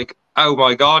just like, oh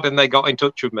my God! And they got in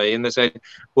touch with me and they said,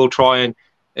 we'll try and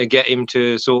get him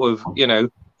to sort of, you know,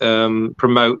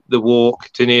 promote the walk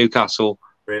to Newcastle.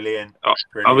 Brilliant.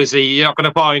 Obviously, you're not going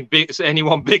to find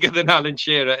anyone bigger than Alan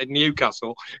Shearer at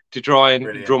Newcastle to try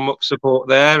and drum up support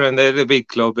there. And they're a big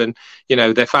club, and you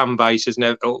know their fan base has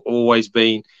never always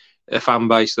been a fan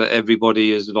base that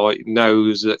everybody is like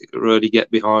knows that really get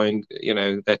behind, you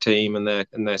know, their team and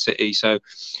their city. So,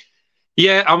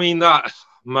 yeah, I mean that,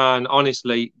 man.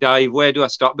 Honestly, Dave, where do I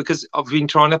start? Because I've been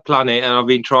trying to plan it, and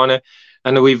we've trying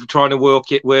to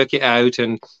work it out,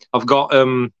 and I've got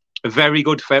a very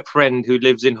good friend who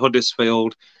lives in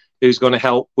Huddersfield who's going to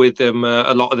help with a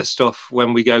lot of the stuff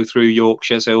when we go through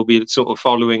Yorkshire. So he'll be sort of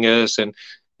following us and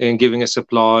giving us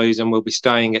supplies, and we'll be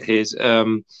staying at his.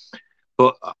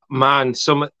 But man,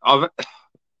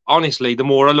 honestly, the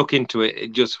more I look into it,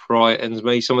 it just frightens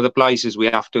me. Some of the places we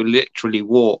have to literally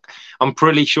walk. I'm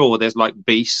pretty sure there's like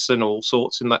beasts and all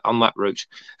sorts on that route,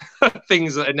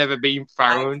 things that have never been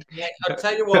found. Yeah, I'll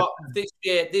tell you what.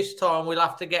 This time we'll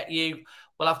have to get you.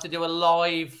 We'll have to do a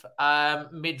live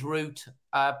mid-route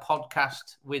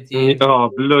podcast with you. Oh,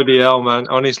 bloody hell, man.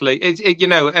 Honestly, you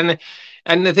know,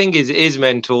 and the thing is, it is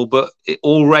mental, but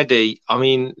already, I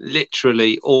mean,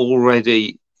 literally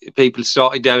already people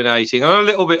started donating a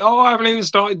little bit. Oh, I haven't even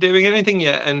started doing anything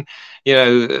yet. And, you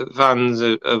know, fans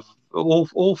of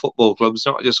all football clubs,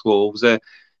 not just Wolves. I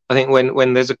think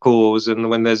when there's a cause and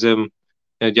when there's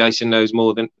you know, Jason knows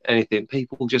more than anything.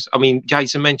 People just, I mean,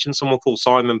 Jason mentioned someone called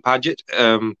Simon Paget,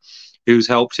 who's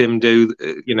helped him do,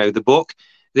 you know, the book.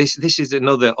 this is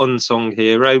another unsung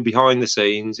hero behind the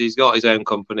scenes. He's got his own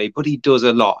company, but he does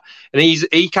a lot. And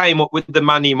he came up with the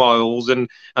Manny Miles and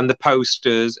the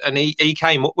posters, and he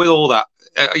came up with all that.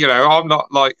 I'm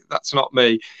not like, that's not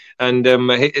me. And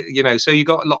so you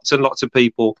got lots and lots of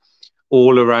people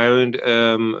all around,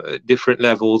 different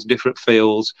levels, different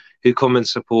fields, who come and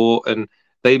support, and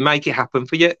they make it happen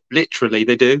for you. Literally,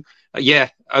 they do. Yeah,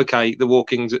 okay, the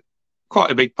walking's quite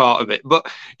a big part of it, but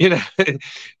it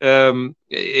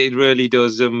really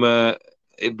does.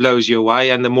 It blows you away,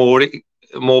 and the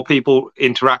more people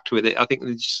interact with it, I think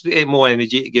the more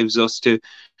energy it gives us.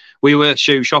 We were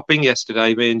shoe shopping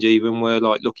yesterday. Me and Jeevan were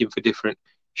like looking for different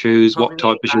shoes. Probably what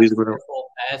type of shoes we're going to?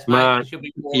 Man,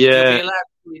 yeah.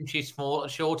 Inches smaller,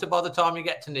 shorter by the time you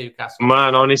get to Newcastle.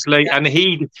 Man, honestly, and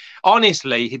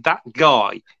that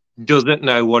guy doesn't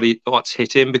know what's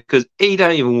hit him, because he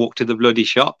don't even walk to the bloody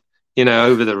shop,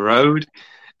 over the road.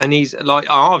 And he's like,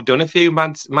 I've done a few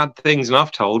mad things, and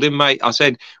I've told him, mate, I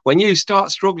said, when you start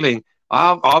struggling,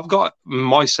 I've got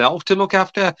myself to look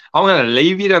after. I'm going to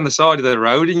leave you down the side of the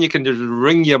road, and you can just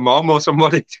ring your mom or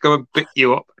somebody to come and pick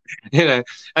you up, and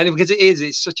because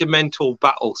it's such a mental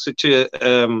battle, such a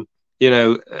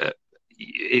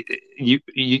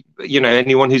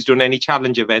anyone who's done any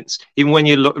challenge events, even when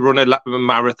you run a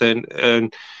marathon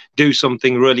and do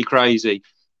something really crazy,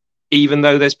 even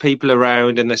though there's people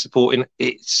around and they're supporting,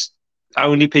 it's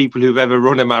only people who've ever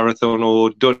run a marathon or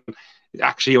done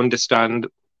actually understand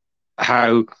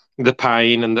how the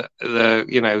pain and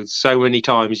the so many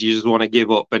times you just want to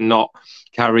give up and not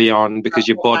carry on because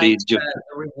your body's just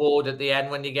a reward at the end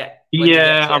when you get.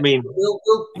 I mean,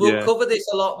 we'll cover this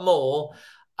a lot more.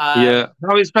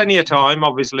 It's plenty of time.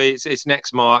 Obviously, it's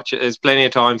next March. There's plenty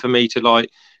of time for me to like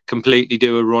completely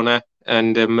do a runner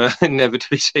and never to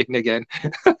be seen again.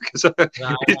 Because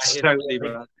it's totally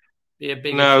bad. Be a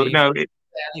big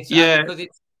because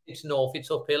it's north, it's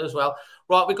uphill as well.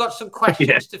 Right, we've got some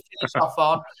questions to finish off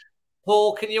on.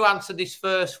 Paul, can you answer this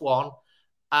first one?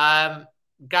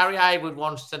 Gary Haywood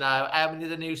wants to know how many of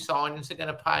the new signings are going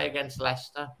to play against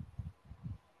Leicester.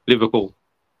 Liverpool.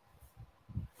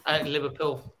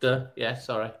 Liverpool.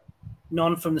 Sorry.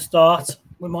 None from the start.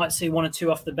 We might see 1 or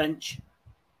 2 off the bench.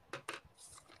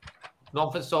 None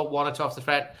from the start, 1 or 2 off the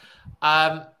front.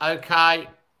 Okay.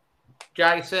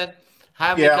 Jason,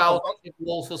 how many goals do you think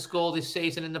Wolves will score this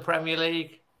season in the Premier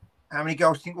League? How many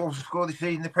goals do you think Wolves will score this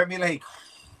season in the Premier League?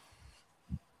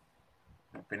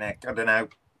 I don't know.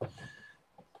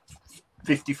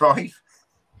 55.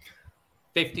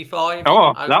 55. Oh,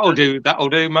 okay. That'll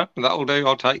do, man. That'll do.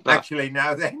 I'll take that. Actually,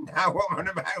 now what am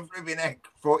I about? Flipping heck,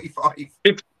 45.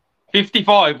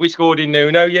 55. We scored in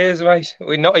Nuno years, mate.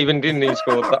 We're not even didn't even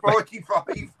score that.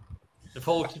 45.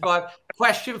 45.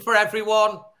 Question for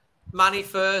everyone. Manny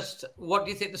first. What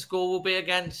do you think the score will be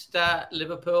against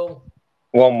Liverpool?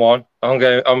 1-1.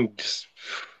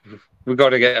 We've got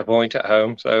to get a point at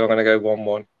home, so I'm going to go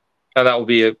 1-1. And that will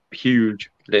be a huge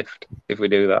lift if we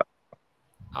do that.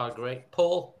 I agree.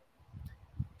 Paul?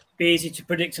 Be easy to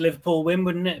predict a Liverpool win,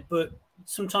 wouldn't it? But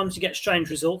sometimes you get strange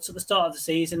results at the start of the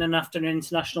season and after an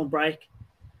international break.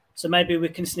 So maybe we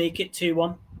can sneak it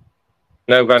 2-1.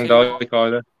 No Van Dijk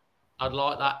either. I'd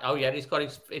like that. Oh, yeah, he's got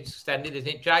it extended, isn't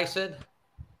it, Jason?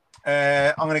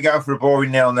 I'm going to go for a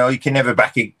boring 0-0. You can never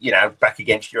back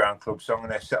against your own club, so I'm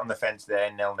going to sit on the fence there,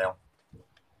 0-0.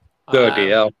 Bloody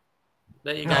hell.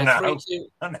 There you go, 3-2.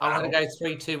 I'm going to go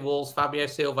 3-2 Wolves, Fabio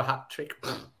Silva hat-trick.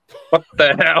 What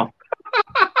the hell?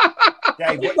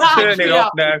 Dave, turn it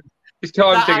off now. It's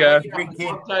time to go. I'm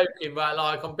joking, but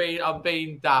like I'm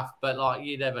being daft, but like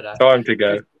you never know. Time to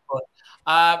go.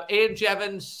 Ian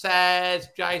Jevons says,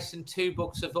 Jason, 2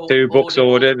 books of 2 books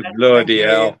ordered. Bloody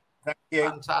hell. Thank you.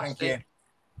 Fantastic.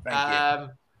 Thank you.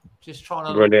 Just trying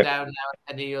to look down now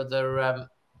at any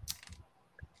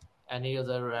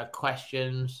other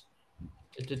questions.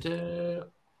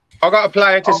 I've got a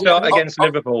player to start against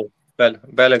Liverpool.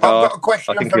 Bellegarde. I've got a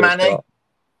question for Manny.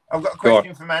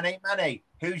 For Manny. Manny,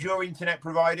 who's your internet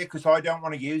provider? Because I don't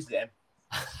want to use them.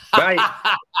 Mate,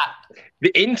 the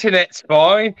internet's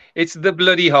fine. It's the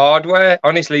bloody hardware.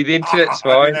 Honestly, the internet's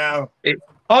fine.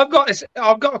 I've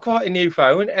got quite a new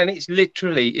phone, and it's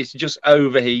just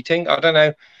overheating. I don't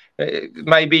know.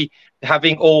 Maybe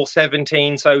having all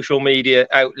 17 social media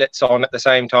outlets on at the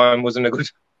same time wasn't a good.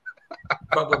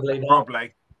 Probably not.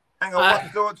 Probably. Hang on, what's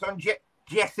your thoughts on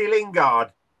Jesse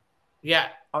Lingard? Yeah.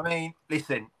 I mean,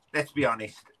 listen, let's be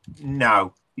honest.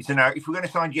 No. It's a no. If we're going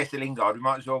to sign Jesse Lingard, we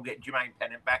might as well get Jermaine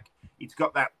Pennant back. It's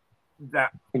got that.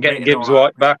 Get Gibbs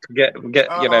White back. He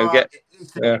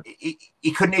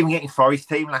couldn't even get in Forest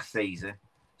team last season.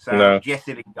 So no.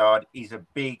 Jesse Lingard is a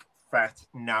big fat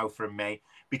no from me.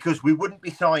 because we wouldn't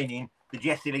be signing the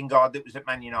Jesse Lingard that was at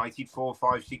Man United 4,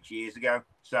 5, 6 years ago.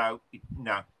 So,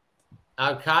 no.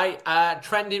 Okay.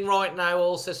 Trending right now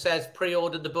also says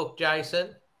pre-ordered the book,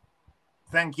 Jason.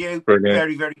 Thank you. Brilliant.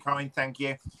 Very, very kind. Thank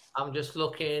you. I'm just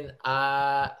looking.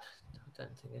 I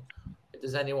don't think if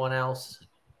there's anyone else.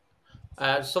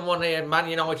 Someone here, Man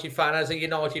United fan, as a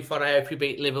United fan, I hope we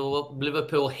beat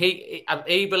Liverpool. He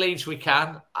believes we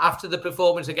can. After the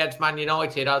performance against Man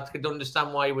United, I could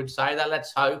understand why he would say that.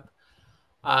 Let's hope.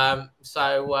 I'm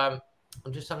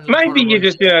just having maybe you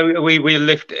just, we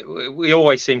lift. We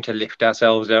always seem to lift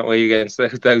ourselves, don't we, against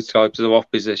those types of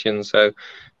opposition. So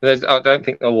I don't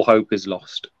think all hope is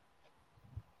lost.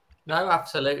 No,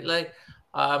 absolutely.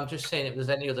 I'm just seeing if there's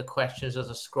any other questions as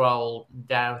I scroll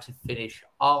down to finish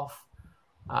off.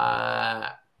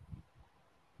 I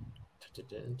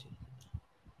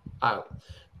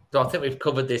think we've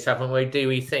covered this, haven't we? Do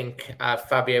we think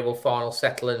Fabio will finally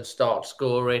settle and start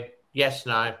scoring? Yes,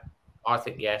 no. I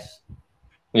think yes.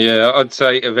 Yeah, I'd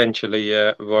say eventually,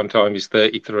 one time he's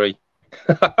 33.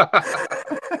 I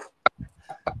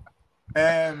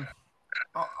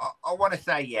want to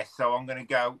say yes, so I'm going to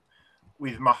go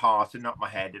with my heart and not my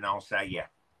head, and I'll say yeah.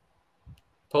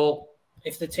 Paul?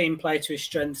 If the team play to his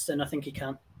strengths, then I think he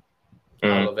can.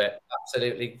 I love it.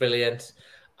 Absolutely brilliant.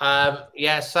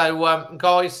 So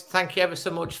guys, thank you ever so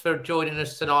much for joining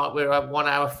us tonight. We're at 1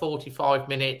 hour 45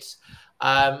 minutes.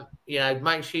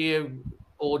 Make sure you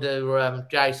order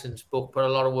Jason's book. Put a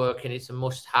lot of work in it. It's a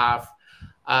must-have.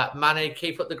 Manny,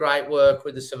 keep up the great work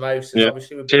with the samosas. Yeah.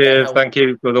 Obviously, cheers. Thank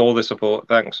you for all the support.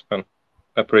 Thanks, man.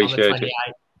 Appreciate it.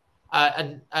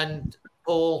 And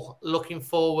Paul, looking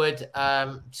forward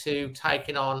to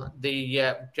taking on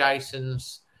the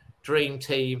Jason's dream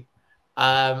team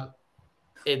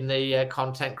in the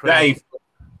content creation.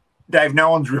 Dave,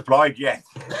 no one's replied yet.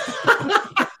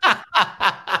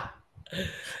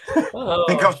 I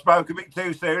think I've spoken a bit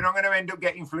too soon. I'm going to end up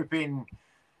getting flipping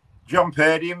John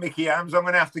Purdy and Mickey Hams. I'm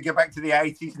going to have to go back to the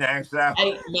 80s now. So,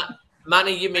 hey,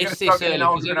 Manny, you missed this earlier.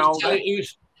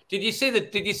 Did you see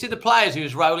the players who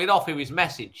was rolling off? Who was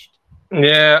messaged?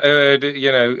 Yeah,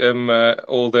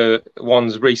 all the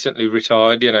ones recently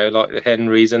retired. Like the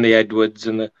Henrys and the Edwards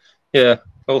and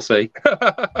we'll see. And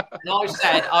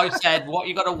I said, what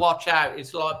you got to watch out.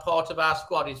 It's like part of our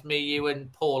squad is me, you,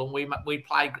 and Paul, and we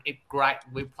play great.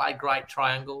 We play great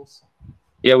triangles.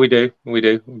 Yeah, we do.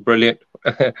 Brilliant.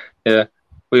 Yeah.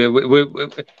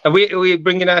 Are we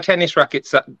bringing our tennis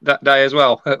rackets that day as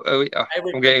well?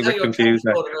 I'm getting a bit confused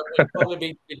now.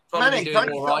 Probably Manny, doing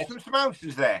can't you all got right. some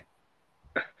samosas there?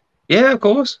 Yeah, of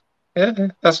course. Yeah,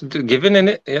 that's given in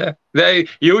it. Yeah,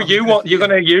 you're going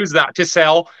to use that to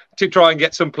sell to try and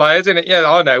get some players in it. Yeah,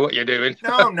 I know what you're doing.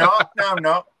 No, I'm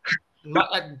not.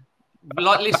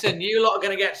 Listen, you lot are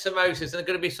going to get samosas. There's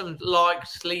going to be some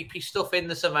sleepy stuff in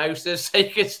the samosas, so you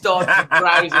can start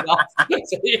browsing off.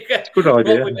 Good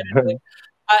idea.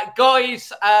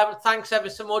 Guys, thanks ever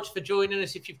so much for joining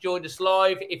us. If you've joined us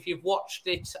live, if you've watched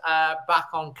it back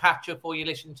on catch up, or you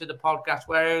listen to the podcast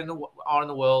wherever you are in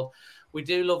the world, we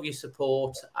do love your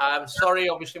support. Sorry,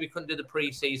 obviously we couldn't do the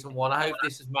pre-season one. I hope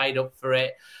this has made up for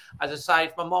it. As I say,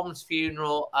 it's my mom's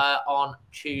funeral on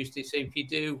Tuesday, so if you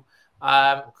do.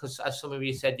 Because as some of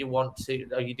you said,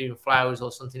 are you doing flowers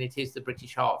or something? It is the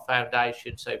British Heart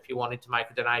Foundation. So if you wanted to make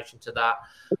a donation to that,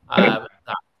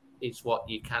 that is what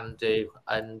you can do.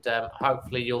 And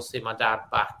hopefully you'll see my dad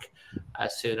back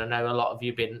soon. I know a lot of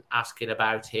you have been asking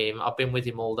about him. I've been with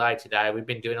him all day today. We've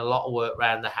been doing a lot of work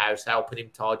around the house, helping him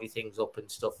tidy things up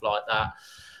and stuff like that.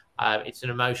 It's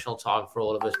an emotional time for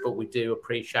all of us, but we do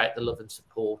appreciate the love and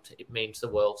support. It means the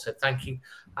world. So thank you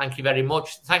very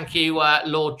much. Thank you,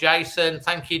 Lord Jason.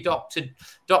 Thank you,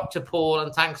 Dr. Paul,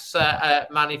 and thanks,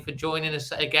 Manny, for joining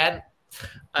us again.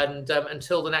 And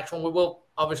until the next one, we will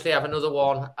obviously have another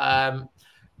one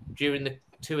during the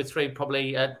 2 or 3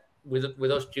 probably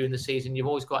with us during the season. You've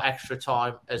always got extra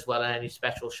time as well and any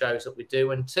special shows that we do.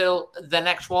 Until the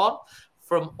next one.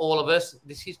 From all of us,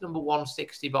 this is number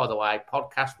 160, by the way,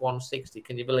 podcast 160.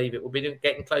 Can you believe it? We'll be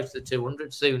getting close to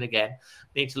 200 soon again.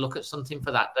 Need to look at something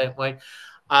for that, don't we?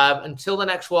 Until the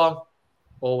next one,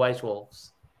 always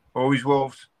Wolves. Always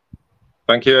Wolves.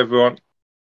 Thank you, everyone.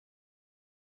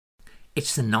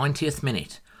 It's the 90th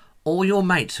minute. All your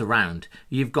mates around.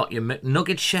 You've got your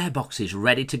McNugget share boxes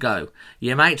ready to go.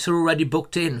 Your mates are already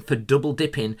booked in for double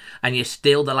dipping, and you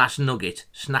steal the last nugget,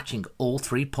 snatching all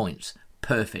 3 points.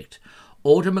 Perfect.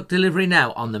 Order McDelivery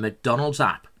now on the McDonald's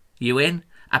app. You in?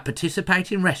 At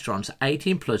participating restaurants,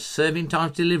 18 plus serving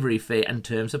times, delivery fee and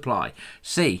terms apply.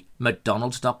 See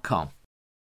mcdonalds.com.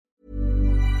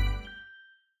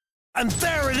 And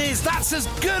there it is, that's as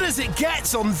good as it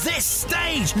gets on this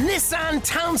stage. Nissan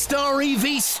Townstar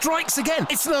EV strikes again.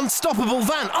 It's an unstoppable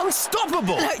van,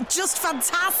 unstoppable. Just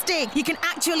fantastic. You can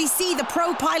actually see the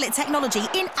ProPilot technology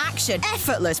in action.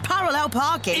 Effortless parallel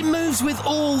parking. It moves with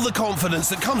all the confidence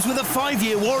that comes with a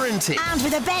 5-year warranty. And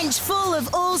with a bench full of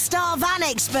all-star van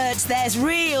experts, there's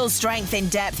real strength in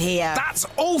depth here. That's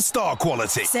all-star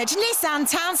quality. Search Nissan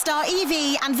Townstar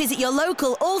EV and visit your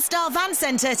local all-star van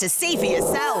centre to see for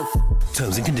yourself.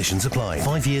 Terms and conditions apply.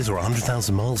 5 years or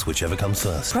 100,000 miles, whichever comes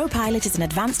first. ProPilot is an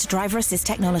advanced driver assist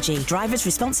technology. Driver's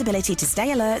responsibility to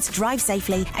stay alert, drive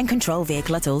safely, and control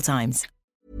vehicle at all times.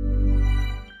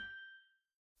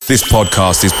 This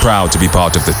podcast is proud to be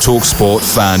part of the TalkSport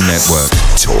Fan Network.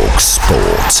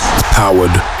 TalkSport.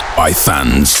 Powered by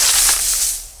fans.